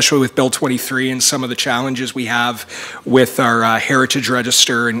issue, especially with Bill 23 and some of the challenges we have with our heritage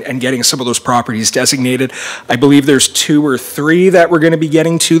register and getting some of those properties designated. I believe there's 2 or 3 that we're going to be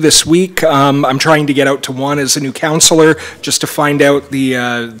getting to this week. I'm trying to get out to one as a new councillor just to find out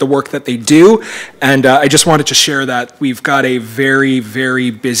the work that they do. And I just wanted to share that we've got a very,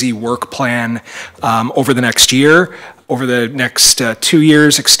 very busy work plan over the next year, over the next 2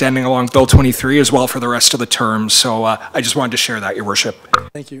 years, extending along Bill 23 as well for the rest of the term. So I just wanted to share that, Your Worship.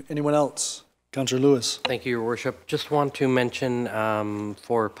 Thank you. Anyone else? Councillor Lewis. Thank you, Your Worship. Just want to mention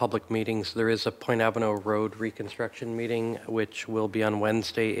for public meetings, there is a Point Avenue Road reconstruction meeting, which will be on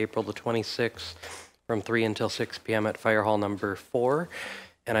Wednesday, April the 26th, from 3 until 6 p.m. at Fire Hall number 4.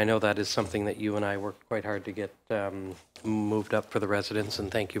 And I know that is something that you and I worked quite hard to get moved up for the residents, and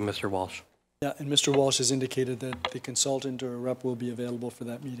thank you, Mr. Walsh. Yeah, and Mr. Walsh has indicated that the consultant or rep will be available for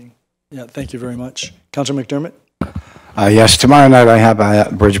that meeting. Yeah, thank you very much. Councillor McDermott? Yes, tomorrow night I have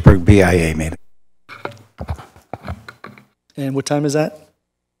a Bridgeburg BIA meeting. And what time is that?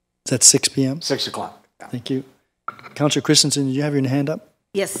 Is that 6 p.m.? 6 o'clock. Yeah. Thank you. Councillor Christensen, did you have your hand up?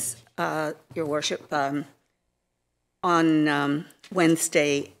 Yes, Your Worship. On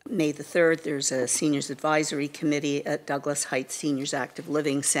Wednesday, May the 3rd, there's a Seniors Advisory Committee at Douglas Heights Seniors Active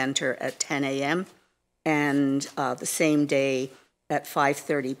Living Center at 10 a.m. And the same day at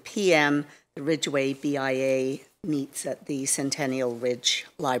 5:30 p.m., the Ridgeway BIA meets at the Centennial Ridge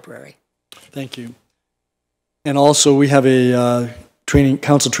Library. Thank you. And also, we have a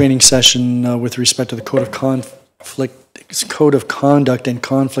council training session with respect to the Code of Conduct and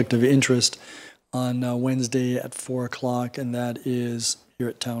Conflict of Interest on Wednesday at 4 o'clock, and that is here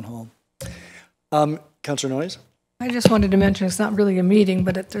at Town Hall. Councillor Noyes? I just wanted to mention it's not really a meeting,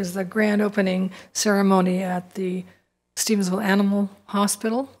 but there's the grand opening ceremony at the Stevensville Animal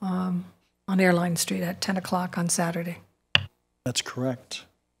Hospital on Airline Street at 10 o'clock on Saturday. That's correct.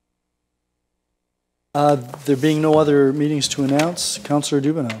 There being no other meetings to announce, Councillor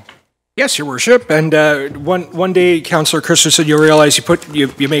Dubanow. Yes, Your Worship. And one day, Councillor Christensen, you'll realize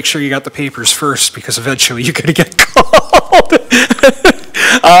you make sure you got the papers first, because eventually you're going to get called.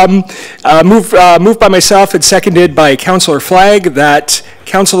 Moved by myself and seconded by Councillor Flagg that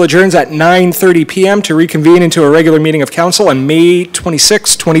Council adjourns at 9:30 p.m. to reconvene into a regular meeting of Council on May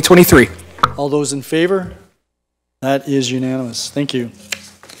 26, 2023. All those in favor? That is unanimous. Thank you.